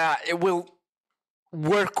 that it will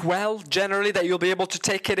work well generally, that you'll be able to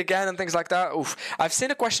take it again and things like that. Oof. I've seen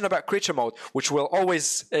a question about creature mode, which will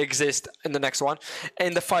always exist in the next one.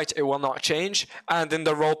 In the fight, it will not change, and in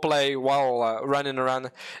the roleplay while running around,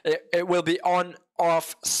 it will be on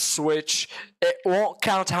off switch. It won't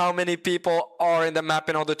count how many people are in the map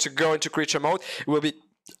in order to go into creature mode. It will be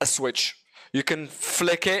a switch. You can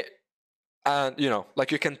flick it and, you know,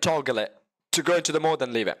 like you can toggle it to go into the mode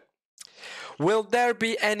and leave it. Will there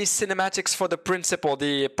be any cinematics for the principal,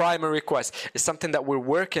 the primary quest? It's something that we're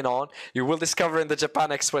working on. You will discover in the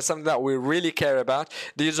Japan Express something that we really care about.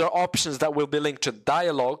 These are options that will be linked to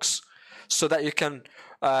dialogues so that you can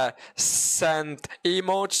send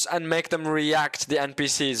emotes and make them react the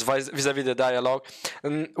NPCs vis-a-vis the dialogue.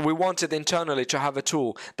 And we wanted internally to have a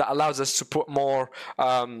tool that allows us to put more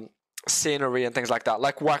scenery and things like that,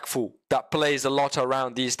 like Wakfu, that plays a lot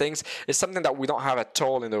around these things. It's something that we don't have at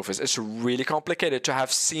all in Dofus. It's really complicated to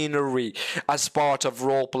have scenery as part of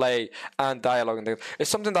roleplay and dialogue and things. It's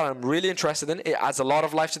something that I'm really interested in. It adds a lot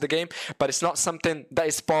of life to the game, but it's not something that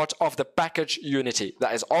is part of the package Unity.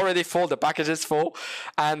 That is already full, the package is full,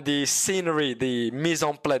 and the scenery, the mise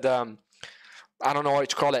en place, I don't know what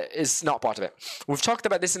to call it, is not part of it. We've talked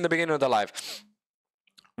about this in the beginning of the live.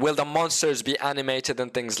 Will the monsters be animated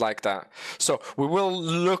and things like that? So we will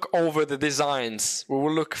look over the designs. We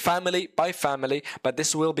will look family by family, but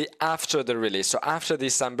this will be after the release. So after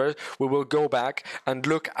December, we will go back and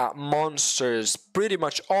look at monsters, pretty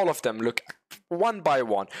much all of them, look one by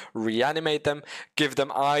one, reanimate them, give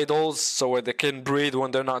them idols so where they can breathe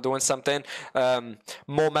when they're not doing something,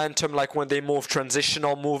 momentum, like when they move,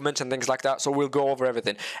 transitional movement and things like that. So we'll go over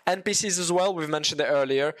everything. NPCs as well, we've mentioned it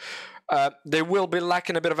earlier. They will be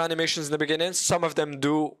lacking a bit of animations in the beginning. Some of them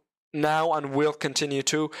do now and will continue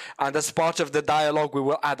to. And as part of the dialogue, we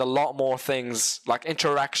will add a lot more things like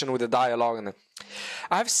interaction with the dialogue. And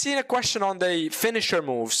I've seen a question on the finisher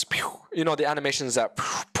moves. You know, the animations that.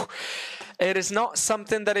 It is not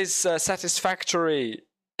something that is satisfactory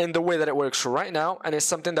in the way that it works right now. And it's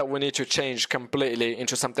something that we need to change completely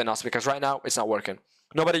into something else because right now it's not working.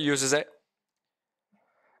 Nobody uses it.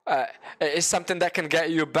 It's something that can get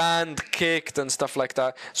you banned, kicked and stuff like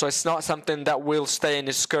that. So it's not something that will stay in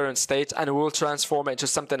its current state, and we'll transform it into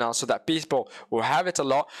something else so that people who have it a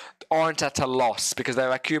lot aren't at a loss because they've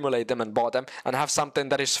accumulated them and bought them and have something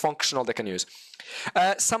that is functional they can use.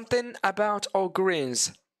 Something about all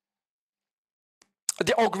greens.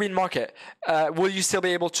 The all green market. Will you still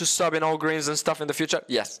be able to sub in all greens and stuff in the future?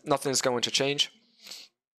 Yes, nothing's going to change.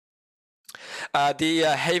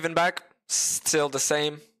 The Haven bag, still the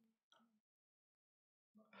same.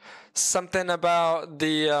 Something about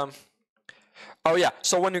the oh yeah,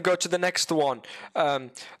 so when you go to the next one,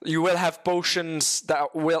 you will have potions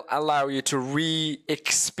that will allow you to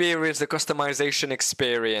re-experience the customization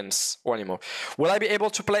experience or anymore. Will I be able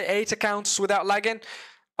to play 8 accounts without lagging?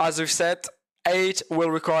 As we've said, 8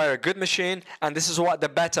 will require a good machine, and this is what the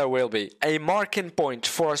beta will be. A marking point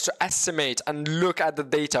for us to estimate and look at the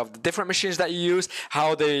data of the different machines that you use,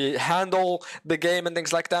 how they handle the game and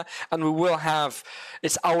things like that. And we will have,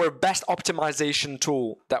 it's our best optimization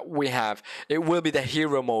tool that we have. It will be the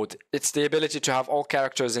hero mode. It's the ability to have all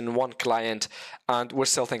characters in one client, and we're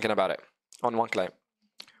still thinking about it on one client.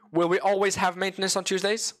 Will we always have maintenance on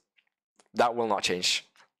Tuesdays? That will not change.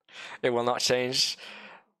 It will not change.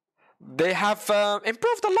 They have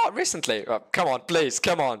improved a lot recently. Come on, please,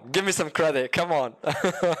 come on. Give me some credit, come on.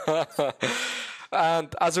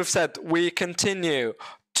 And as we've said, we continue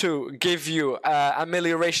to give you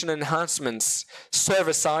amelioration enhancements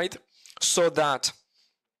server side so that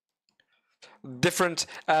different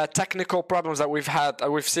technical problems that we've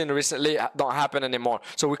seen recently don't happen anymore.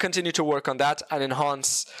 So we continue to work on that and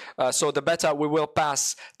enhance. So the beta, we will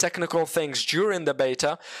pass technical things during the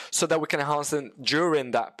beta so that we can enhance them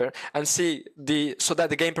during that and see so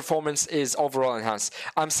that the game performance is overall enhanced.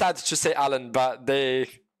 I'm sad to say, Alan, but they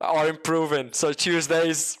are improving. So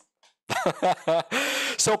Tuesdays.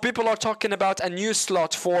 So people are talking about a new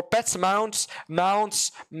slot for pets, mounts,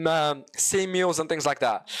 sea mules, and things like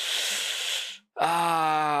that.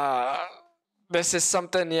 This is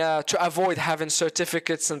something, to avoid having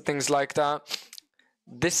certificates and things like that.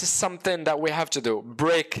 This is something that we have to do.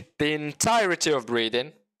 Break the entirety of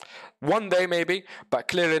breeding. One day maybe, but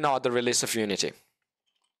clearly not the release of Unity.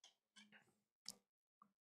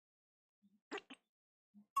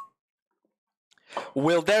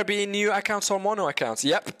 Will there be new accounts or mono accounts?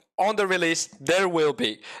 Yep, on the release there will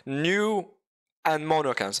be new and mono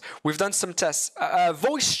accounts. We've done some tests.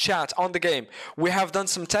 Voice chat on the game. We have done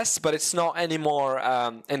some tests, but it's not anymore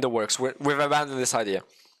in the works. We've abandoned this idea.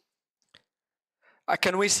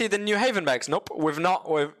 Can we see the new Haven bags? Nope, we've not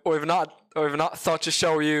thought to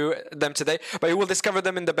show you them today, but you will discover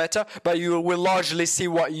them in the beta, but you will largely see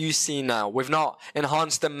what you see now. We've not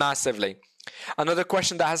enhanced them massively. Another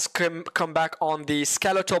question that has come back on the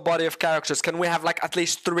skeletal body of characters. Can we have like at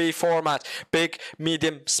least 3 formats? Big,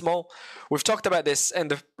 medium, small? We've talked about this in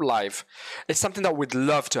the live. It's something that we'd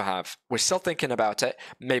love to have. We're still thinking about it,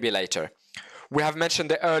 maybe later. We have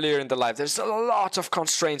mentioned it earlier in the live. There's a lot of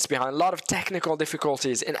constraints behind, a lot of technical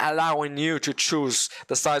difficulties in allowing you to choose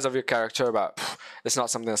the size of your character, but it's not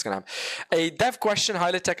something that's going to happen. A dev question,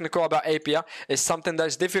 highly technical, about API is something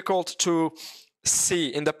that's difficult to see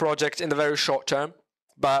in the project in the very short term,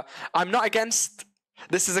 but I'm not against.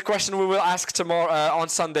 This is a question we will ask tomorrow on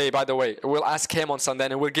Sunday, by the way. We'll ask him on Sunday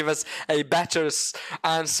and he will give us a better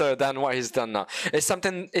answer than what he's done now. It's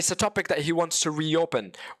a topic that he wants to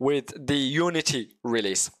reopen with the Unity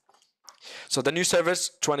release. So the new servers,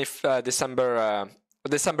 December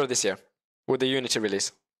this year, with the Unity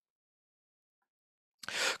release.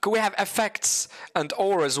 Could we have effects and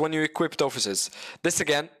auras when you equip Dofuses? This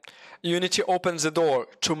again, Unity opens the door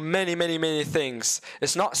to many things.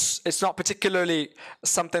 It's not particularly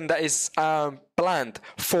something that is planned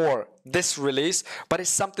for this release, but it's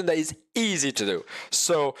something that is easy to do.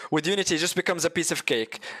 So with Unity, it just becomes a piece of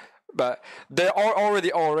cake. But there are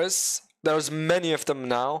already auras. There's many of them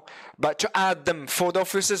now, but to add them for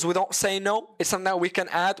Dofuses, we don't say no. It's something that we can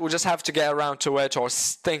add. We just have to get around to it or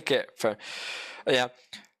think it. Yeah.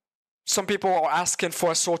 Some people are asking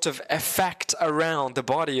for a sort of effect around the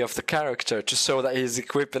body of the character to show that he's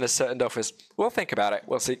equipped in a certain Dofus. We'll think about it.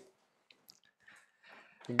 We'll see.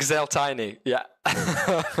 Gazelle Tiny, yeah.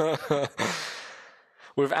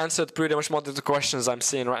 We've answered pretty much most of the questions I'm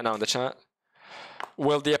seeing right now in the chat.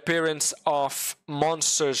 Will the appearance of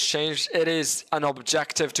monsters change? It is an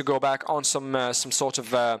objective to go back on some sort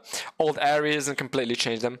of old areas and completely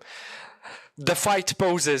change them. The fight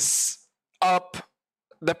poses up.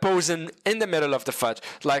 The posing in the middle of the fight,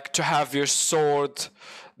 like to have your sword,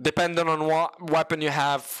 depending on what weapon you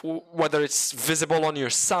have, whether it's visible on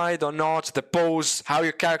your side or not, the pose, how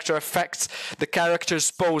your character affects the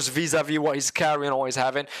character's pose vis-a-vis what he's carrying or what he's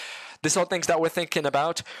having. These are things that we're thinking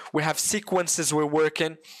about. We have sequences we're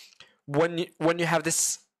working. When you have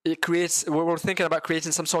this, it creates. We're thinking about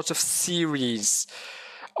creating some sort of series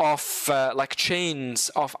of like chains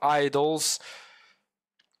of idols.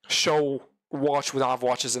 Watch, we don't have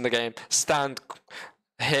watches in the game. Stand,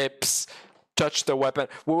 hips, touch the weapon.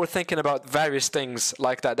 We were thinking about various things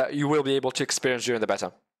like that you will be able to experience during the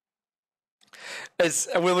beta.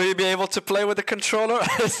 Will we be able to play with the controller?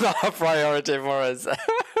 It's not a priority for us.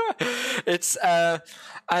 It's an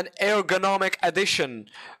ergonomic addition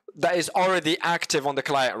that is already active on the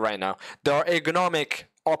client right now. There are ergonomic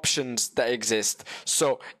options that exist.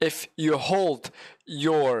 So if you hold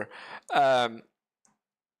your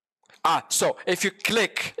so if you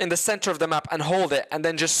click in the center of the map and hold it and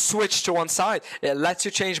then just switch to one side, it lets you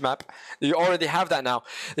change map. You already have that now.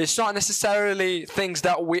 It's not necessarily things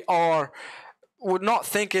that we're not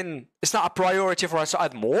thinking, it's not a priority for us to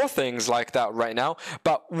add more things like that right now,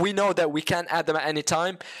 but we know that we can add them at any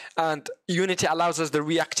time, and Unity allows us the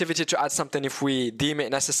reactivity to add something if we deem it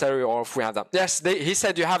necessary or if we have that. Yes, he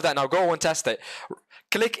said you have that now. Go and test it.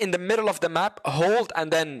 Click in the middle of the map, hold, and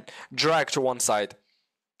then drag to one side.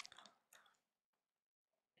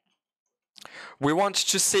 We want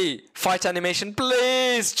to see fight animation.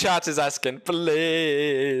 Please, chat is asking.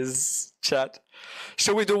 Please, chat.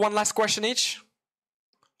 Shall we do one last question each?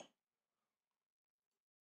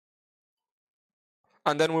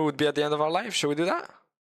 And then we would be at the end of our life. Shall we do that?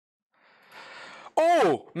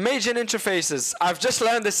 Oh, Majin interfaces. I've just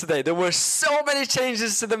learned this today. There were so many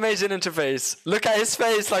changes to the Majin interface. Look at his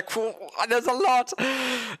face, like, there's a lot.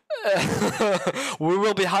 We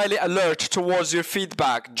will be highly alert towards your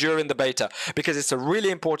feedback during the beta because it's a really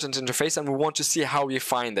important interface and we want to see how you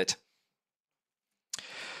find it.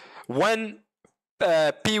 When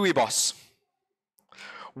Pee-wee boss,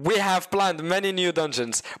 we have planned many new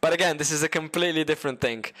dungeons, but again, this is a completely different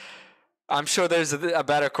thing. I'm sure there's a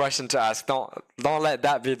better question to ask. Don't let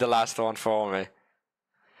that be the last one for me.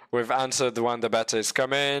 We've answered when the beta is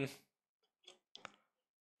coming.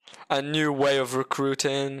 A new way of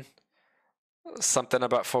recruiting. Something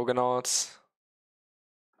about Fogonauts.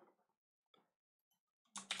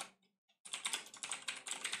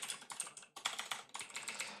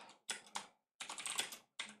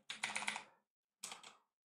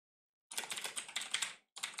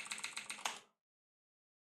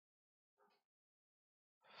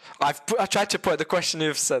 I tried to put the question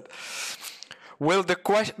you've said. Will the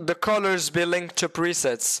colors be linked to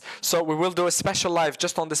presets? So we will do a special live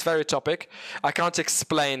just on this very topic. I can't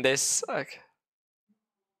explain this.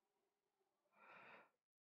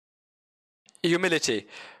 Humility.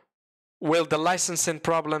 Will the licensing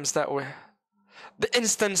problems that we... The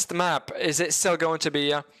instanced map, is it still going to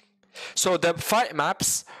be... So the fight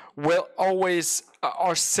maps will always...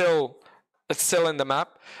 are still... It's still in the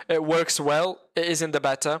map. It works well. It is in the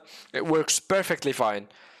beta. It works perfectly fine.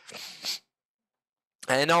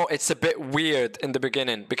 I know it's a bit weird in the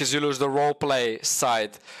beginning because you lose the roleplay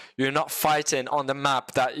side. You're not fighting on the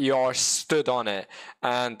map that you're stood on it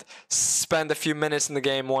and spend a few minutes in the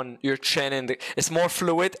game when you're training. It's more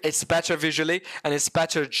fluid. It's better visually and it's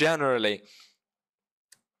better generally.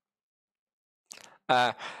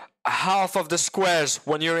 Half of the squares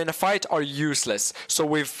when you're in a fight are useless. So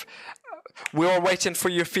we are waiting for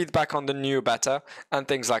your feedback on the new beta and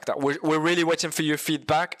things like that. We're really waiting for your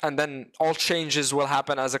feedback, and then all changes will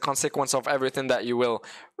happen as a consequence of everything that you will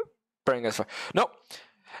bring us for. No.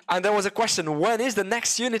 And there was a question, when is the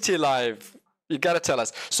next Unity live? You gotta tell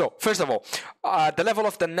us. So, first of all, the level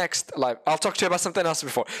of the next live, I'll talk to you about something else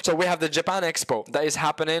before. So we have the Japan Expo that is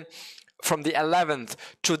happening from the 11th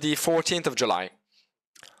to the 14th of July,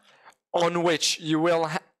 on which you will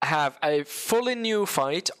have a fully new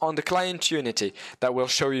fight on the client Unity that will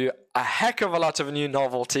show you a heck of a lot of new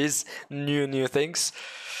novelties, new things.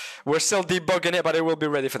 We're still debugging it, but it will be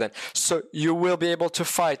ready for then. So you will be able to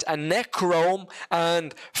fight a Necrome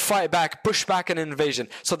and fight back, push back an invasion.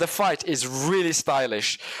 So the fight is really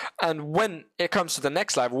stylish. And when it comes to the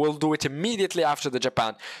next live, we'll do it immediately after the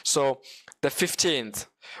Japan. So the 15th,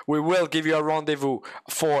 we will give you a rendezvous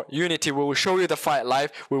for Unity. We will show you the fight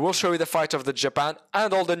live. We will show you the fight of the Japan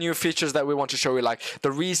and all the new features that we want to show you, like the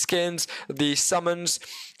reskins, the summons,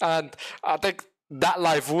 and I think that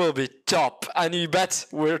live will be top, and you bet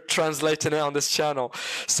we're translating it on this channel.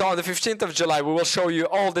 So on the 15th of July, we will show you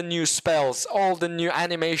all the new spells, all the new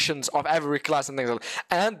animations of every class and things like that.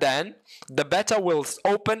 And then the beta will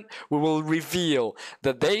open. We will reveal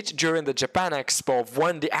the date during the Japan Expo of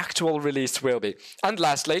when the actual release will be. And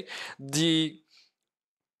lastly, the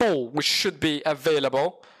poll, which should be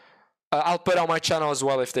available, I'll put on my channel as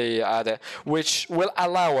well if they add it, which will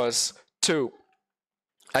allow us to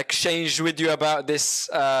exchange with you about this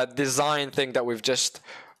design thing that we've just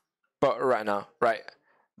put right now. Right,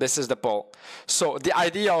 this is the poll. So the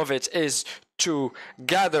idea of it is to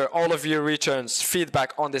gather all of your returns,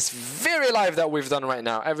 feedback on this very live that we've done right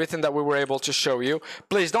now, everything that we were able to show you.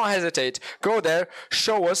 Please don't hesitate. Go there,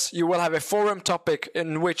 show us. You will have a forum topic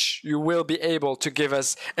in which you will be able to give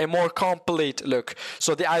us a more complete look.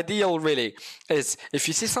 So the ideal really is, if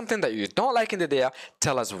you see something that you don't like in the data,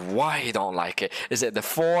 tell us why you don't like it. Is it the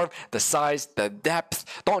form, the size, the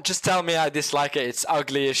depth? Don't just tell me I dislike it, it's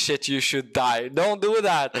ugly as shit, you should die. Don't do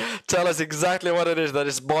that. Tell us exactly what it is that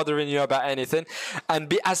is bothering you about anything. And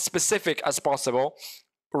be as specific as possible.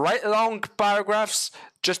 Write long paragraphs,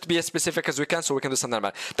 just be as specific as we can so we can do something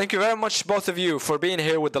about it. Thank you very much, both of you, for being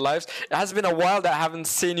here with the lives. It has been a while that I haven't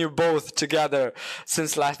seen you both together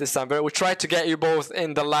since last December. We tried to get you both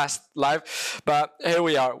in the last live, but here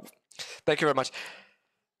we are. Thank you very much.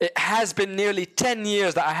 It has been nearly 10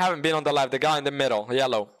 years that I haven't been on the live. The guy in the middle,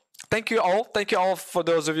 yellow. Thank you all. Thank you all for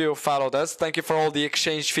those of you who followed us. Thank you for all the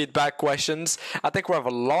exchange feedback questions. I think we have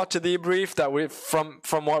a lot to debrief that we from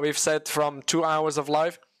what we've said from 2 hours of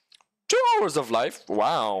live. 2 hours of live.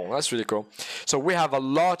 Wow, that's really cool. So we have a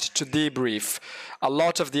lot to debrief, a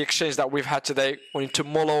lot of the exchange that we've had today. We need to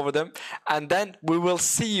mull over them, and then we will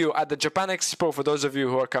see you at the Japan Expo for those of you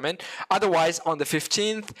who are coming. Otherwise, on the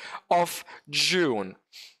 15th of June.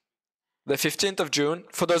 The 15th of June,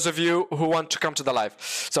 for those of you who want to come to the live.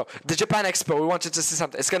 So, the Japan Expo, we wanted to see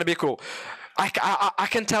something. It's going to be cool. I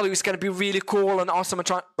can tell you it's going to be really cool and awesome,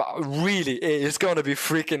 but really, it's going to be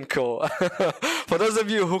freaking cool. For those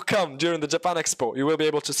of you who come during the Japan Expo, you will be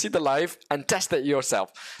able to see the live and test it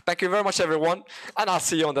yourself. Thank you very much, everyone, and I'll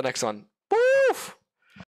see you on the next one.